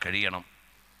ശാലീനതയോടെ കഴിയണം.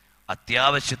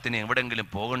 അത്യാവശ്യത്തിന് എവിടെങ്കിലും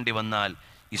പോകേണ്ടി വന്നാൽ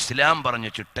ഇസ്ലാം പറഞ്ഞ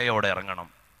ചിട്ടയോടെ ഇറങ്ങണം.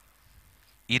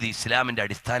 ഇത് ഇസ്ലാമിൻ്റെ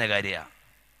അടിസ്ഥാന കാര്യമാണ്.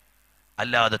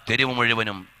 അല്ലാതെ തെരുവ്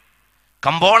മുഴുവനും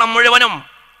കമ്പോളം മുഴുവനും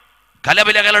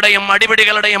കലപിലകളുടെയും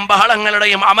അടിപിടികളുടെയും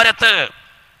ബഹളങ്ങളുടെയും അമരത്ത്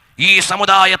ഈ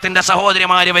സമുദായത്തിന്റെ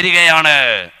സഹോദരിമാര് വരികയാണ്.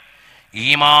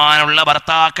 ഈമാനുള്ള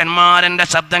ഭർത്താക്കന്മാരെന്റെ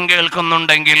ശബ്ദം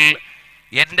കേൾക്കുന്നുണ്ടെങ്കിൽ,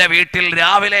 എൻ്റെ വീട്ടിൽ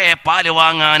രാവിലെ പാല്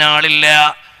വാങ്ങാൻ ആളില്ല,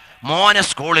 മോനെ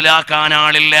സ്കൂളിലാക്കാൻ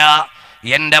ആളില്ല,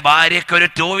 എന്റെ ഭാര്യയ്ക്കൊരു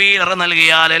 2 വീലർ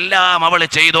നൽകിയാൽ എല്ലാം അവൾ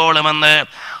ചെയ്തോളുമെന്ന്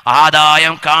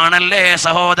ആദായം കാണല്ലേ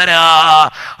സഹോദരാ.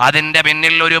 അതിന്റെ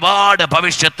പിന്നിൽ ഒരുപാട്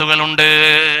ഭവിഷ്യത്തുകളുണ്ട്,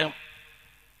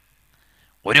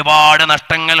 ഒരുപാട്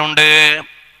നഷ്ടങ്ങളുണ്ട്.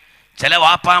 ചില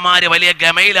വാപ്പാമാര് വലിയ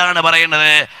ഗമയിലാണ്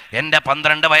പറയുന്നത്, എൻ്റെ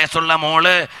 12 വയസ്സുള്ള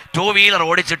മോള് 2 വീലർ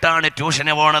ഓടിച്ചിട്ടാണ്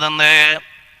ട്യൂഷന് പോണതെന്ന്.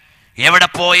 എവിടെ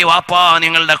പോയി വാപ്പാ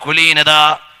നിങ്ങളുടെ കുലീനത?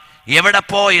 എവിടെ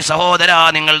പോയി സഹോദരാ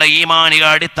നിങ്ങളുടെ ഈമാനിക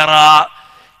അടിത്തറ?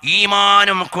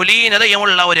 ഈമാനും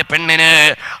കുലീനതയുമുള്ള ഒരു പെണ്ണിന്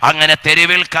അങ്ങനെ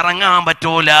തെരുവിൽ കറങ്ങാൻ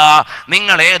പറ്റൂല.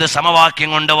 നിങ്ങൾ ഏത് സമവാക്യം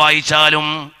കൊണ്ട് വായിച്ചാലും.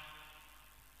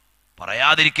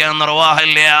 പറയാതിരിക്കാൻ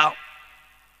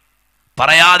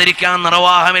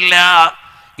നിർവാഹമില്ല.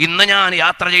 ഇന്ന് ഞാൻ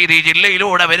യാത്ര ചെയ്ത് ഈ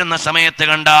ജില്ലയിലൂടെ വരുന്ന സമയത്ത്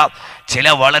കണ്ട ചില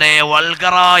വളരെ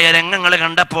വൾഗറായ രംഗങ്ങൾ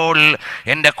കണ്ടപ്പോൾ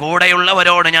എൻ്റെ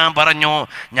കൂടെയുള്ളവരോട് ഞാൻ പറഞ്ഞു,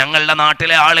 ഞങ്ങളുടെ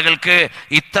നാട്ടിലെ ആളുകൾക്ക്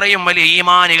ഇത്രയും വലിയ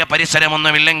ഈമാനിക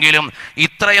പരിസരമൊന്നുമില്ലെങ്കിലും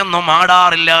ഇത്രയൊന്നും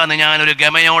ആടാറില്ല എന്ന് ഞാനൊരു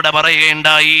ഗമയോടെ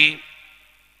പറയുകയുണ്ടായി.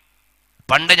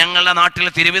 പണ്ട് ഞങ്ങളുടെ നാട്ടിൽ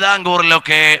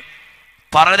തിരുവിതാംകൂറിലൊക്കെ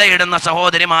പർദ്ദയിടുന്ന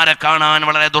സഹോദരിമാരെ കാണാൻ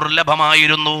വളരെ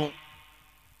ദുർലഭമായിരുന്നു.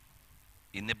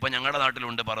 ഇന്നിപ്പോൾ ഞങ്ങളുടെ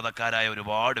നാട്ടിലുണ്ട് പർദ്ദക്കാരായ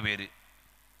ഒരുപാട് പേര്.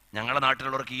 ഞങ്ങളുടെ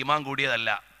നാട്ടിലുള്ളവർക്ക് ഈമാൻ കൂടിയതല്ല,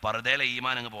 പർദ്ദയിലെ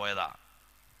ഈമാൻ അങ്ങ് പോയതാ.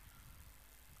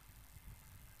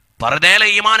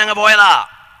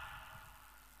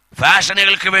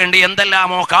 ഫാഷനുകൾക്ക് വേണ്ടി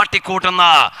എന്തെല്ലാമോ കാട്ടിക്കൂട്ടുന്ന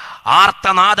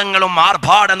ആർത്തനാദങ്ങളും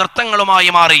ആർഭാട നൃത്തങ്ങളുമായി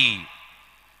മാറി.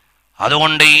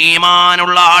 അതുകൊണ്ട്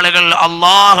ഈമാനുള്ള ആളുകൾ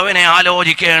അള്ളാഹുവിനെ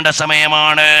ആലോചിക്കേണ്ട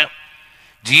സമയമാണ്.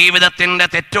 ജീവിതത്തിന്റെ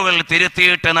തെറ്റുകൾ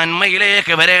തിരുത്തിയിട്ട്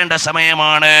നന്മയിലേക്ക് വരേണ്ട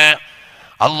സമയമാണ്.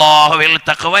 അള്ളാഹുവിൽ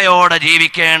തഖ്വയോടെ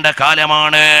ജീവിക്കേണ്ട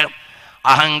കാലമാണ്.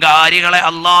 അഹങ്കാരികളെ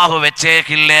അള്ളാഹു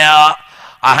വെച്ചേക്കില്ല.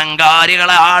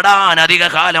 അഹങ്കാരികളെ ആടാൻ അധിക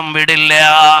കാലം വിടില്ല.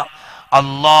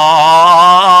 അല്ലാ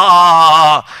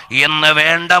എന്ന്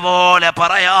വേണ്ട പോലെ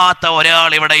പറയാത്ത ഒരാൾ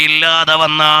ഇവിടെ ഇല്ലാതെ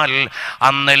വന്നാൽ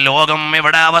അന്ന് ലോകം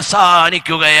ഇവിടെ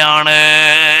അവസാനിക്കുകയാണ്.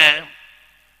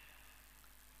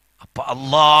 അപ്പൊ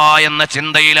അല്ലാ എന്ന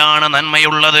ചിന്തയിലാണ്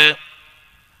നന്മയുള്ളത്.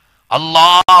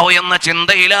 അല്ലാഹു എന്ന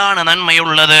ചിന്തയിലാണ്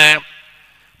നന്മയുള്ളത്.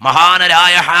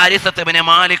 മഹാനരായ ഹാരിസത്ത് ഇബ്നു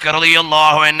മാലിക്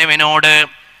റളിയല്ലാഹു അൻഹുവിനോട്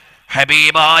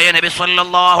ഹബീബായ നബി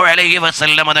സല്ലല്ലാഹു അലൈഹി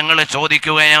വസല്ലം തങ്ങൾ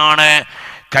ചോദിക്കുകയാണ്,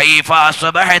 കൈഫ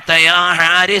അസ്ബഹത യാ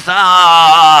ഹാരിസ,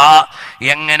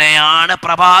 എങ്ങനെയാണ്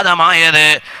പ്രഭാതമായത്,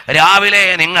 രാവിലെ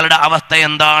നിങ്ങളുടെ അവസ്ഥ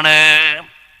എന്താണ്?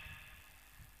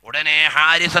 ഉടനെ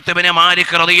ഹാരിസത്ത് ഇബ്നു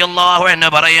മാലിക് റളിയല്ലാഹു അൻഹു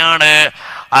പറയാണ്,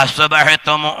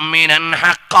 അസ്ബഹതു മുഅ്മിനൻ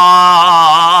ഹഖ്ഖാ,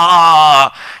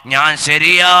 ഞാൻ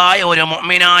ശരിയായ ഒരു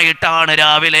മുഅ്മിനായിട്ടാണ്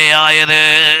രാവിലെ ആയത്.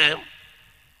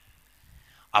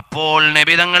 അപ്പോൾ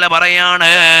നബി തങ്ങൾ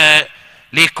പറയാണ്,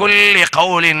 ലികുല്ലി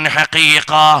ഖൗലിൻ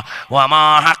ഹഖീഖ വമാ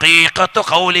ഹഖീഖത്തു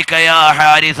ഖൗലിക യാ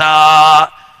ഹാരിസ,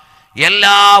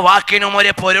 എല്ലാ വാക്കിനും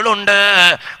ഒരു പൊരുളുണ്ട്,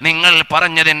 നിങ്ങൾ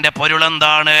പറഞ്ഞതിന്റെ പൊരുൾ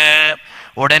എന്താണ്?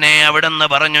 ഉടനെ അവിടുന്ന്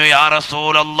പറഞ്ഞു, യാ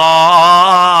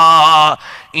റസൂലല്ലാഹ്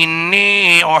ഇന്നി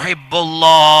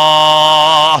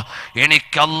ഉഹിബ്ബുല്ലാഹ്,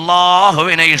 എനിക്ക്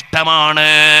അല്ലാഹുവിനെ ഇഷ്ടമാണ്.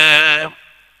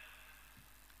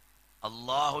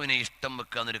 അല്ലാഹുവിനെ ഇഷ്ടം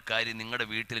വെക്കാന്നൊരു കാര്യം നിങ്ങളുടെ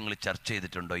വീട്ടിൽ നിങ്ങൾ ചർച്ച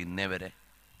ചെയ്തിട്ടുണ്ടോ ഇന്നേ വരെ?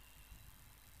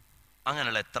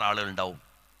 അങ്ങനെയുള്ള എത്ര ആളുകൾ ഉണ്ടാവും?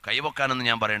 കൈവക്കാനൊന്നും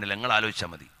ഞാൻ പറയണില്ല, നിങ്ങൾ ആലോചിച്ചാൽ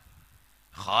മതി.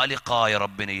 ഖാലിഖായ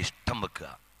റബ്ബിനെ ഇഷ്ടം വെക്കുക,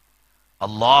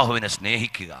 അള്ളാഹുവിനെ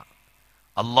സ്നേഹിക്കുക,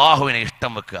 അള്ളാഹുവിനെ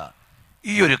ഇഷ്ടം വെക്കുക,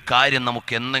 ഈ ഒരു കാര്യം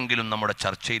നമുക്ക് എന്തെങ്കിലും നമ്മുടെ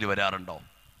ചർച്ചയിൽ വരാറുണ്ടോ?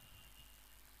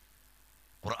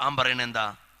 ഖുർആൻ പറയുന്നത് എന്താ?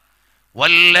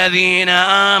 വല്ലദീന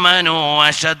ആമനൂ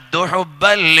അശദ്ദു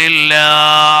ഹുബ്ബൻ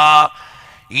ലില്ലാഹ്,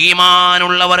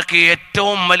 ഈമാനുള്ളവർക്ക്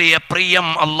ഏറ്റവും വലിയ പ്രിയം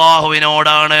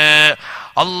അള്ളാഹുവിനോടാണ്.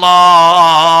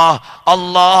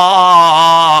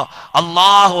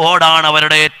 അള്ളാഹുവോടാണ്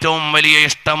അവരുടെ ഏറ്റവും വലിയ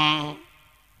ഇഷ്ടം.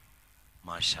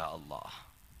 മാഷാ അല്ലാഹ്,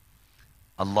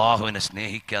 അള്ളാഹുവിനെ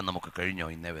സ്നേഹിക്കാൻ നമുക്ക് കഴിഞ്ഞോ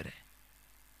ഇന്നേ വരെ?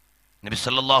 നബി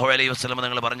സല്ലല്ലാഹു അലൈഹി വസല്ലം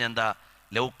നിങ്ങൾ പറഞ്ഞ എന്താ?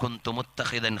 ലൗ കുന്തു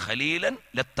മുത്തഖിദൻ ഖലീലൻ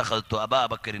ലത്തഖൽതു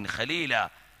അബൂബക്കറിൻ ഖലീല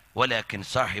വലാകിൻ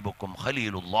സാഹിബുക്കും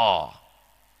ഖലീലുല്ലാഹ്.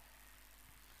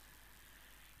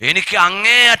 എനിക്ക്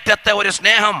അങ്ങേയറ്റത്തെ ഒരു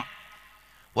സ്നേഹം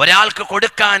ഒരാൾക്ക്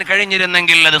കൊടുക്കാൻ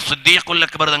കഴിഞ്ഞിരുന്നെങ്കിൽ അത് സിദ്ദീഖുൽ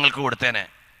അക്ബർ തങ്ങൾക്ക് കൊടുത്തേനെ.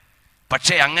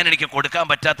 പക്ഷേ അങ്ങനെ എനിക്ക് കൊടുക്കാൻ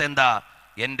പറ്റാത്ത എന്താ?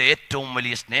 എൻ്റെ ഏറ്റവും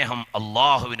വലിയ സ്നേഹം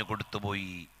അള്ളാഹുവിന്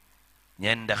കൊടുത്തുപോയി.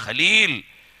 എൻ്റെ ഖലീൽ,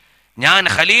 ഞാൻ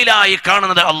ഖലീലായി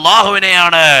കാണുന്നത്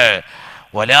അള്ളാഹുവിനെയാണ്.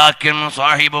 വലാകിൻ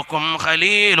സാഹിബുക്കും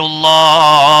ഖലീലുല്ലാഹ്,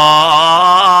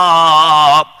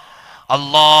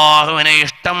 അള്ളാഹുവിനെ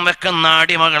ഇഷ്ടം വെക്കുന്ന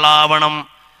അടിമകളാവണം.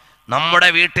 നമ്മുടെ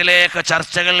വീട്ടിലേക്ക്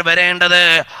ചർച്ചകൾ വരേണ്ടത്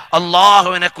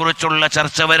അള്ളാഹുവിനെ കുറിച്ചുള്ള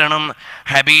ചർച്ച വരണം,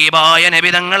 ഹബീബായ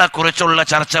നബിതങ്ങളെ കുറിച്ചുള്ള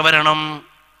ചർച്ച വരണം.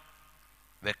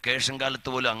 വെക്കേഷൻ കാലത്ത്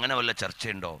പോലും അങ്ങനെ വല്ല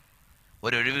ചർച്ചയുണ്ടോ?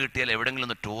 ഒരു ഒഴിവ് കിട്ടിയാൽ എവിടെങ്കിലും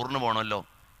ഒന്ന് ടൂറിന് പോകണമല്ലോ,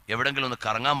 എവിടെങ്കിലും ഒന്ന്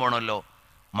കറങ്ങാൻ പോകണമല്ലോ.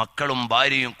 മക്കളും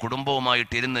ഭാര്യയും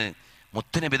കുടുംബവുമായിട്ടിരുന്ന്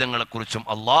മുത്തുനബിതങ്ങളെക്കുറിച്ചും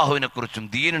അള്ളാഹുവിനെക്കുറിച്ചും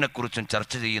ദീനിനെക്കുറിച്ചും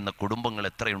ചർച്ച ചെയ്യുന്ന കുടുംബങ്ങൾ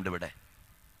എത്രയുണ്ട് ഇവിടെ?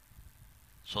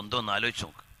 സ്വന്തം ഒന്ന് ആലോചിച്ച്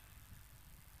നോക്ക്.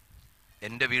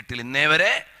 എൻ്റെ വീട്ടിൽ ഇന്നേ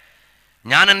വരെ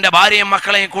ഞാൻ എൻ്റെ ഭാര്യയും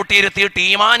മക്കളെയും കൂട്ടിയിരുത്തിയിട്ട്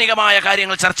ഈമാനികമായ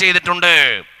കാര്യങ്ങൾ ചർച്ച ചെയ്തിട്ടുണ്ട്,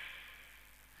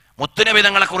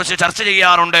 മുത്തുനബിതങ്ങളെ കുറിച്ച് ചർച്ച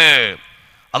ചെയ്യാറുണ്ട്,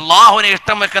 അള്ളാഹുവിനെ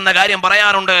ഇഷ്ടം വെക്കുന്ന കാര്യം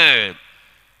പറയാറുണ്ട്.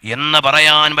 എന്ന്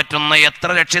പറയാൻ പറ്റുന്ന എത്ര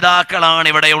രക്ഷിതാക്കളാണ്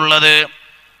ഇവിടെയുള്ളത്?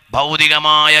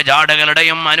 ഭൗതികമായ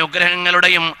ജാടകളുടെയും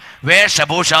അനുഗ്രഹങ്ങളുടെയും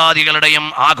വേഷഭൂഷാദികളുടെയും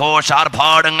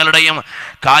ആഘോഷാർഭാടങ്ങളുടെയും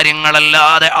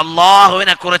കാര്യങ്ങളല്ലാതെ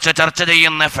അള്ളാഹുവിനെ കുറിച്ച് ചർച്ച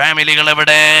ചെയ്യുന്ന ഫാമിലികൾ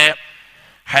എവിടെ?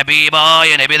 ഹബീബായ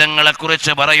നബിതങ്ങളെ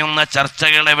കുറിച്ച് പറയുന്ന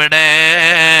ചർച്ചകൾ എവിടെ?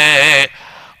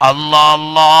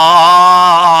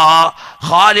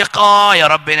 ഖാലിഖായ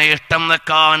റബ്ബിനെ ഇഷ്ടം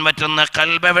വെക്കാൻ പറ്റുന്ന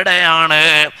ഖൽബ് എവിടെയാണ്?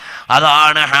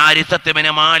 അതാണ് ഹാരിസത്ത്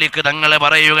ഇബ്നു മാലിക് തങ്ങൾ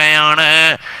പറയുകയാണ്,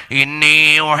 ഇന്നി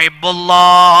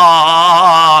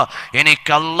ഉഹിബ്ബുല്ലാഹ്,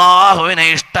 എനിക്ക് അല്ലാഹുവിനെ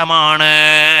ഇഷ്ടമാണ്.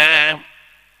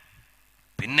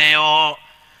 പിന്നെയോ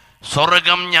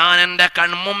സ്വർഗം ഞാൻ എൻ്റെ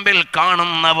കൺമുമ്പിൽ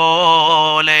കാണുന്ന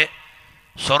പോലെ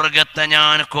സ്വർഗത്തെ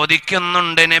ഞാൻ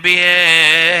കൊതിക്കുന്നുണ്ട് നബിയേ.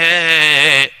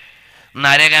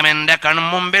 നരകം എൻ്റെ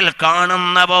കൺമുമ്പിൽ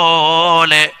കാണുന്ന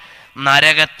പോലെ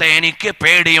നരകത്തെ എനിക്ക്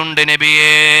പേടിയുണ്ട്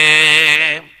നബിയേ.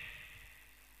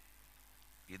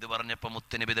 ഇത് പറഞ്ഞപ്പോ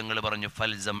മുത്തുനബി തങ്ങൾ പറഞ്ഞു,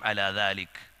 ഫൽസം അലാ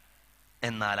ദാലിക്,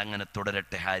 എന്നാൽ അങ്ങനെ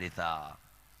തുടരട്ടെ ഹാരിസ,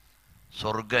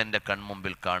 സ്വർഗം എൻ്റെ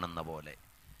കൺമുമ്പിൽ കാണുന്ന പോലെ.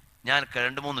 ഞാൻ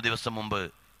 2-3 ദിവസം മുമ്പ്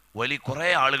കുറേ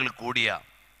ആളുകൾ കൂടിയ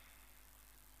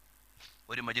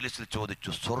ഒരു മജ്‌ലിസിൽ ചോദിച്ചു,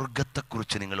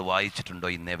 സ്വർഗത്തെക്കുറിച്ച് നിങ്ങൾ വായിച്ചിട്ടുണ്ടോ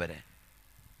ഇന്നേ വരെ?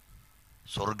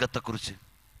 സ്വർഗത്തെക്കുറിച്ച്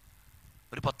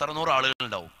ഒരു 10-600 ആളുകൾ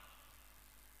ഉണ്ടാവും.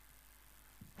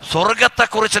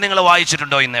 സ്വർഗത്തെക്കുറിച്ച് നിങ്ങൾ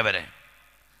വായിച്ചിട്ടുണ്ടോ ഇന്നേ വരെ?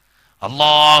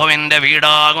 അള്ളാഹുവിന്റെ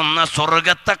വീടാകുന്ന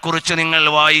സ്വർഗത്തെക്കുറിച്ച് നിങ്ങൾ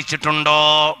വായിച്ചിട്ടുണ്ടോ?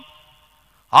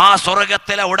 ആ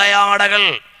സ്വർഗത്തിലെ ഉടയാടകൾ,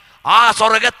 ആ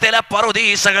സ്വർഗത്തിലെ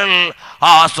പറുദീസകൾ,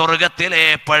 ആ സ്വർഗത്തിലെ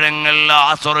പഴങ്ങൾ, ആ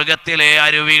സ്വർഗത്തിലെ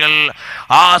അരുവികൾ,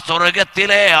 ആ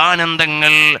സ്വർഗത്തിലെ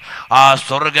ആനന്ദങ്ങൾ, ആ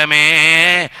സ്വർഗമേ,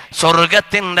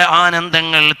 സ്വർഗത്തിന്റെ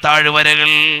ആനന്ദങ്ങൾ,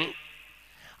 താഴ്വരകൾ,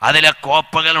 അതിലെ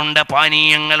കോപ്പകളുണ്ട്,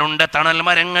 പാനീയങ്ങളുണ്ട്, തണൽ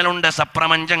മരങ്ങളുണ്ട്,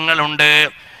 സപ്രപഞ്ചങ്ങളുണ്ട്,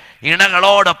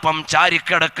 ഇണകളോടൊപ്പം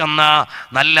ചാരിക്കിടക്കുന്ന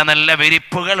നല്ല നല്ല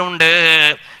വിരിപ്പുകളുണ്ട്.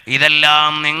 ഇതെല്ലാം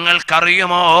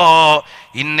നിങ്ങൾക്കറിയുമോ?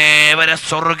 ഇന്നേ വരെ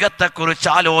സ്വർഗത്തെക്കുറിച്ച്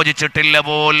ആലോചിച്ചിട്ടില്ല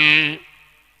പോൽ.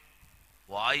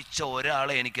 വായിച്ച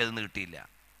ഒരാളെ എനിക്കത് കിട്ടിയില്ല.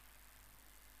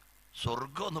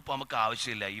 സ്വർഗമൊന്നും ഇപ്പൊ നമുക്ക്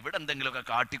ആവശ്യമില്ല. ഇവിടെ എന്തെങ്കിലുമൊക്കെ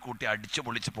കാട്ടിക്കൂട്ടി അടിച്ചു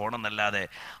പൊളിച്ച് പോകണമെന്നല്ലാതെ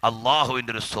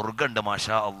അള്ളാഹുവിൻ്റെ ഒരു സ്വർഗമുണ്ട്.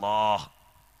 മാഷാ അള്ളാഹ്.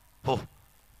 ഓ,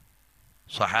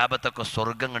 സ്വഹാബത്തൊക്കെ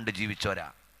സ്വർഗം കണ്ട് ജീവിച്ചോരാ.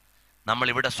 നമ്മൾ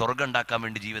ഇവിടെ സ്വർഗം ഉണ്ടാക്കാൻ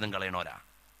വേണ്ടി ജീവിതം കളയണോരാ.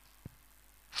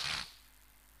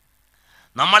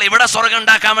 നമ്മൾ ഇവിടെ സ്വർഗം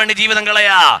ഉണ്ടാക്കാൻ വേണ്ടി ജീവിതം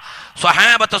കളയാ.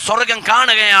 സ്വഹാബത്ത് സ്വർഗം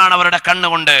കാണുകയാണ് അവരുടെ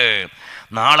കണ്ണുകൊണ്ട്.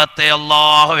 നാളത്തെ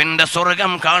അല്ലാഹുവിന്റെ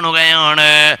സ്വർഗം കാണുകയാണ്.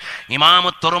 ഇമാം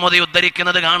തുർമുദി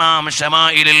ഉദ്ധരിക്കുന്നത് കാണാം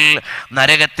ശമായിലിൽ.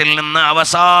 നരകത്തിൽ നിന്ന്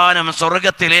അവസാനം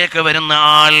സ്വർഗത്തിലേക്ക് വരുന്ന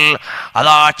ആൾ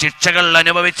അതാ ശിക്ഷകൾ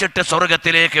അനുഭവിച്ചിട്ട്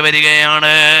സ്വർഗത്തിലേക്ക്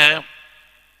വരികയാണ്.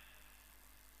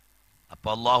 അപ്പൊ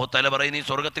അല്ലാഹു തആല പറയും, നീ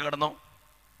സ്വർഗത്തിൽ കടന്നോ?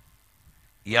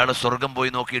 ഇയാള് സ്വർഗം പോയി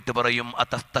നോക്കിയിട്ട് പറയും,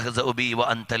 അതസ്തഹ്സഉ ബി വ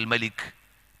അൻതൽ മലിക്.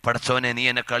 പടച്ചോനെ, നീ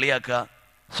എന്നെ കളിയാക്ക.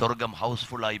 സ്വർഗം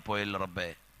ഹൗസ്ഫുൾ ആയി പോയല്ലോ റബ്ബേ,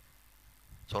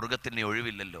 സ്വർഗത്തിന്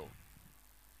ഒഴിവില്ലല്ലോ.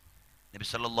 നബി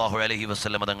സല്ലല്ലാഹു അലൈഹി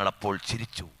വസല്ലം തങ്ങൾ അപ്പോൾ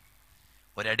ചിരിച്ചു.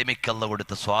 ഒരടിമയ്ക്കല്ല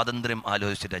കൊടുത്ത സ്വാതന്ത്ര്യം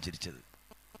ആലോചിച്ചിട്ടാണ് ചിരിച്ചത്.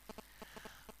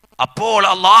 അപ്പോൾ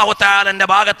അല്ലാഹു തആലന്റെ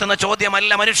ഭാഗത്തുനിന്ന്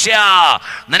ചോദ്യമല്ല, മനുഷ്യ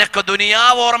നിനക്ക്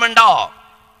ദുനിയാവ് ഓർമ്മയുണ്ടോ?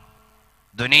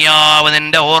 ദുനിയാവ്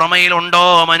നിന്റെ ഓർമ്മയിലുണ്ടോ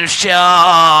മനുഷ്യ?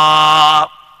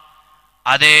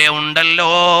 അതേ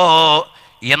ഉണ്ടല്ലോ.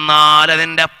 എന്നാൽ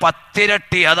അതിന്റെ 10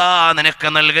 ഇരട്ടി അതാ നിനക്ക്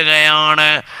നൽകുകയാണ്.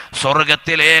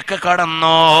 സ്വർഗത്തിലേക്ക്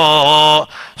കടന്നോ.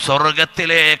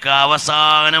 സ്വർഗത്തിലേക്ക്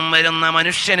അവസാനം വരുന്ന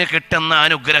മനുഷ്യന് കിട്ടുന്ന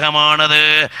അനുഗ്രഹമാണത്.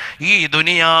 ഈ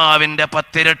ദുനിയാവിന്റെ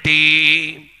 10 ഇരട്ടി.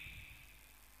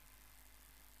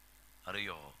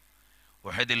 അറിയോ,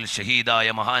 ഉഹദിൽ ഷഹീദായ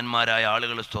മഹാന്മാരായ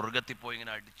ആളുകൾ സ്വർഗത്തിൽ പോയി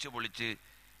ഇങ്ങനെ അടിച്ചു പൊളിച്ച്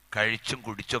കഴിച്ചും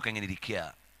കുടിച്ചൊക്കെ ഇങ്ങനെ ഇരിക്കുക.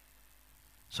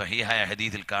 സ്വഹീഹായ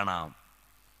ഹദീസിൽ കാണാം.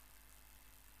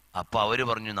 അപ്പൊ അവര്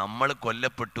പറഞ്ഞു, നമ്മൾ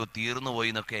കൊല്ലപ്പെട്ടു, തീർന്നു പോയി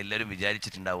എന്നൊക്കെ എല്ലാവരും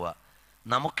വിചാരിച്ചിട്ടുണ്ടാവുക.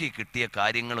 നമുക്ക് ഈ കിട്ടിയ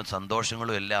കാര്യങ്ങളും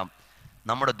സന്തോഷങ്ങളും എല്ലാം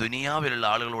നമ്മുടെ ദുനിയാവിലുള്ള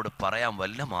ആളുകളോട് പറയാൻ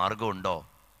വല്ല മാർഗമുണ്ടോ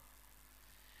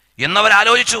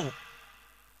എന്നവരാലോചിച്ചു.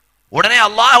 ഉടനെ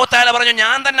അല്ലാഹു തആല പറഞ്ഞു,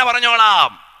 ഞാൻ തന്നെ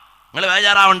പറഞ്ഞോളാം, നിങ്ങൾ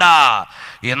ബേജാറാവണ്ട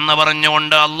എന്ന്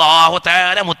പറഞ്ഞുകൊണ്ട് അല്ലാഹു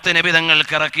തആല മുത്തുനബി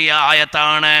തങ്ങൾക്ക് ഇറക്കിയ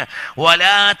ആയത്താണ്,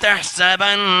 വലാ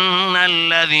തഹ്സബന്നല്ലദീന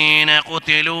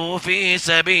ഖുതിലൂ ഫീ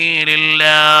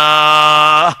സബീലില്ലാഹ്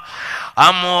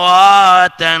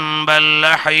അംവാതൻ ബൽ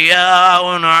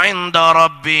അഹ്യാഉൻ ഇൻദ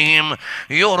റബ്ബിഹിം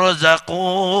യുർസഖൂൻ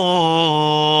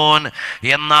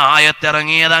എന്ന ആയത്ത്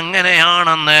ഇറങ്ങിയത്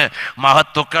അങ്ങനെയാണെന്ന്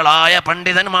മഹത്തുക്കളായ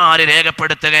പണ്ഡിതന്മാര്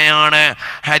രേഖപ്പെടുത്തുകയാണ്.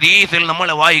 ഹദീസിൽ നമ്മൾ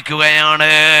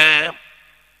വായിക്കുകയാണ്.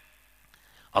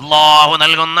 അല്ലാഹു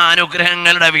നൽകുന്ന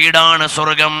അനുഗ്രഹങ്ങളുടെ വീടാണ്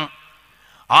സ്വർഗം.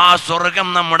 ആ സ്വർഗം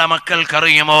നമ്മുടെ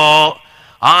മക്കൾക്കറിയുമോ?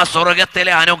 ആ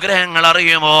സ്വർഗത്തിലെ അനുഗ്രഹങ്ങൾ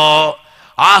അറിയുമോ?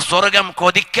 ആ സ്വർഗം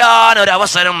കൊതിക്കാൻ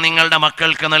ഒരവസരം നിങ്ങളുടെ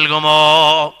മക്കൾക്ക് നൽകുമോ?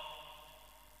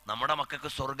 നമ്മുടെ മക്കൾക്ക്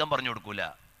സ്വർഗം പറഞ്ഞു കൊടുക്കൂല,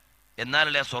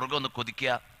 എന്നാലല്ലേ സ്വർഗം ഒന്ന്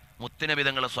കൊതിക്കുക. മുത്തുനബി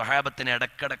തങ്ങൾ സ്വഹാബത്തിന്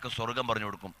ഇടക്കിടക്ക് സ്വർഗം പറഞ്ഞു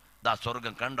കൊടുക്കും. ദാ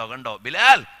സ്വർഗം കണ്ടോ കണ്ടോ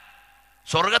ബിലാൽ,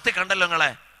 സ്വർഗത്തിൽ കണ്ടല്ലോ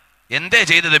നിങ്ങളെ. എന്തേ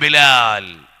ചെയ്തത് ബിലാൽ?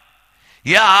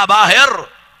 യാ അബാഹിർ,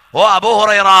 ഓ അബൂ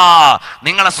ഹുറൈറ,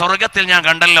 നിങ്ങളെ സ്വർഗത്തിൽ ഞാൻ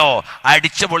കണ്ടല്ലോ,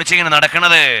 അടിച്ചു പൊളിച്ചിങ്ങനെ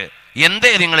നടക്കണത്. എന്തേ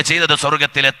നിങ്ങൾ ചെയ്തത്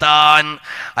സ്വർഗത്തിലെത്താൻ?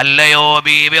 അല്ലയോ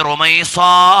ബീവി റുമൈസ,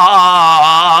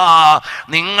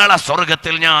 നിങ്ങളെ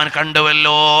സ്വർഗത്തിൽ ഞാൻ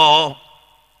കണ്ടുവല്ലോ.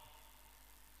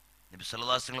 നബി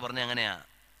സല്ലല്ലാഹു അലൈഹി വസല്ലം പറഞ്ഞ അങ്ങനെയാ,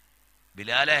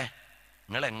 ബിലാലെ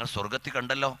നിങ്ങൾ സ്വർഗത്തിൽ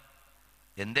കണ്ടല്ലോ,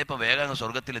 എന്തേ ഇപ്പൊ വേഗം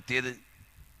സ്വർഗത്തിലെത്തിയത്?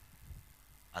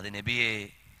 അത് നബിയെ,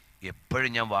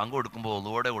 എപ്പോഴും ഞാൻ വാങ്ങു കൊടുക്കുമ്പോൾ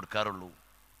ഒന്നുകൂടെ കൊടുക്കാറുള്ളൂ.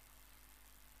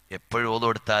 എപ്പോഴും ഓതു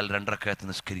കൊടുത്താൽ 2 റക്അത്ത്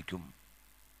നിസ്കരിക്കും.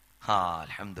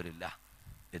 അൽഹംദുലില്ലാഹ്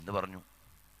എന്ന് പറഞ്ഞു.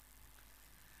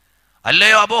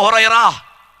 അല്ലയോ അബൂ ഹുറൈറ,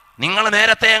 നിങ്ങൾ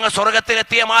നേരത്തെ അങ്ങ്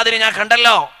സ്വർഗത്തിലെത്തിയ മാതിരി ഞാൻ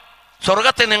കണ്ടല്ലോ,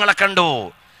 സ്വർഗത്തിൽ നിങ്ങളെ കണ്ടു.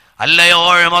 അല്ലയോ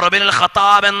ഉമർ ഇബ്നുൽ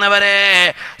ഖത്താബ് എന്നവരെ,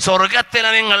 സ്വർഗത്തിലെ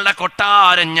നിങ്ങളുടെ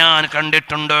കൊട്ടാരം ഞാൻ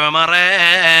കണ്ടിട്ടുണ്ട് ഉമറേ.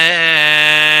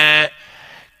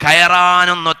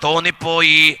 കയറാനൊന്ന്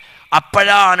തോന്നിപ്പോയി.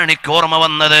 അപ്പോഴാണ് എനിക്ക് ഓർമ്മ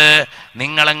വന്നത്,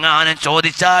 നിങ്ങളെങ്ങാനും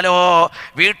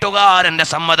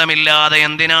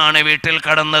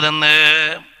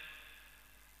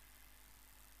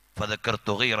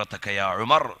ഫദക്കർതു ഗൈറതക യാ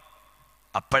ഉമർ,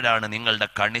 അപ്പോഴാണ് നിങ്ങളുടെ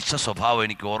കണിശ സ്വഭാവം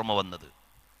എനിക്ക് ഓർമ്മ വന്നത്.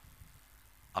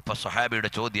 അപ്പൊ സ്വഹാബിയുടെ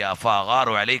ചോദ്യം,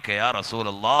 അഫഅഗാറു അലൈക യാ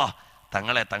റസൂലല്ലാഹ്,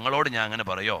 തങ്ങളോട് ഞാൻ അങ്ങനെ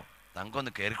പറയോ,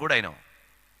 തങ്ങൾക്കൊന്ന് കേറിക്കൂടായിനോ?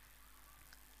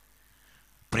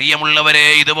 പ്രിയമുള്ളവരെ,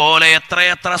 ഇതുപോലെ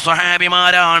എത്രയെത്ര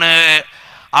സ്വഹാബിമാരാണ്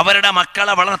അവരുടെ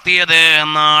മക്കളെ വളർത്തിയത്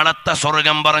നാളത്തെ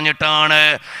സ്വർഗം പറഞ്ഞിട്ടാണ്.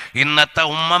 ഇന്നത്തെ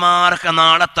ഉമ്മമാർക്ക്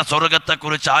നാളത്തെ സ്വർഗത്തെ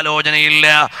കുറിച്ച് ആലോചനയില്ല.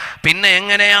 പിന്നെ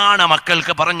എങ്ങനെയാണ്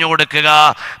മക്കൾക്ക് പറഞ്ഞു കൊടുക്കുക?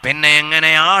 പിന്നെ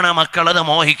എങ്ങനെയാണ് മക്കളത്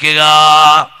മോഹിക്കുക?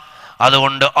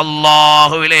 അതുകൊണ്ട്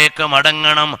അല്ലാഹുവിലേക്ക്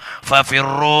മടങ്ങണം.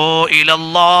 ഫഫിറൂ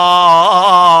ഇലല്ലാഹ്,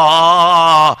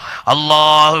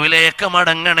 അല്ലാഹുവിലേക്ക്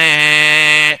മടങ്ങണേ.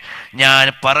 ഞാൻ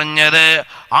പറഞ്ഞത്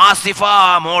ആസിഫ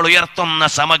മോൾ ഉയർത്തുന്ന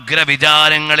സമഗ്ര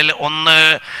വിചാരങ്ങളിൽ ഒന്ന്,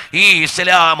 ഈ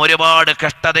ഇസ്ലാം ഒരുപാട്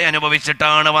കഷ്ടത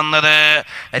അനുഭവിച്ചിട്ടാണ് വന്നത്.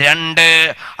 2,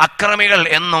 അക്രമികൾ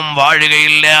എന്നും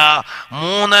വാഴുകയില്ല.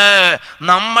 3,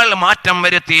 നമ്മൾ മാറ്റം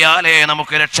വരുത്തിയാലേ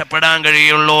നമുക്ക് രക്ഷപ്പെടാൻ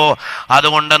കഴിയുള്ളൂ.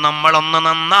 അതുകൊണ്ട് നമ്മളൊന്ന്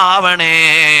നന്നാവണേ.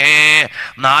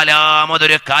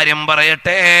 4മതൊരു കാര്യം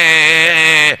പറയട്ടെ,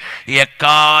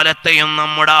 എക്കാലത്തെയും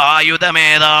നമ്മുടെ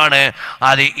ആയുധമേതാണ്?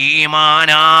 അത്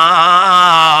ഈമാനാണ്.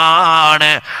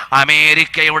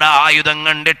 അമേരിക്കയുടെ ആയുധം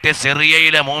കണ്ടിട്ട്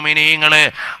സിറിയയിലെ മോമിനീങ്ങള്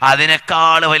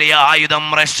അതിനേക്കാൾ വലിയ ആയുധം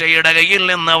റഷ്യയുടെ കയ്യിൽ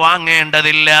നിന്ന്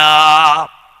വാങ്ങേണ്ടതില്ല.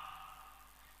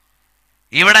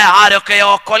 ഇവിടെ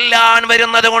ആരൊക്കെയോ കൊല്ലാൻ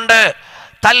വരുന്നത് കൊണ്ട്,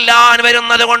 തല്ലാൻ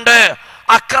വരുന്നത് കൊണ്ട്,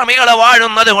 അക്രമികളെ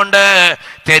വാഴുന്നത് കൊണ്ട്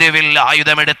തെരുവിൽ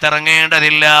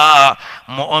ആയുധമെടുത്തിറങ്ങേണ്ടതില്ല.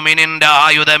 മുഅ്മിനിന്റെ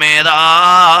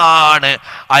ആയുധമേതാണ്?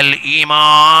 അൽ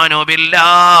ഈമാനു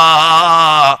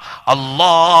ബില്ലാഹ്,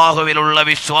 അല്ലാഹുവിലുള്ള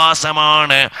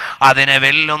വിശ്വാസമാണ്. അതിനെ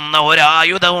വെല്ലുന്ന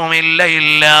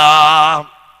ഒരായുധവുമില്ല.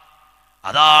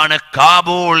 അതാണ്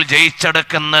കാബൂൾ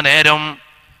ജയിച്ചെടുക്കുന്ന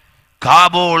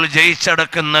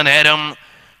നേരം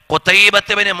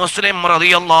ഖുതൈബത്ത് ബിൻ മുസ്ലിം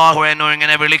റളിയല്ലാഹു അൻഹു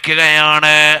ഇങ്ങനെ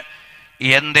വിളിക്കുകയാണ്.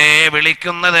 എന്തേ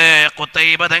വിളിക്കുന്നത്?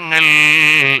 ഖുതൈബ തങ്ങൾ,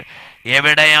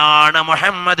 എവിടെയാണ്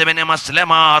മുഹമ്മദ് ബിൻ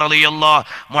മസ്ലമ റളിയല്ലാഹു,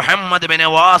 മുഹമ്മദ് ബിൻ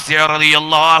വാസിഅ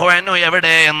റളിയല്ലാഹു അൻഹു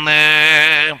എവിടെയെന്ന്?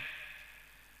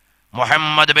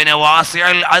 മുഹമ്മദ് ബിൻ വാസിഅ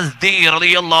അൽ അസ്ദി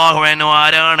റളിയല്ലാഹു അൻഹു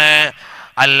ആരാണ്?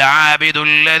 അൽ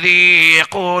ആബിദുല്ലദീ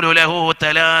യഖൂലു ലഹു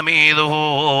തലാമീദുഹു,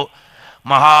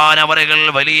 മഹാനവറുകൾ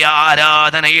വലിയ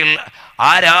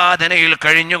ആരാധനയിൽ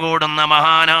കഴിഞ്ഞുകൂടുന്ന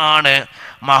മഹാനാണ്.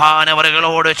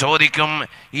 മഹാനവറുകളോട് ചോദിക്കും,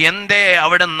 എന്തേ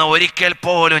അവിടുന്ന് ഒരിക്കൽ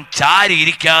പോലും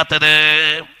ചാരിയിരിക്കാത്തത്?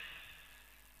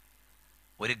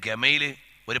 ഒരു ഗമയില്,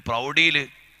 ഒരു പ്രൗഢിയില്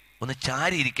ഒന്ന്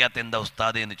ചാരിയിരിക്കാത്ത എന്താ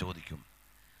ഉസ്താദ് എന്ന് ചോദിക്കും.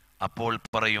 അപ്പോൾ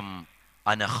പറയും,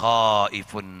 അന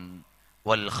ഖായിഫുൻ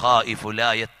വൽ ഖായിഫു ലാ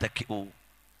യത്തകിഉ,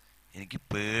 എനിക്ക്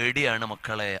പേടിയാണ്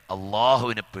മക്കളെ,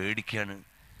 അല്ലാഹുവിനെ പേടിക്കാണ്,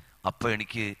 അപ്പൊ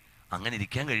എനിക്ക് അങ്ങനെ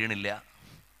ഇരിക്കാൻ കഴിയണില്ല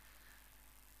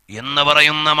എന്ന്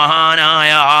പറയുന്ന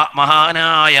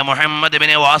മഹാനായ മുഹമ്മദ്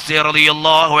ബിൻ വാസിഅ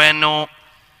റളിയല്ലാഹു അൻഹു,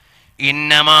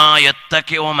 ഇന്നമാ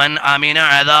യത്തകിഉ മൻ അമിന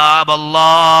അദാബല്ലാഹ്,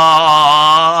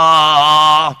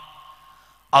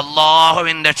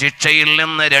 അല്ലാഹുവിന്റെ ശിക്ഷയിൽ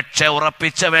നിന്ന് രക്ഷ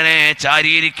ഉറപ്പിച്ചവനെ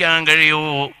ചാരിയിരിക്കാൻ കഴിയൂ.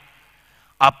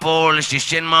 അപ്പോൾ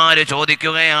ശിഷ്യന്മാര്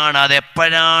ചോദിക്കുകയാണ്,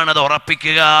 അതെപ്പോഴാണത്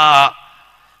ഉറപ്പിക്കുക?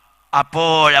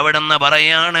 അപ്പോൾ അവിടുന്ന്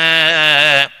പറയാണ്,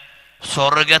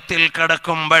 സ്വർഗത്തിൽ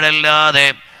കടക്കുമ്പോഴല്ലാതെ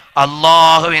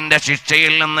അല്ലാഹുവിന്റെ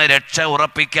ശിക്ഷയിൽ നിന്ന് രക്ഷ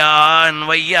ഉറപ്പിക്കാൻ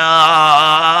വയ്യ.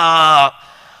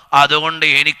 അതുകൊണ്ട്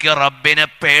എനിക്ക് റബ്ബിനെ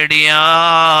പേടിയാണ്.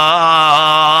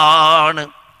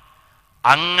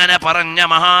 അങ്ങനെ പറഞ്ഞ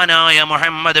മഹാനായ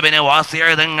മുഹമ്മദ് ബിൻ വാസിഅ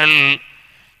തങ്ങൾ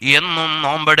എന്നും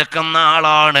നോമ്പെടുക്കുന്ന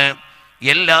ആളാണ്.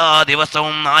 എല്ലാ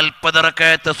ദിവസവും 40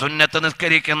 റക്അത്ത് സുന്നത്ത്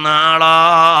നിസ്കരിക്കുന്ന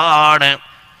ആളാണ്.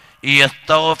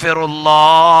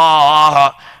 യസ്തഗ്ഫിറുല്ലാഹ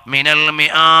മിനൽ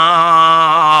മിആത്ത്,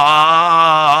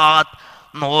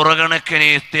 100 കണക്കിന്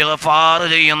ഇസ്തിഗ്ഫാർ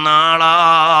ചെയ്യുന്ന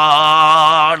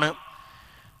ആളാണ്.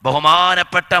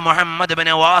 ബഹുമാനപ്പെട്ട മുഹമ്മദ് ബിൻ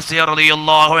വാസിഅ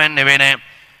റളിയല്ലാഹു അൻഹുവിനെ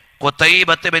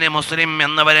ഖുതൈബത്ത് ബിൻ മുസ്ലിം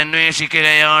എന്നവർ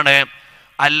അന്വേഷിക്കുകയാണ്.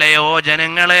 അല്ലയോ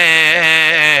ജനങ്ങളെ,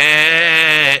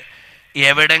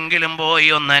 എവിടെങ്കിലും പോയി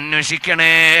ഒന്ന്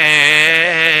അന്വേഷിക്കണേ,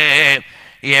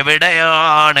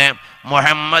 എവിടെയാണ്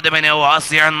മുഹമ്മദ് ബിൻ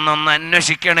വാസിഅ എന്നൊന്ന്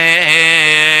അന്വേഷിക്കണേ.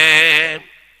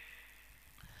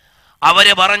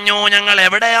 അവര് പറഞ്ഞു, ഞങ്ങൾ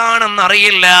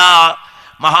എവിടെയാണെന്നറിയില്ല,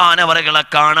 മഹാനവറുകളെ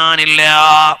കാണാനില്ല.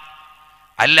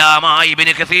 അല്ലാമ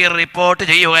ഇബ്നു കസീർ റിപ്പോർട്ട്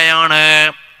ചെയ്യുകയാണ്.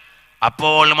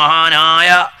 അപ്പോൾ മഹാനായ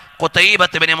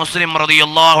ഖുതൈബത്ത് ബിൻ മുസ്ലിം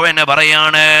റളിയല്ലാഹു അൻഹു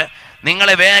പറയാണ്, നിങ്ങൾ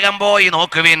വേഗം പോയി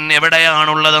നോക്കുവിൻ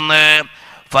എവിടെയാണുള്ളതെന്ന്.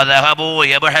 ഫദഹബു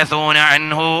യബ്ഹസൂന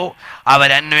അൻഹു,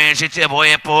 അവരന്വേഷിച്ച്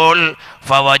പോയപ്പോൾ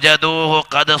ഫവജദൂഹു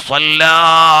ഖദ് സ്വല്ലാ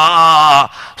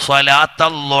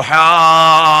സ്വലാത്തൽ ളുഹാ,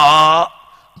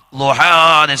 ളുഹാ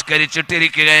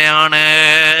നിസ്കരിച്ചിട്ടിരിക്കുകയാണ്.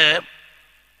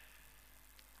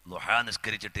 ദുഹാ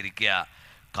നിസ്കരിച്ചിട്ടിരിക്കുക.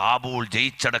 കാബൂൾ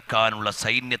ജയിച്ചടക്കാനുള്ള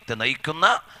സൈന്യത്തെ നയിക്കുന്ന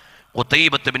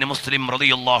ഖുതൈബത്ത് ബിൻ മുസ്ലിം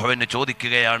റളിയല്ലാഹു അൻഹു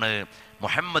ചോദിക്കുകയാണ്,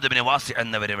 മുഹമ്മദ് ബിൻ വാസി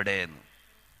എന്നവരെവിടെ?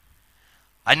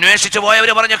 അന്വേഷിച്ചു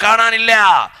പോയവര് പറഞ്ഞു കാണാനില്ല.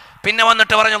 പിന്നെ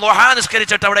വന്നിട്ട് പറഞ്ഞു ദുഹാ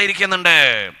നിസ്കരിച്ചിട്ട് അവിടെ ഇരിക്കുന്നുണ്ട്.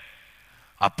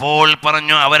 അപ്പോൾ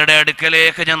പറഞ്ഞു അവരുടെ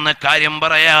അടുക്കലേക്ക് ചെന്ന് കാര്യം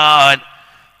പറയാൻ.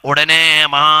 ഉടനെ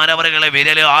മഹാനവറുകളെ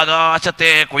വിരല്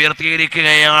ആകാശത്തേക്ക്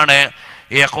ഉയർത്തിയിരിക്കുകയാണ്.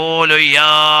 يقول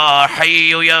يا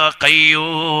حي يا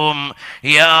قيوم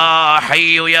يا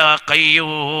حي يا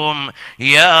قيوم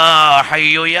يا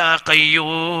حي يا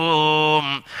قيوم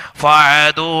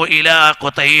فعادوا إلى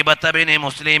قتيبة بن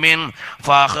مسلم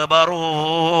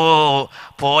فأخبروه.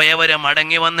 പോയവര്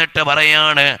മടങ്ങി വന്നിട്ട്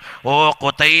പറയാണ്, ഓ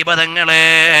ഖുതൈബ തങ്ങളെ,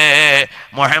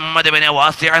 മുഹമ്മദ് ബിൻ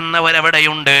വാസി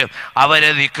എന്നവരവിടെയുണ്ട്. അവര്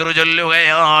ദിക്ർ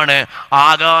ചൊല്ലുകയാണ്.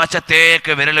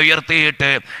 ആകാശത്തേക്ക് വിരലുയർത്തിയിട്ട്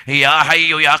യാ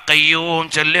ഹയ്യു യാ ഖയ്യൂം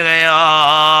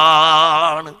ചൊല്ലുകയാണ്.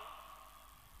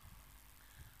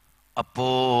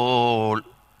 അപ്പോൾ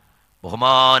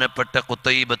ബഹുമാനപ്പെട്ട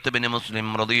ഖുതൈബത്ത് ബിൻ മുസ്ലിം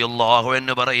റളിയല്ലാഹു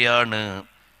അൻഹു പറയാണ്,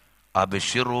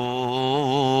 അബ്ശിറൂ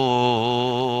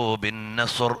ബിൻ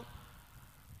നസ്ർ,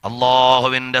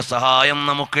 അല്ലാഹുവിന്റെ സഹായം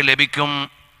നമുക്ക് ലഭിക്കും.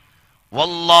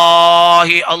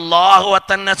 വല്ലാഹി, അല്ലാഹു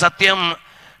തന്നെ സത്യം,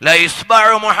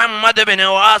 ലൈസ്ബഉ മുഹമ്മദ് ബിൻ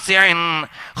വാസിഇൻ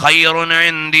ഖൈറുൻ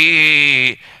ഇൻദി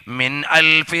മിൻ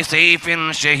അൽഫി സൈഫിൻ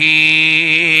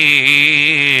ഷഹീർ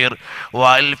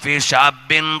വഅൽഫി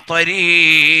ശാബിൻ തരീർ.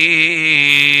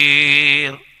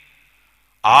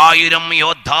 1000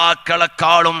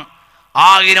 യോദ്ധാക്കളെക്കാളും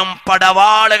 1000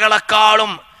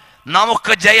 പടവാളുകളെക്കാളും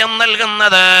നമുക്ക് ജയം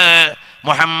നൽകുന്നത്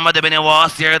മുഹമ്മദ് ബിൻ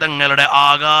വാസി തങ്ങളുടെ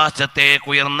ആകാശത്തേക്ക്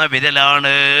ഉയർന്ന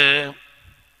വിരലാണ്.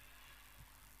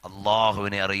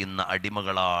 അള്ളാഹുവിനെ അറിയുന്ന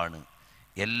അടിമകളാണ്.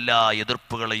 എല്ലാ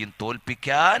എതിർപ്പുകളെയും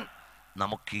തോൽപ്പിക്കാൻ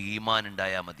നമുക്ക് ഈമാൻ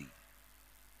ഉണ്ടായാൽ മതി,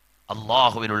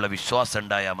 അള്ളാഹുവിനുള്ള വിശ്വാസം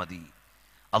ഉണ്ടായാൽ മതി,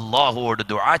 അള്ളാഹുവോട്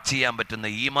ദുആ ചെയ്യാൻ പറ്റുന്ന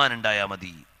ഈമാൻ ഉണ്ടായാൽ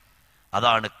മതി.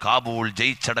 അതാണ് കാബൂൾ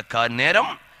ജയിച്ചടക്കാൻ നേരം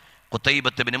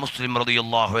ഖുതൈബത്ത് ബിൻ മുസ്ലിം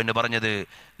റളിയല്ലാഹു അൻഹു പറഞ്ഞത്,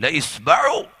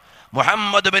 ലഇസ്ബഉ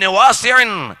മുഹമ്മദ് ബിൻ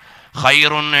വാസിഇൻ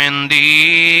ഖൈറുൻ ഇൻദി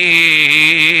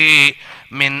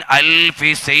മിൻ അൽഫി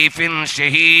സൈഫിൻ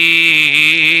ഷഹീർ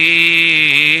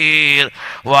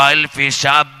വഅൽഫി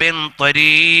ശാബിൻ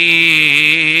തരീർ.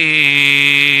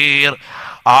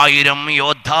 1000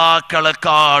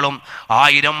 യോദ്ധാക്കളെക്കാളും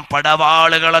 1000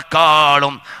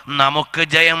 പടവാളുകളെക്കാളും നമുക്ക്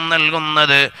ജയം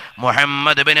നൽകുന്നത്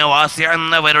മുഹമ്മദ് ബിൻ വാസി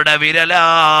എന്നവരുടെ വിരലാണ്.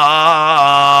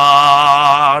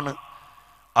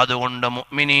 അതുകൊണ്ട്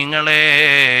മുഅ്മിനീങ്ങളെ,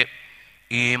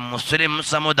 ഈ മുസ്ലിം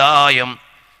സമുദായം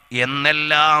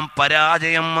എന്നെല്ലാം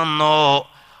പരാജയം വന്നോ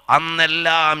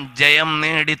അന്നെല്ലാം ജയം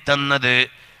നേടിത്തന്നത്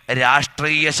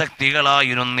രാഷ്ട്രീയ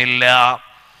ശക്തികളായിരുന്നില്ല,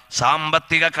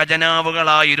 സാമ്പത്തിക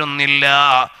ഖജനാവുകളായിരുന്നില്ല,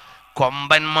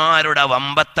 കൊമ്പന്മാരുടെ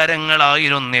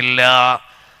വമ്പത്തരങ്ങളായിരുന്നില്ല.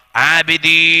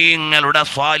 ആബിദീങ്ങളുടെ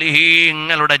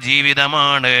സ്വാലിഹീങ്ങളുടെ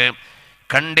ജീവിതമാണ്.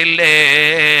 കണ്ടില്ലേ,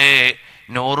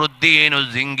 നൂറുദ്ദീൻ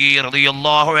സിംഗി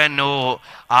റളിയല്ലാഹു അൻഹു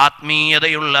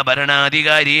ആത്മീയതയുള്ള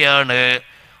ഭരണാധികാരിയാണ്.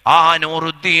 ആ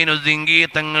നൂറുദ്ദീൻ സിംഗി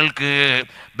തങ്ങൾക്ക്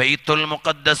ബൈത്തുൽ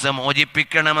മുഖദ്ദസ്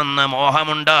മോചിപ്പിക്കണമെന്ന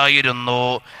മോഹമുണ്ടായിരുന്നു.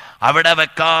 അവിടെ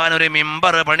വെക്കാൻ ഒരു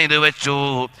മിമ്പർ പണിത് വെച്ചു.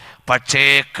 പക്ഷേ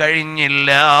കഴിഞ്ഞില്ല.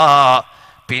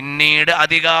 പിന്നീട്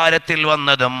അധികാരത്തിൽ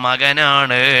വന്നതും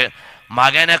മകനാണ്.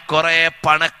 മകനെ കുറെ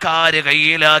പണക്കാര്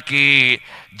കയ്യിലാക്കി.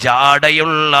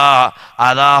 ജാടയുള്ള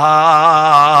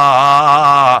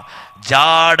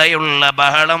ജാടയുള്ള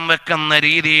ബഹളം വെക്കുന്ന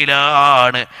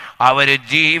രീതിയിലാണ് അവര്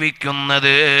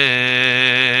ജീവിക്കുന്നത്.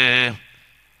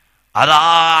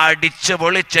 അടിച്ചു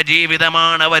പൊളിച്ച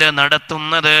ജീവിതമാണ് അവര്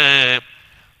നടത്തുന്നത്.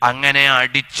 അങ്ങനെ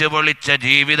അടിച്ചു പൊളിച്ച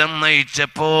ജീവിതം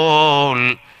നയിച്ചപ്പോൾ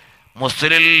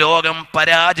മുസ്ലിം ലോകം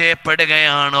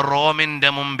പരാജയപ്പെടുകയാണ്.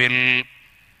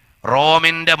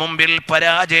 റോമിന്റെ മുമ്പിൽ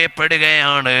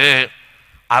പരാജയപ്പെടുകയാണ്.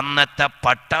 അന്നത്തെ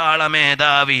പട്ടാള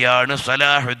മേധാവിയാണ്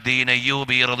സലാഹുദ്ദീൻ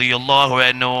അയ്യൂബി റളിയല്ലാഹു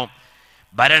അൻഹു.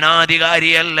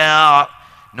 ഭരണാധികാരിയല്ല.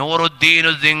 നൂറുദ്ദീൻ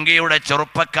സിംഗിയുടെ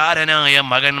ചെറുപ്പക്കാരനായ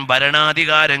മകൻ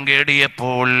ഭരണാധികാരം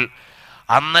കേടിയപ്പോൾ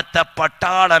അന്നത്തെ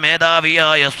പട്ടാള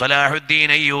മേധാവിയായ സലാഹുദ്ദീൻ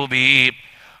അയ്യൂബി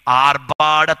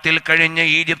ആർഭാടത്തിൽ കഴിഞ്ഞ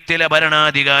ഈജിപ്തിലെ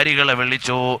ഭരണാധികാരികളെ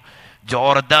വിളിച്ചു,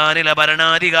 ജോർദാനിലെ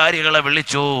ഭരണാധികാരികളെ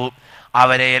വിളിച്ചു.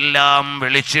 അവരെ എല്ലാം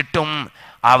വിളിച്ചിട്ടും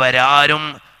അവരാരും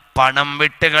പണം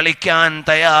വിട്ട് കളിക്കാൻ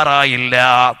തയ്യാറായില്ല,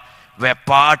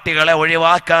 വെപ്പാട്ടികളെ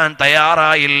ഒഴിവാക്കാൻ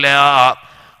തയ്യാറായില്ല.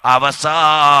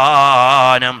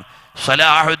 അവസാനം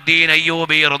സലാഹുദ്ദീൻ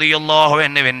അയ്യൂബി റളിയല്ലാഹു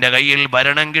അൻഹുവിന്റെ കയ്യിൽ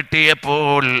ഭരണം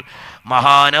കിട്ടിയപ്പോൾ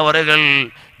മഹാനവറുകൾ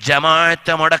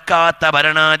ജമാഅത്ത് മുടക്കാത്ത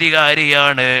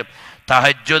ഭരണാധികാരിയാണ്,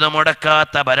 തഹജ്ജുദ്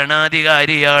മുടക്കാത്ത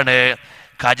ഭരണാധികാരിയാണ്,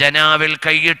 ഖജനാവിൽ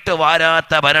കൈയിട്ട്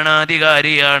വാരാത്ത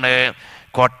ഭരണാധികാരിയാണ്,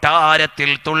 കൊട്ടാരത്തിൽ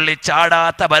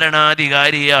തുള്ളിച്ചാടാത്ത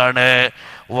ഭരണാധികാരിയാണ്.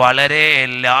 വളരെ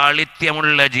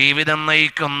ലാളിത്യമുള്ള ജീവിതം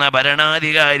നയിക്കുന്ന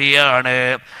ഭരണാധികാരിയാണ്.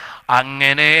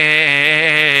 അങ്ങനെ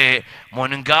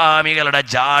മുൻഗാമികളുടെ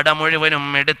ജാട മുഴുവനും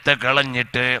എടുത്ത്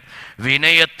കളഞ്ഞിട്ട്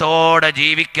വിനയത്തോടെ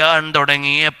ജീവിക്കാൻ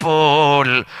തുടങ്ങിയപ്പോൾ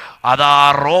അതാ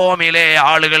റോമിലെ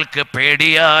ആളുകൾക്ക്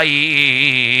പേടിയായി.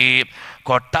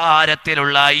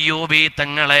 കൊട്ടാരത്തിലുള്ള അയ്യൂബി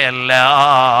തങ്ങളെയല്ല,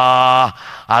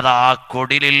 അതാ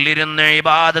കുടിലിൽ ഇരുന്ന്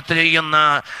ഇബാദത്ത് ചെയ്യുന്ന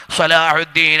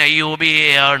സ്വലാഹുദ്ദീൻ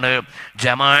അയ്യൂബിയെയാണ്,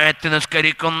 ജമാഅത്ത്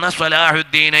നിസ്കരിക്കുന്ന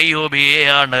സ്വലാഹുദ്ദീൻ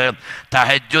അയ്യൂബിയെയാണ്,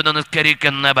 തഹജ്ജുദ്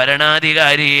നിസ്കരിക്കുന്ന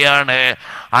ഭരണാധികാരിയാണ്.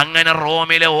 അങ്ങനെ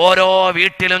റോമിലെ ഓരോ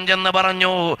വീട്ടിലും ചെന്ന്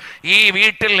പറഞ്ഞു, ഈ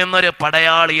വീട്ടിൽ നിന്നൊരു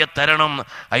പടയാളിയെ തരണം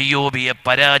അയ്യൂബിയെ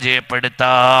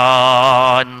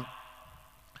പരാജയപ്പെടുത്താൻ.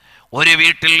 ഒരു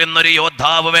വീട്ടിൽ നിന്നൊരു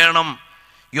യോദ്ധാവ് വേണം.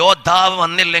 യോദ്ധാവ്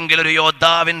വന്നില്ലെങ്കിൽ ഒരു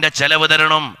യോദ്ധാവിന്റെ ചെലവ്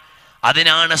തരണം.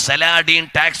 അതിനാണ് സലാഡീൻ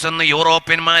ടാക്സ് എന്ന്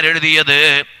യൂറോപ്യന്മാർ എഴുതിയത്.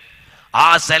 ആ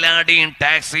സലാഡീൻ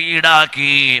ടാക്സ്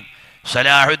ഈടാക്കി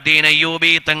സലാഹുദ്ദീൻ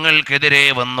അയ്യൂബി തങ്ങൾക്കെതിരെ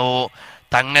വന്നു.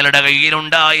 തങ്ങളുടെ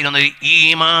കയ്യിലുണ്ടായിരുന്നത്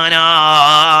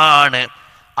ഈമാനാണ്.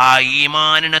 ആ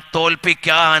ഈമാനിനെ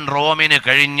തോൽപ്പിക്കാൻ റോമിന്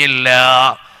കഴിഞ്ഞില്ല.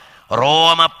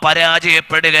 റോമ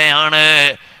പരാജയപ്പെടുകയാണ്.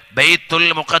 ബൈത്തുൽ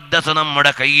മുഖദ്ദസ്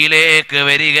നമ്മുടെ കയ്യിലേക്ക്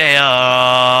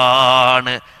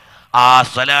വരികയാണ്. ആ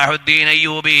സലാഹുദ്ദീൻ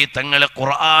അയ്യൂബി തങ്ങൾ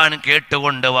ഖുർആൻ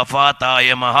കേട്ടുകൊണ്ട് വഫാത്തായ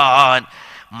മഹാൻ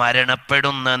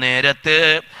മരണപ്പെടുന്ന നേരത്ത്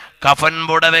കഫൻ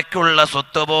പുടവയ്ക്കുള്ള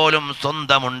സ്വത്ത് പോലും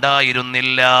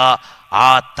സ്വന്തമുണ്ടായിരുന്നില്ല. ആ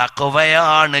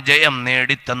തഖ്വയാണ് ജയം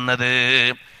നേടിത്തന്നത്.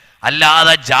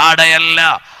 അല്ലാതെ ജാടയല്ല,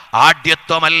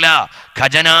 ആഢ്യത്വമല്ല,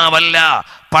 ഖജനാവല്ല,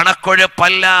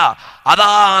 പണക്കൊഴുപ്പല്ല,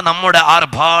 അതാ നമ്മുടെ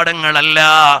ആർഭാടങ്ങളല്ല.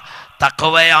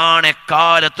 തഖ്വയാണ്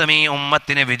എക്കാലത്തും ഈ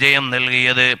ഉമ്മത്തിന് വിജയം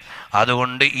നൽകിയത്.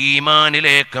 അതുകൊണ്ട്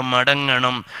ഈമാനിലേക്ക്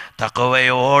മടങ്ങണം,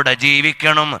 തഖ്വയോടെ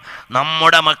ജീവിക്കണം.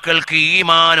 നമ്മുടെ മക്കൾക്ക്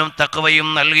ഈമാനും തഖ്വയും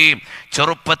നൽകി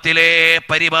ചെറുപ്പത്തിലേ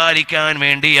പരിപാലിക്കാൻ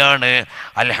വേണ്ടിയാണ്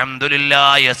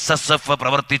അൽഹംദുലില്ലാഹ് SSF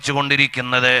പ്രവർത്തിച്ചു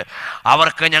കൊണ്ടിരിക്കുന്നത്.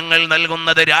 അവർക്ക് ഞങ്ങൾ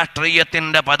നൽകുന്നത്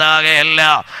രാഷ്ട്രീയത്തിൻ്റെ പതാകയല്ല,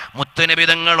 മുത്തുനബി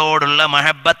തങ്ങളോടുള്ള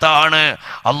മഹബ്ബത്താണ്,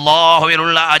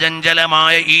 അള്ളാഹുവിലുള്ള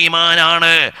അചഞ്ചലമായ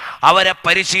ഈമാനാണ്. അവരെ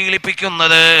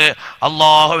പരിശീലിപ്പിക്കുന്നത്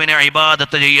അള്ളാഹുവിനെ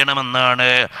ഇബാദത്ത് ചെയ്യണമെന്നാണ്.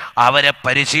 അവരെ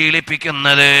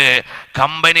പരിശീലിപ്പിക്കുന്നത്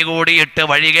കമ്പനി കൂടിയിട്ട്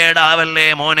വഴികേടാവല്ലേ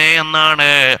മോനെ എന്നാണ്.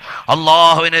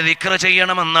 അള്ളാഹുവിനെ ദിക്ർ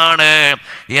ചെയ്യണമെന്നാണ്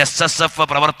SSF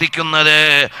പ്രവർത്തിക്കുന്നത്.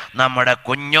 നമ്മുടെ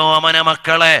കുഞ്ഞോമന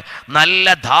മക്കളെ നല്ല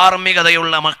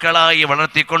ധാർമ്മികതയുള്ള മക്കളായി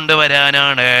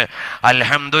വളർത്തിക്കൊണ്ടുവരാനാണ്.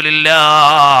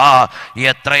 അൽഹംദുലില്ലാഹ്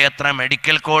എത്രയെത്ര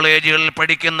മെഡിക്കൽ കോളേജുകളിൽ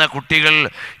പഠിക്കുന്ന കുട്ടികൾ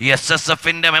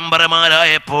SSFന്റെ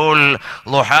മെമ്പർമാരായപ്പോൾ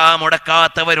ളുഹാ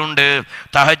മുടക്കാത്തവരുണ്ട്,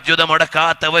 തഹജ്ജുദ്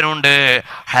മുടക്കാത്തവരുണ്ട്,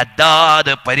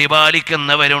 ഹദ്ദാദ്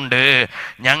പരിപാലിക്കുന്നവരുണ്ട്.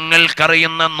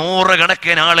 ഞങ്ങൾക്കറിയുന്ന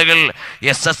നൂറുകണക്കിന് ആളുകൾ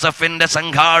SSFന്റെ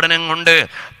സംഘാടനം കൊണ്ട്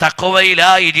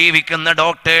തഖ്വയിലായി ജീവിക്കുന്ന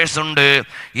ഡോക്ടേഴ്സ് ഉണ്ട്,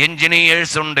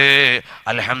 എഞ്ചിനീയേഴ്സ് ഉണ്ട്.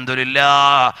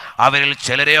 അൽഹംദുലില്ലാഹ് അവരിൽ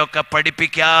ചിലരെയൊക്കെ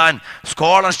പഠിപ്പിക്കാൻ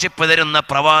സ്കോളർഷിപ്പ് തരുന്ന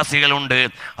പ്രവാസികളുണ്ട്.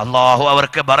 അള്ളാഹു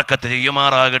അവർക്ക് ബർക്കത്ത്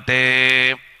ചെയ്യുമാറാകട്ടെ.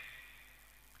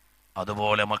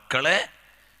 അതുപോലെ മക്കളെ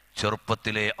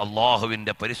ചെറുപ്പത്തിലെ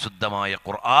അള്ളാഹുവിൻ്റെ പരിശുദ്ധമായ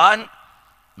ഖുർആൻ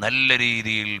നല്ല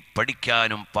രീതിയിൽ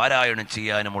പഠിക്കാനും പാരായണം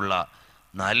ചെയ്യാനുമുള്ള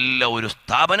നല്ല ഒരു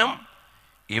സ്ഥാപനം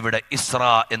ഇവിടെ ഇസ്ര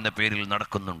എന്ന പേരിൽ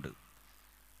നടക്കുന്നുണ്ട്.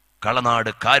 കളനാട്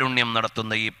കാരുണ്യം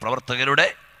നടത്തുന്ന ഈ പ്രവർത്തകരുടെ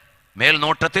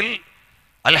മേൽനോട്ടത്തിൽ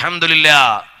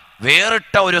അൽഹംദുലില്ലാഹ്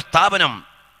വേറിട്ട ഒരു സ്ഥാപനം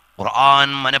ഖുർആൻ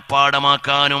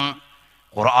മനഃപ്പാഠമാക്കാനും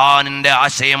ഖുർആനിൻ്റെ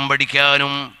ആശയം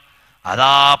പഠിക്കാനും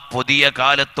അതാ പുതിയ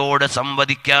കാലത്തോട്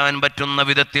സംവദിക്കാൻ പറ്റുന്ന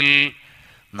വിധത്തിൽ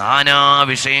നാനാ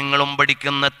വിഷയങ്ങളും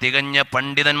പഠിക്കുന്ന തികഞ്ഞ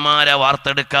പണ്ഡിതന്മാരെ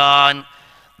വാർത്തെടുക്കാൻ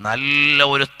നല്ല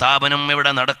ഒരു സ്ഥാപനം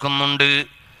ഇവിടെ നടക്കുന്നുണ്ട്.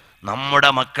 നമ്മുടെ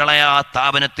മക്കളെ ആ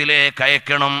സ്ഥാപനത്തിലേക്ക്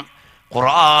അയക്കണം.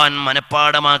 ഖുർആൻ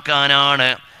മനഃപ്പാഠമാക്കാനാണ്,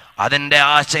 അതിൻ്റെ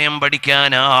ആശയം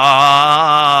പഠിക്കാനാണ്.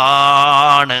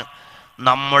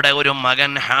 നമ്മുടെ ഒരു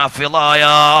മകൻ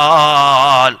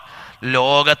ഹാഫിളായാൽ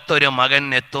ലോകത്തൊരു മകൻ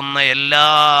എത്തുന്ന എല്ലാ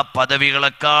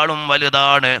പദവികളെക്കാളും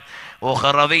വലുതാണ്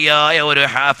ഉഖറവിയായ ഒരു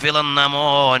ഹാഫിൾ എന്ന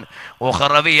മോൻ,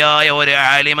 ഉഖറവിയായ ഒരു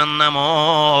ആലിമെന്ന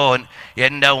മോൻ.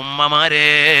 എൻ്റെ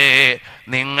ഉമ്മമാരെ,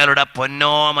 നിങ്ങളുടെ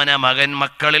പൊന്നോമന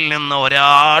മക്കളിൽ നിന്ന്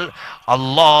ഒരാൾ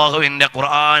അള്ളാഹുവിൻ്റെ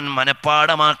ഖുർആൻ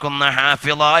മനഃപ്പാഠമാക്കുന്ന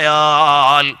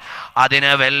ഹാഫിളായാൽ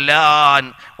അതിനെ വെല്ലാൻ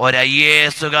ഒരു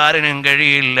IAS-കാരനും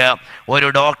കഴിയില്ല, ഒരു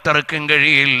ഡോക്ടർക്കും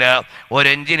കഴിയില്ല, ഒരു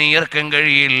എഞ്ചിനീയർക്കും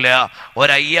കഴിയില്ല,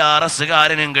 ഒരു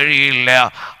IRS-കാരനും കഴിയില്ല.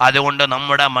 അതുകൊണ്ട്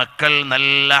നമ്മുടെ മക്കൾ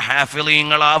നല്ല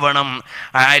ഹാഫിളീങ്ങളാവണം,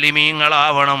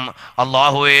 ആലിമീങ്ങളാവണം.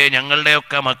 അള്ളാഹുവേ,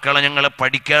 ഞങ്ങളുടെയൊക്കെ മക്കളെ ഞങ്ങൾ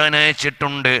പഠിക്കാൻ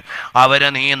അയച്ചിട്ടുണ്ട്, അവരെ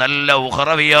നീ നല്ല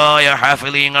ഉഖറവിയായ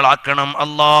ഹാഫിളീങ്ങളാക്കണം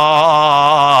അല്ലാ.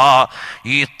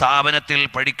 ഈ സ്ഥാപനത്തിൽ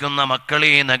പഠിക്കുന്ന മക്കൾ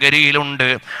ഈ നഗരിയിലുണ്ട്,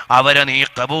 അവരെ നീ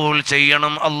കബൂൽ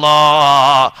ചെയ്യണം അല്ലാ.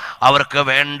 അവർക്ക്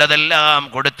വേണ്ടതെല്ലാം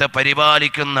കൊടുത്ത്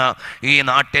പരിപാലിക്കുന്ന ഈ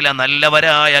നാട്ടിലെ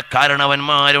നല്ലവരായ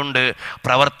കാരണവന്മാരുണ്ട്,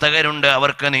 പ്രവർത്തകരുണ്ട്,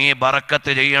 അവർക്ക് നീ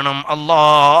ബറക്കത്ത് ചെയ്യണം അല്ലാ.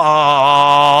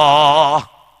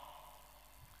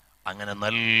 അങ്ങനെ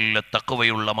നല്ല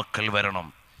തഖ്വയുള്ള മക്കൾ വരണം,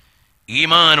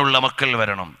 ഈമാനുള്ള മക്കൾ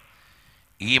വരണം.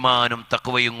 ഈമാനും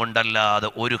തഖ്വയും കൊണ്ടല്ലാതെ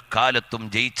ഒരു കാലത്തും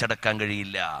ജയിച്ചടക്കാൻ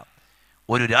കഴിയില്ല,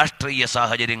 ഒരു രാഷ്ട്രീയ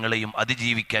സാഹചര്യങ്ങളെയും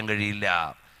അതിജീവിക്കാൻ കഴിയില്ല.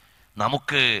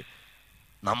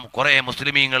 കുറേ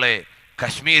മുസ്ലിമീങ്ങളെ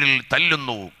കശ്മീരിൽ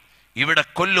തല്ലുന്നു, ഇവിടെ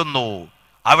കൊല്ലുന്നു,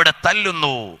 അവിടെ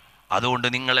തല്ലുന്നു. അതുകൊണ്ട്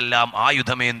നിങ്ങളെല്ലാം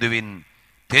ആയുധമേന്തുവിൻ,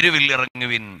 തെരുവിൽ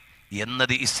ഇറങ്ങുവിൻ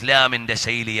എന്നത് ഇസ്ലാമിൻ്റെ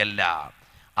ശൈലിയല്ല.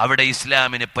 അവിടെ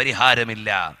ഇസ്ലാമിന് പരിഹാരമില്ല.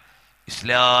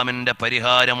 ഇസ്ലാമിൻ്റെ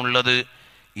പരിഹാരമുള്ളത്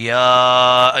യാ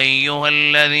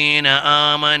അയ്യുഹല്ലദീന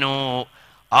ആമനൂ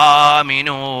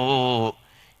ആമിനൂ,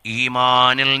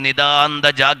 ഈമാനിൽ നിതാന്ത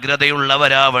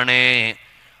ജാഗ്രതയുള്ളവരാവണേ.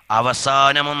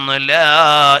 അവസാനമൊന്ന് ലാ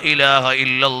ഇലാഹ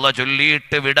ഇല്ലല്ലാഹ്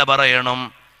ചൊല്ലിയിട്ട് വിട പറയണം.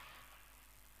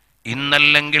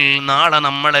 ഇന്നല്ലെങ്കിൽ നാളെ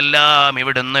നമ്മളെല്ലാം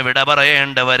ഇവിടുന്ന് വിട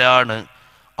പറയേണ്ടവരാണ്.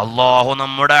 അള്ളാഹു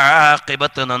നമ്മുടെ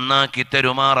ആഖിബത്ത് നന്നാക്കി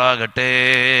തരുമാറാകട്ടെ.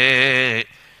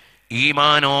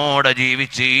 ഈമാനോടെ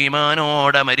ജീവിച്ച്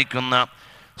ഈമാനോടെ മരിക്കുന്ന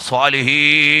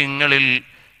സ്വാലിഹീങ്ങളിൽ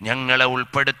ഞങ്ങളെ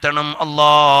ഉൾപ്പെടുത്തണം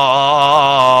അല്ലാ.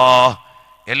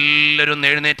 എല്ലാവരും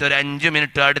എഴുന്നേറ്റ് ഒരു 5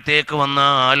 മിനിറ്റ് അടുത്തേക്ക്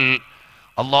വന്നാൽ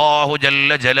അല്ലാഹു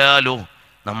ജല്ല ജലാലു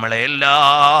നമ്മളെ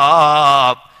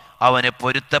എല്ലാം അവന്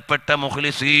പൊരുത്തപ്പെട്ട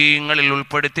മുഖ്ലിസീങ്ങളിൽ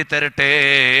ഉൾപ്പെടുത്തി തരട്ടെ.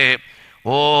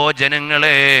 ഓ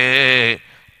ജനങ്ങളെ,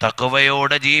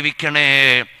 തഖ്വയോടെ ജീവിക്കണേ.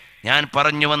 ഞാൻ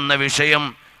പറഞ്ഞു വന്ന വിഷയം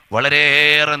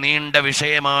വളരെയേറെ നീണ്ട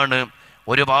വിഷയമാണ്.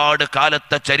 ഒരുപാട്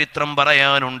കാലത്തെ ചരിത്രം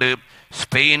പറയാനുണ്ട്,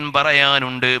 സ്പെയിൻ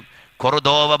പറയാനുണ്ട്,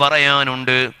 കൊർദോവ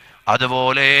പറയാനുണ്ട്.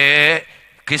 അതുപോലെ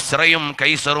കിസ്റയും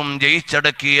കൈസറും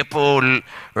ജയിച്ചടക്കിയപ്പോൾ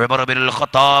ഉമർ ബിൻ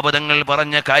ഖത്താബ് തങ്ങൾ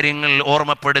പറഞ്ഞ കാര്യങ്ങൾ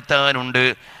ഓർമ്മപ്പെടുത്താനുണ്ട്.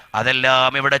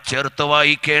 അതെല്ലാം ഇവിടെ ചേർത്ത്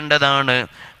വായിക്കേണ്ടതാണ്.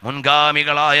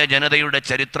 മുൻഗാമികളായ ജനതയുടെ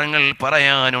ചരിത്രങ്ങൾ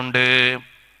പറയാനുണ്ട്.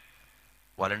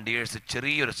 വളണ്ടിയേഴ്സ്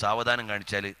ചെറിയൊരു സാവധാനം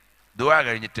കാണിച്ചാൽ ദുആ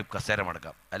കഴിഞ്ഞിട്ട് കസേര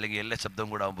മടക്കാം, അല്ലെങ്കിൽ എല്ലാ ശബ്ദവും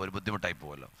കൂടെ ആകുമ്പോൾ ഒരു ബുദ്ധിമുട്ടായി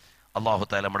പോകുമല്ലോ. അല്ലാഹു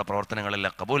തആല നമ്മുടെ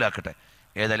പ്രവർത്തനങ്ങളെല്ലാം കബൂലാക്കട്ടെ.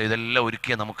 ഏതായാലും ഇതെല്ലാം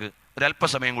ഒരുക്കിയ നമുക്ക്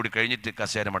ഒരല്പസമയം കൂടി കഴിഞ്ഞിട്ട്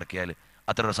കസേര മടക്കിയാൽ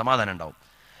അത്ര ഒരു സമാധാനം ഉണ്ടാവും.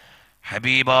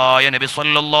 ഹബീബായ നബി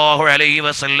സല്ലല്ലാഹു അലൈഹി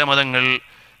വസല്ലം തങ്ങൾ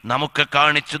നമുക്ക്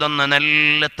കാണിച്ചു തന്ന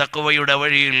നല്ല തഖ്വയുടെ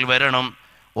വഴിയിൽ വരണം.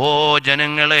 ഓ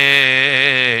ജനങ്ങളെ,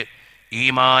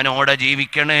 ഈമാനോടെ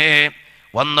ജീവിക്കണേ.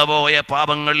 വന്നുപോയ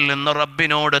പാപങ്ങളിൽ നിന്ന്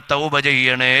റബ്ബിനോട് തൗബ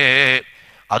ചെയ്യണേ.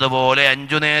 അതുപോലെ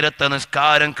 5 നേരത്തെ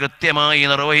നിസ്കാരം കൃത്യമായി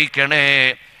നിർവഹിക്കണേ.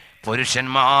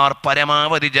 പുരുഷന്മാർ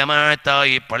പരമാവധി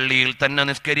ജമാഅത്തായി പള്ളിയിൽ തന്നെ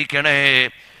നിസ്കരിക്കണേ.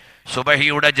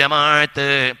 സുബഹിയുടെ ജമാഅത്ത്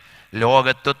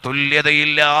ലോകത്ത്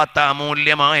തുല്യതയില്ലാത്ത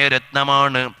അമൂല്യമായ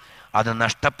രത്നമാണ്. അത്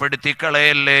നഷ്ടപ്പെടുത്തി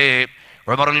കളയല്ലേ.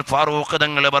 ഉമറുൽ ഫാറൂഖ്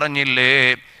തങ്ങൾ പറഞ്ഞില്ലേ,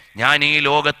 ഞാൻ ഈ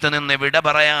ലോകത്ത് നിന്ന് വിട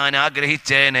പറയാൻ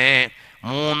ആഗ്രഹിച്ചേനെ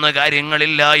 3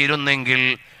 കാര്യങ്ങളില്ലായിരുന്നെങ്കിൽ.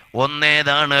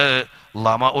 ഒന്നേതാണ്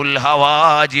ലമഉൽ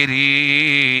ഹവാജിരി,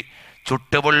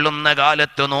 ചുട്ടുപൊള്ളുന്ന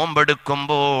കാലത്ത്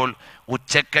നോമ്പെടുക്കുമ്പോൾ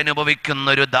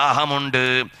ഉച്ചക്കനുഭവിക്കുന്നൊരു ദാഹമുണ്ട്.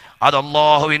 അത്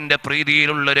അല്ലാഹുവിൻ്റെ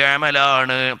പ്രീതിയിലുള്ളൊരു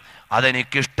അമലാണ്,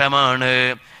 അതെനിക്കിഷ്ടമാണ്.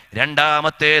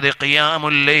 രണ്ടാമത്തേത്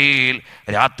ഖിയാമുൽ ലൈൽ,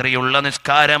 രാത്രിയുള്ള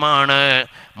നിസ്കാരമാണ്.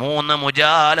 3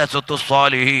 മുജാലസത്തു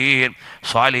സ്വാലിഹീൻ,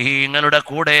 സ്വാലിഹീങ്ങളുടെ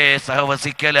കൂടെ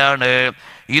സഹവസിക്കലാണ്.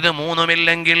 ഇത്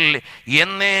 3മില്ലെങ്കിൽ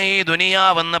എന്നേ ഈ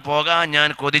ദുനിയാവെന്ന് പോകാൻ ഞാൻ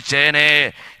കൊതിച്ചേനെ.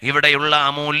 ഇവിടെയുള്ള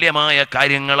അമൂല്യമായ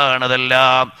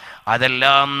കാര്യങ്ങളാണതെല്ലാം.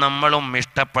 അതെല്ലാം നമ്മളും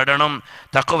ഇഷ്ടപ്പെടണം,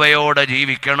 തഖ്വയോടെ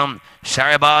ജീവിക്കണം.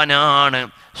 ശഅബാനാണ്,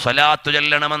 സ്വലാത്ത്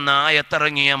ചൊല്ലണമെന്ന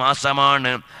ആയത്തിറങ്ങിയ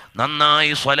മാസമാണ്.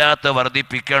 നന്നായി സ്വലാത്ത്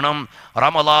വർദ്ധിപ്പിക്കണം.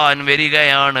 റമളാൻ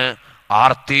വരികയാണ്,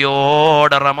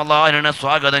 ആർത്തിയോടെ റമളാനിനെ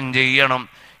സ്വാഗതം ചെയ്യണം.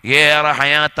 ഏറെ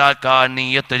ഹയാത്താക്കാൻ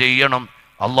നിയ്യത്ത് ചെയ്യണം.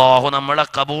 അല്ലാഹു നമ്മളെ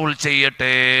കബൂൽ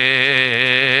ചെയ്യട്ടെ.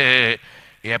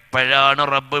 എപ്പോഴാണ്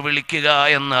റബ്ബ് വിളിക്കുക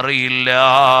എന്നറിയില്ല.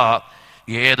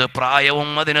 ഏത് പ്രായവും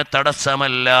അതിന്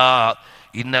തടസ്സമല്ല.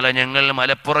 ഇന്നലെ ഞങ്ങൾ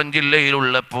മലപ്പുറം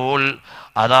ജില്ലയിലുള്ളപ്പോൾ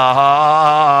അതാ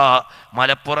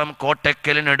മലപ്പുറം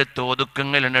കോട്ടക്കലിനടുത്ത്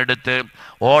ഒതുക്കങ്ങളിനടുത്ത്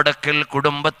ഓടക്കൽ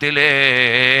കുടുംബത്തിലെ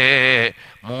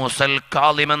മൂസൽ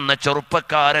കാളിം എന്ന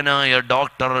ചെറുപ്പക്കാരനായ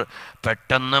ഡോക്ടർ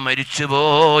പെട്ടെന്ന്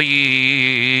മരിച്ചുപോയി.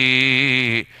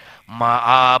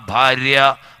 ആ ഭാര്യ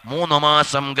 3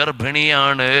 മാസം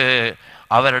ഗർഭിണിയാണ്.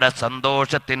 അവരുടെ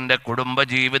സന്തോഷത്തിൻ്റെ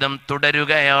കുടുംബജീവിതം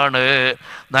തുടരുകയാണ്.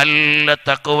 നല്ല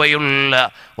തഖ്വയുള്ള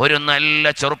ഒരു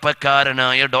നല്ല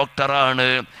ചെറുപ്പക്കാരനായ ഡോക്ടറാണ്.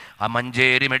 ആ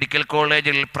മഞ്ചേരി മെഡിക്കൽ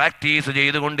കോളേജിൽ പ്രാക്ടീസ്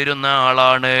ചെയ്തുകൊണ്ടിരുന്ന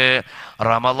ആളാണ്.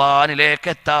 റമളാനിലേക്ക്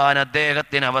എത്താൻ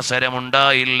അദ്ദേഹത്തിന്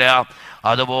അവസരമുണ്ടായില്ല.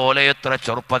 അതുപോലെ എത്ര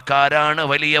ചെറുപ്പക്കാരാണ്,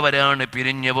 വലിയവരാണ്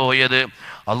പിരിഞ്ഞു പോയത്.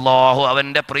 അള്ളാഹു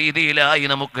അവൻ്റെ പ്രീതിയിലായി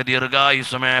നമുക്ക്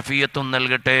ദീർഘായുസ്സും ആഫിയത്തും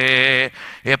നൽകട്ടെ.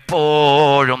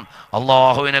 എപ്പോഴും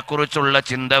അള്ളാഹുവിനെ കുറിച്ചുള്ള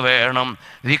ചിന്ത വേണം,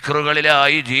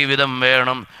 ദിക്റുകളിലായി ജീവിതം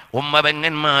വേണം.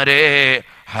 ഉമ്മപെങ്ങന്മാരെ,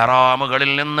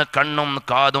 ഹറാമുകളിൽ നിന്ന് കണ്ണും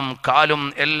കാതും കാലും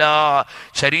എല്ലാ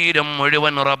ശരീരം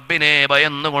മുഴുവൻ റബ്ബിനെ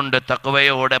ഭയന്നുകൊണ്ട്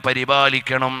തഖ്വയോടെ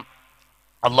പരിപാലിക്കണം.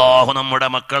 അള്ളാഹു നമ്മുടെ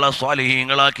മക്കളെ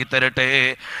സ്വാലിഹീങ്ങളാക്കി തരട്ടെ.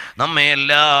 നമ്മെ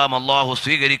എല്ലാം അള്ളാഹു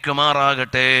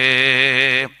സ്വീകരിക്കുമാറാകട്ടെ.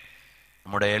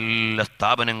 നമ്മുടെ എല്ലാ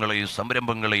സ്ഥാപനങ്ങളെയും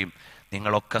സംരംഭങ്ങളെയും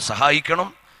നിങ്ങളൊക്കെ സഹായിക്കണം.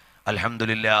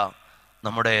 അൽഹംദുലില്ലാ,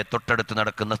 നമ്മുടെ തൊട്ടടുത്ത്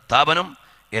നടക്കുന്ന സ്ഥാപനം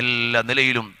എല്ലാ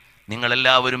നിലയിലും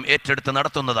നിങ്ങളെല്ലാവരും ഏറ്റെടുത്ത്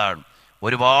നടത്തുന്നതാണ്.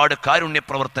 ഒരുപാട് കാരുണ്യ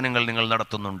പ്രവർത്തനങ്ങൾ നിങ്ങൾ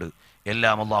നടത്തുന്നുണ്ട്.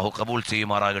 എല്ലാം അള്ളാഹു കബൂൽ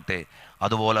ചെയ്യുമാറാകട്ടെ.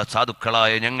 അതുപോലെ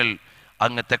സാധുക്കളായ ഞങ്ങൾ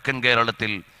അങ്ങ് തെക്കൻ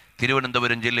കേരളത്തിൽ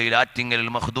തിരുവനന്തപുരം ജില്ലയിൽ ആറ്റിങ്ങലിൽ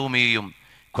മഖ്ദൂമിയും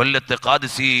കൊല്ലത്ത്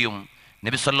ഖാദിസിയും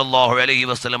നബി സല്ലല്ലാഹു അലൈഹി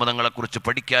വസല്ലം തങ്ങളെക്കുറിച്ച്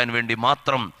പഠിക്കാൻ വേണ്ടി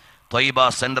മാത്രം Taiba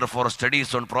centre for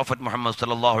studies on prophet Muhammad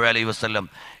സല്ലല്ലാഹു അലൈഹി വസല്ലം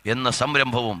എന്ന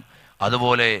സംരംഭവും,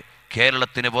 അതുപോലെ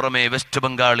കേരളത്തിന് പുറമെ വെസ്റ്റ്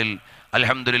ബംഗാളിൽ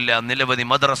അൽഹംദുലില്ലാ നിരവധി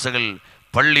മദ്രസകൾ,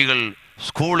 പള്ളികൾ,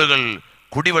 സ്കൂളുകൾ,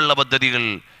 കുടിവെള്ള പദ്ധതികൾ,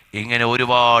 ഇങ്ങനെ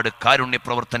ഒരുപാട് കാരുണ്യ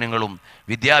പ്രവർത്തനങ്ങളും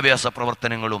വിദ്യാഭ്യാസ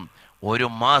പ്രവർത്തനങ്ങളും ഒരു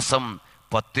മാസം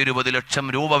 10-20 ലക്ഷം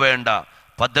രൂപ വേണ്ട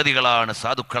പദ്ധതികളാണ്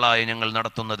സാധുക്കളായ ഞങ്ങൾ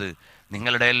നടത്തുന്നത്.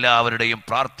 നിങ്ങളുടെ എല്ലാവരുടെയും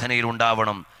പ്രാർത്ഥനയിൽ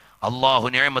ഉണ്ടാവണം. അള്ളാഹു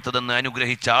നിഅമത്ത് തന്ന്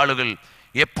അനുഗ്രഹിച്ച ആളുകൾ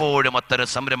എപ്പോഴും അത്തരം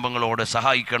സംരംഭങ്ങളോട്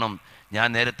സഹായിക്കണം. ഞാൻ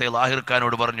നേരത്തെ ലാഹിർ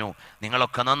ഖാനോട് പറഞ്ഞു,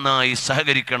 നിങ്ങളൊക്കെ നന്നായി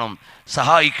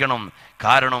സഹായിക്കണം.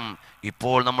 കാരണം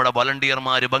ഇപ്പോൾ നമ്മുടെ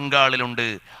വളണ്ടിയർമാർ ബംഗാളിലുണ്ട്.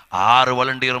 6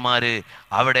 വളണ്ടിയർമാർ.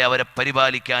 അവിടെ അവരെ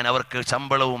പരിപാലിക്കാൻ അവർക്ക്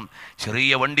ശമ്പളവും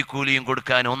ചെറിയ വണ്ടിക്കൂലിയും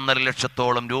കൊടുക്കാൻ 1.5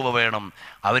 ലക്ഷത്തോളം രൂപ വേണം.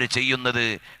 അവർ ചെയ്യുന്നത്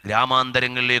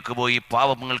ഗ്രാമാന്തരങ്ങളിലേക്ക് പോയി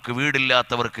പാവങ്ങൾക്ക്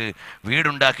വീടില്ലാത്തവർക്ക്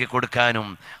വീടുണ്ടാക്കി കൊടുക്കാനും,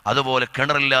 അതുപോലെ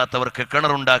കിണറില്ലാത്തവർക്ക്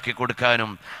കിണറുണ്ടാക്കി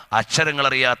കൊടുക്കാനും,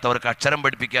 അക്ഷരങ്ങളറിയാത്തവർക്ക് അക്ഷരം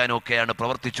പഠിപ്പിക്കാനും ഒക്കെയാണ്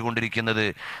പ്രവർത്തിച്ചു കൊണ്ടിരിക്കുന്നത്.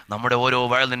 നമ്മുടെ ഓരോ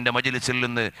വയലിൻ്റെ മജ്‌ലിസിൽ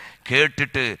നിന്ന്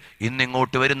കേട്ടിട്ട്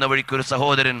ഇന്നിങ്ങോട്ട് വരുന്ന വഴിക്കൊരു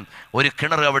സഹോദരൻ ഒരു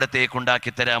കിണർ അവിടത്തേക്ക്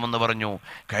ഉണ്ടാക്കി തരാമെന്ന് പറഞ്ഞു.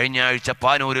 കഴിഞ്ഞ ആഴ്ച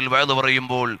പാനൂരിൽ വയല്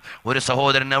പറയുമ്പോൾ ഒരു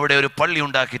സഹോദരൻ അവിടെ ഒരു പള്ളി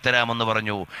ഉണ്ടാക്കി തരാമെന്ന്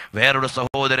പറഞ്ഞു. വേറൊരു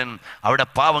സഹോദരൻ അവിടെ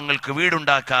പാവങ്ങൾക്ക്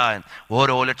വീടുണ്ടാക്കാൻ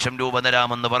ഓരോ ലക്ഷം രൂപ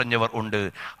തരാമെന്ന് പറഞ്ഞവർ ഉണ്ട്.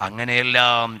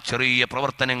 അങ്ങനെയെല്ലാം ചെറിയ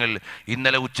പ്രവർത്തനങ്ങൾ.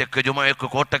 ഇന്നലെ ഉച്ചയ്ക്ക് ജുമഅക്ക്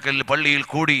കോട്ടക്കൽ പള്ളിയിൽ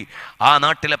കൂടി. ആ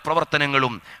നാട്ടിലെ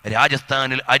പ്രവർത്തനങ്ങളും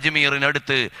രാജസ്ഥാനിൽ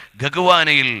അജ്മീറിനടുത്ത്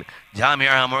ഗഗ്വാനയിൽ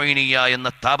ജാമിഅ മൊയ്നിയ എന്ന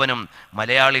സ്ഥാപനം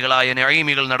മലയാളികളായ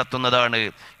നഈമികൾ നടത്തുന്നതാണ്.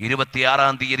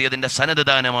 26-ാം തീയതി അതിൻ്റെ സനദ്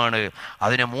ദാനമാണ്.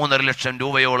 അതിന് 3.5 ലക്ഷം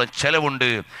രൂപയോളം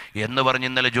ചെലവുണ്ട് എന്ന് പറഞ്ഞ്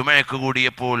ഇന്നലെ ജുമഅക്ക്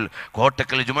കൂടിയപ്പോൾ,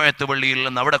 കോട്ടക്കൽ ജുമഅത്ത് പള്ളിയിൽ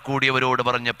നിന്ന് അവിടെ കൂടിയവരോട്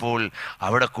പറഞ്ഞപ്പോൾ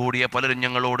അവിടെ കൂടിയ പലരും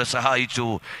ഞങ്ങളോട് സഹായിച്ചു.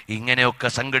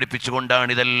 ഇങ്ങനെയൊക്കെ സംഘടിപ്പിച്ചുകൊണ്ടാണ്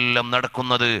ഇതെല്ലാം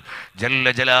നടക്കുന്നത്. ജല്ല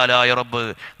ജലാലായ റബ്ബ്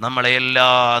നമ്മളെ എല്ലാ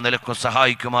നിലക്കും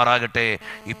സഹായിക്കുമാറാകട്ടെ.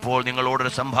 ഇപ്പോൾ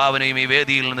നിങ്ങളോടൊരു സംഭാവനയും ഈ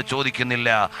വേദിയിൽ നിന്ന് ചോദിക്കുന്നില്ല.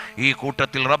 ഈ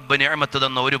കൂട്ടത്തിൽ റബ്ബ് നിഅമത്ത്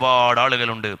തന്ന ഒരുപാട്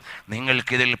ആളുകളുണ്ട്.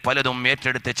 നിങ്ങൾക്കിതിൽ പലതും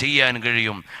ഏറ്റെടുത്ത് ചെയ്യാൻ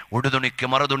കഴിയും. ഉടുതുണിക്ക്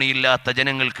മറുതുണിയില്ലാത്ത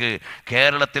ജനങ്ങൾക്ക്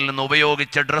കേരളത്തിൽ നിന്ന്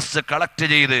ഉപയോഗിച്ച ഡ്രസ്സ് കളക്ട്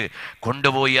ചെയ്ത്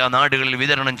കൊണ്ടുപോയി ആ നാടുകളിൽ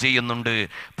വിതരണം ചെയ്യുന്നുണ്ട്.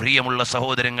 പ്രിയമുള്ള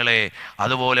സഹോദരങ്ങളെ,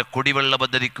 അതുപോലെ കുടിവെള്ള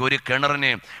പദ്ധതിക്ക് ഒരു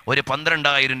കിണറിന് ഒരു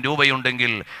 12,000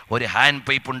 രൂപയുണ്ടെങ്കിൽ ഒരു ഹാൻഡ്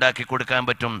പൈപ്പ് ഉണ്ടാക്കി കൊടുക്കാൻ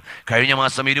പറ്റും. കഴിഞ്ഞ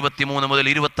മാസം 23 മുതൽ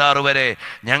 26 വരെ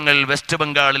ഞങ്ങൾ വെസ്റ്റ്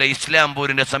ബംഗാളിലെ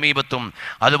ഇസ്ലാംപൂരിൻ്റെ സമീപത്തും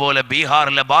അതുപോലെ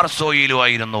ബീഹാറിലെ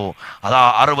ബാർസോയിലുമായിരുന്നു. അതാ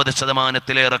 60%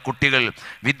 കുട്ടികൾ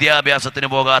വിദ്യാഭ്യാസത്തിന്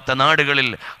പോകാത്ത നാടുകളിൽ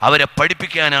അവരെ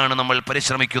പഠിപ്പിക്കാനാണ് നമ്മൾ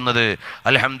പരിശ്രമിക്കുന്നത്.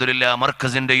 അൽഹംദുലില്ലാ,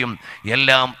 മർക്കസിൻ്റെയും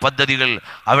എല്ലാം പദ്ധതികൾ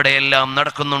അവിടെയെല്ലാം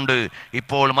നടക്കുന്നുണ്ട്.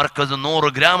 ഇപ്പോൾ മർക്കസ്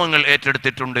 100 ഗ്രാമങ്ങൾ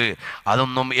ഏറ്റെടുത്തിട്ടുണ്ട്.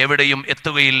 അതൊന്നും എവിടെയും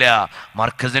എത്തുകയില്ല.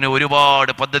 മർക്കസിന്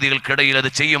ഒരുപാട് പദ്ധതികൾക്കിടയിൽ അത്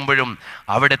ചെയ്യുമ്പോഴും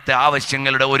അവിടുത്തെ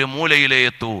ആവശ്യങ്ങളുടെ ഒരു മൂലയിലേ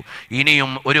എത്തൂ.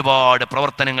 ഇനിയും ഒരുപാട്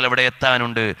പ്രവർത്തനങ്ങൾ അവിടെ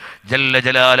എത്താനുണ്ട്. ജല്ല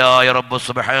ജലാലായ റബ്ബ്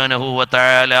സുബ്ഹാനഹു വ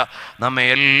തആല നമ്മെ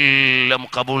എല്ലാം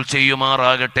കബൂൽ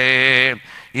ചെയ്യുമാറാകട്ടെ.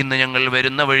 ഇന്ന് ഞങ്ങൾ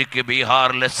വരുന്ന വഴിക്ക്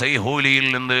ബീഹാറിലെ സൈഹൂലിയിൽ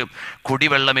നിന്ന്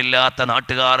കുടിവെള്ളമില്ലാത്ത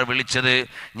നാട്ടുകാർ വിളിച്ചത്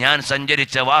ഞാൻ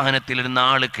സഞ്ചരിച്ച വാഹനത്തിലിരുന്ന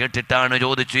ആൾ കേട്ടിട്ടാണ്.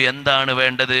 ചോദിച്ചു, എന്താണ്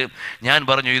വേണ്ടത്? ഞാൻ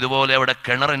പറഞ്ഞു, ഇതുപോലെ അവിടെ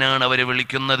കിണറിനാണ് അവർ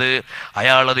വിളിക്കുന്നത്.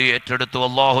 അയാളത് ഏറ്റെടുത്തു.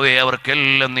 അല്ലാഹുവേ,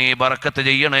 അവർക്കെല്ലാം നീ ബറക്കത്ത്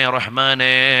ചെയ്യണേ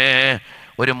റഹ്മാനേ.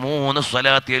 ഒരു 3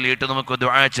 സ്വലാത്ത് ചൊല്ലിയിട്ട് നമുക്ക്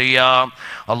ദുആ ചെയ്യാം.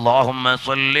 അല്ലാഹുമ്മ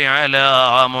സ്വല്ലി അലാ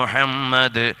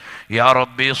മുഹമ്മദ് യാ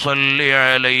റബ്ബി സ്വല്ലി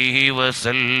അലൈഹി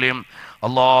വസല്ലിം.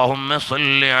 اللهم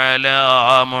صل على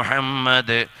محمد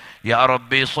യാ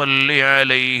റബ്ബി സ്വല്ലി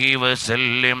അലൈഹി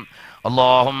വസല്ലിം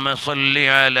اللهم صل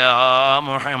على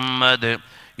محمد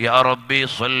يا ربي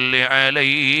صل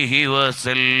عليه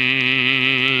وسلم.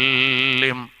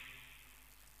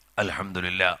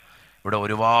 അൽഹംദുലില്ലാ. ഇവിടെ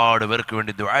ഒരുപാട് പേർക്ക്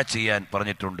വേണ്ടി ദുആ ചെയ്യാൻ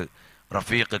പറഞ്ഞിട്ടുണ്ട്.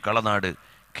 റഫീഖ് കളനാട്,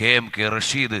 KMK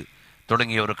റഷീദ്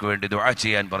തുടങ്ങിയവർക്ക് വേണ്ടി ദുആ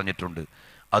ചെയ്യാൻ പറഞ്ഞിട്ടുണ്ട്.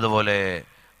 അതുപോലെ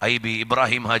IB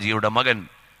ഇബ്രാഹിം ഹാജിയുടെ മകൻ,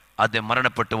 ആദ്യം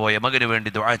മരണപ്പെട്ടു പോയ മകന് വേണ്ടി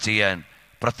ദുആ ചെയ്യാൻ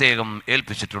പ്രത്യേകം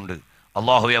ഏൽപ്പിച്ചിട്ടുണ്ട്.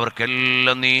 അല്ലാഹുവേ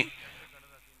അവർക്കെല്ലാം നീ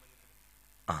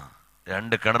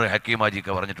 2 കിണർ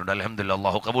ഹക്കീമാജിക്ക് പറഞ്ഞിട്ടുണ്ട്. അൽഹംദുലില്ലാ,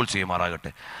 അള്ളാഹു കബൂൽ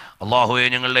ചെയ്യുമാറാകട്ടെ. അള്ളാഹുവേ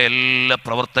ഞങ്ങളുടെ എല്ലാ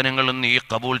പ്രവർത്തനങ്ങളും നീ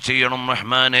കബൂൽ ചെയ്യണം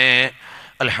റഹ്മാനേ.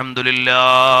 അൽഹംദുലില്ലാ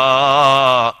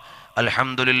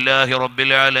അൽഹംദുലില്ലാഹി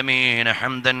റബ്ബിൽ ആലമീൻ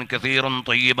ഹംദൻ കസീറൻ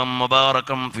ത്വയ്യിബൻ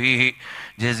മുബാറകൻ ഫീഹി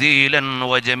ജസീലൻ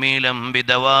വജമീലൻ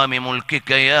ബിദവാമി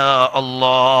മുൽകിക യാ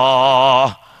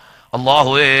അല്ലാഹ്.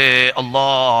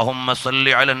 اللهم صل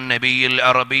على النبي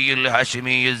العربي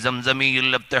الهاشمي الزمزمي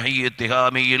الابتحي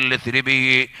التهامي الثربي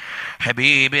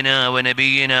حبيبنا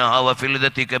ونبينا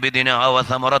وفلذة كبدنا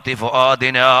وثمرة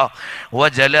فؤادنا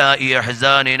وجلاء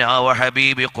أحزاننا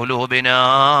وحبيب قلوبنا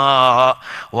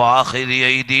وآخذ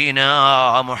أيدينا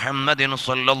محمد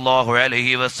صلى الله عليه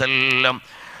وسلم.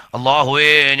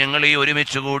 അല്ലാഹുവേ ഞങ്ങൾ ഈ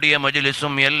ഒരുമിച്ച് കൂടിയ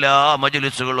മജ്ലിസും എല്ലാ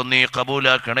മജ്ലിസുകളും നീ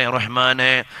കബൂലാക്കണേ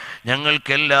റഹ്മാനെ.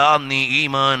 ഞങ്ങൾക്കെല്ലാം നീ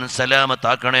ഈമാൻ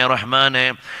സലാമത്താക്കണേ റഹ്മാനെ.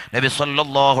 നബി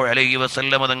സല്ലല്ലാഹു അലൈഹി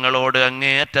വസല്ലം തങ്ങളോട്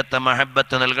അങ്ങേയറ്റത്തെ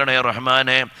മഹബ്ബത്ത് നൽകണേ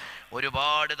റഹ്മാനെ.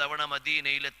 ഒരുപാട് തവണ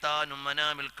മദീനയിലെത്താനും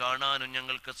മനാമിൽ കാണാനും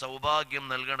ഞങ്ങൾക്ക് സൗഭാഗ്യം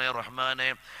നൽകണേ റഹ്മാനെ.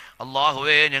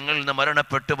 അല്ലാഹുവേ ഞങ്ങളിൽ നിന്ന്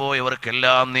മരണപ്പെട്ടു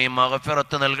പോയവർക്കെല്ലാം നീ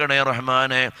മഗ്ഫിറത്ത് നൽകണേ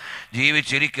റഹ്മാനെ.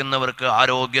 ജീവിച്ചിരിക്കുന്നവർക്ക്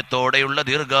ആരോഗ്യത്തോടെയുള്ള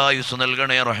ദീർഘായുസ്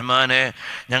നൽകണേ റഹ്മാനെ.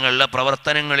 ഞങ്ങളുടെ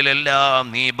പ്രവർത്തനങ്ങളിലെല്ലാം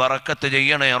നീ ബറക്കത്ത്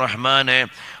ചെയ്യണേ റഹ്മാനെ.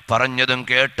 പറഞ്ഞതും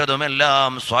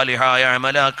കേട്ടതുമെല്ലാം സ്വാലിഹായ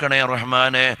അമലാക്കണേ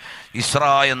റഹ്മാനെ.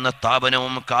 ഇസ്രാ എന്ന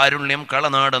സ്ഥാപനവും കാരുണ്യം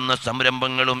കളനാട് എന്ന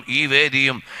സംരംഭങ്ങളും ഈ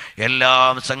വേദിയും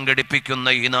എല്ലാം സംഘടിപ്പിക്കുന്ന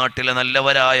ഈ നാട്ടിലെ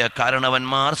നല്ലവരായ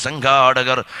കാരണവന്മാർ,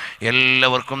 സംഘാടകർ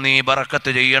എല്ലാവർക്കും നീ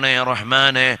ബറക്കത്ത് ചെയ്യണേ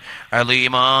റഹ്മാനെ.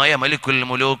 അലീമായ മലിക്കുൽ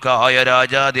മുലൂക്കായ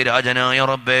രാജാതിരാജനായ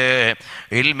റബ്ബേ,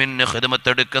 ഇൽമിന്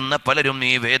ഖിദ്മത്തെടുക്കുന്ന പലരും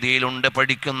ഈ വേദിയിലുണ്ട്.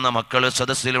 പഠിക്കുന്ന മക്കൾ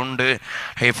സദസ്സിലുണ്ട്,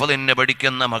 ഹിഫ്ളിന്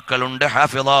പഠിക്കുന്ന മക്കളുണ്ട്,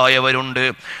 ഹാഫിളായവരുണ്ട്,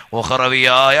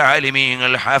 ഉഖറവിയായ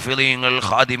ആലിമീങ്ങൾ, ഹാഫിളീങ്ങൾ,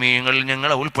 ഖാദിമീങ്ങൾ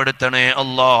ഞങ്ങളെ ഉൾപ്പെടുത്തണേ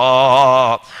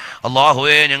അല്ലാഹ്.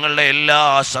 അല്ലാഹുവേ ഞങ്ങളുടെ എല്ലാ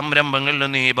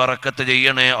സംരംഭങ്ങളിലും നീ ബറക്കത്ത്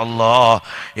ചെയ്യണേ അല്ലാഹ്.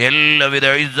 എല്ലാവിധ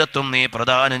ഇസ്സത്തും നീ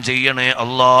പ്രദാനം ചെയ്യണേ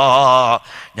അല്ലാഹ്.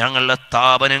 ഞങ്ങളുടെ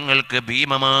സ്ഥാപനങ്ങൾക്ക്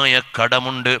ഭീമമായ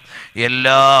കടമുണ്ട്.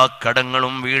 എല്ലാ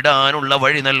കടങ്ങളും വീടാനുള്ള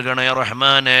വഴി നൽകണേ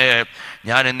റഹ്മാനെ.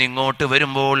 ഞാൻ ഇന്നിങ്ങോട്ട്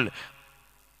വരുമ്പോൾ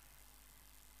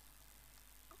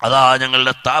അതാ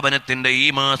ഞങ്ങളുടെ സ്ഥാപനത്തിൻ്റെ ഈ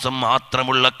മാസം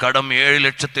മാത്രമുള്ള കടം 7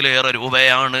 ലക്ഷത്തിലേറെ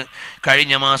രൂപയാണ്.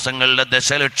 കഴിഞ്ഞ മാസങ്ങളുടെ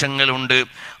ദശലക്ഷങ്ങളുണ്ട്.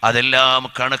 അതെല്ലാം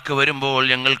കണക്ക് വരുമ്പോൾ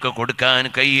ഞങ്ങൾക്ക് കൊടുക്കാൻ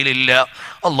കയ്യിലില്ല.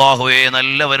 അല്ലാഹുവേ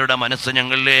നല്ലവരുടെ മനസ്സ്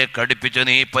ഞങ്ങളിലേക്ക് അടുപ്പിച്ച്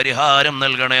നീ പരിഹാരം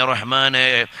നൽകണേ റഹ്മാനെ.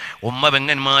 ഉമ്മ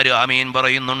പെങ്ങന്മാർ ആമീൻ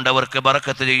പറയുന്നുണ്ട്, അവർക്ക്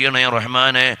ബറക്കത്ത് ചെയ്യണേ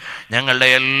റഹ്മാനെ. ഞങ്ങളുടെ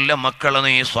എല്ലാ മക്കളെ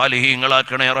നീ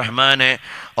സ്വാലിഹീങ്ങളാക്കണേ റഹ്മാനെ.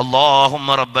 اللهم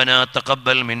ربنا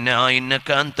تقبل منا إنك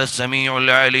أنت السميع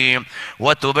العليم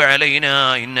وتب علينا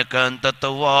إنك أنت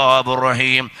التواب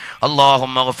الرحيم.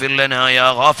 اللهم اغفر لنا يا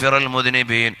غافر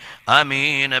المذنبين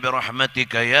آمين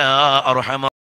برحمتك يا أرحم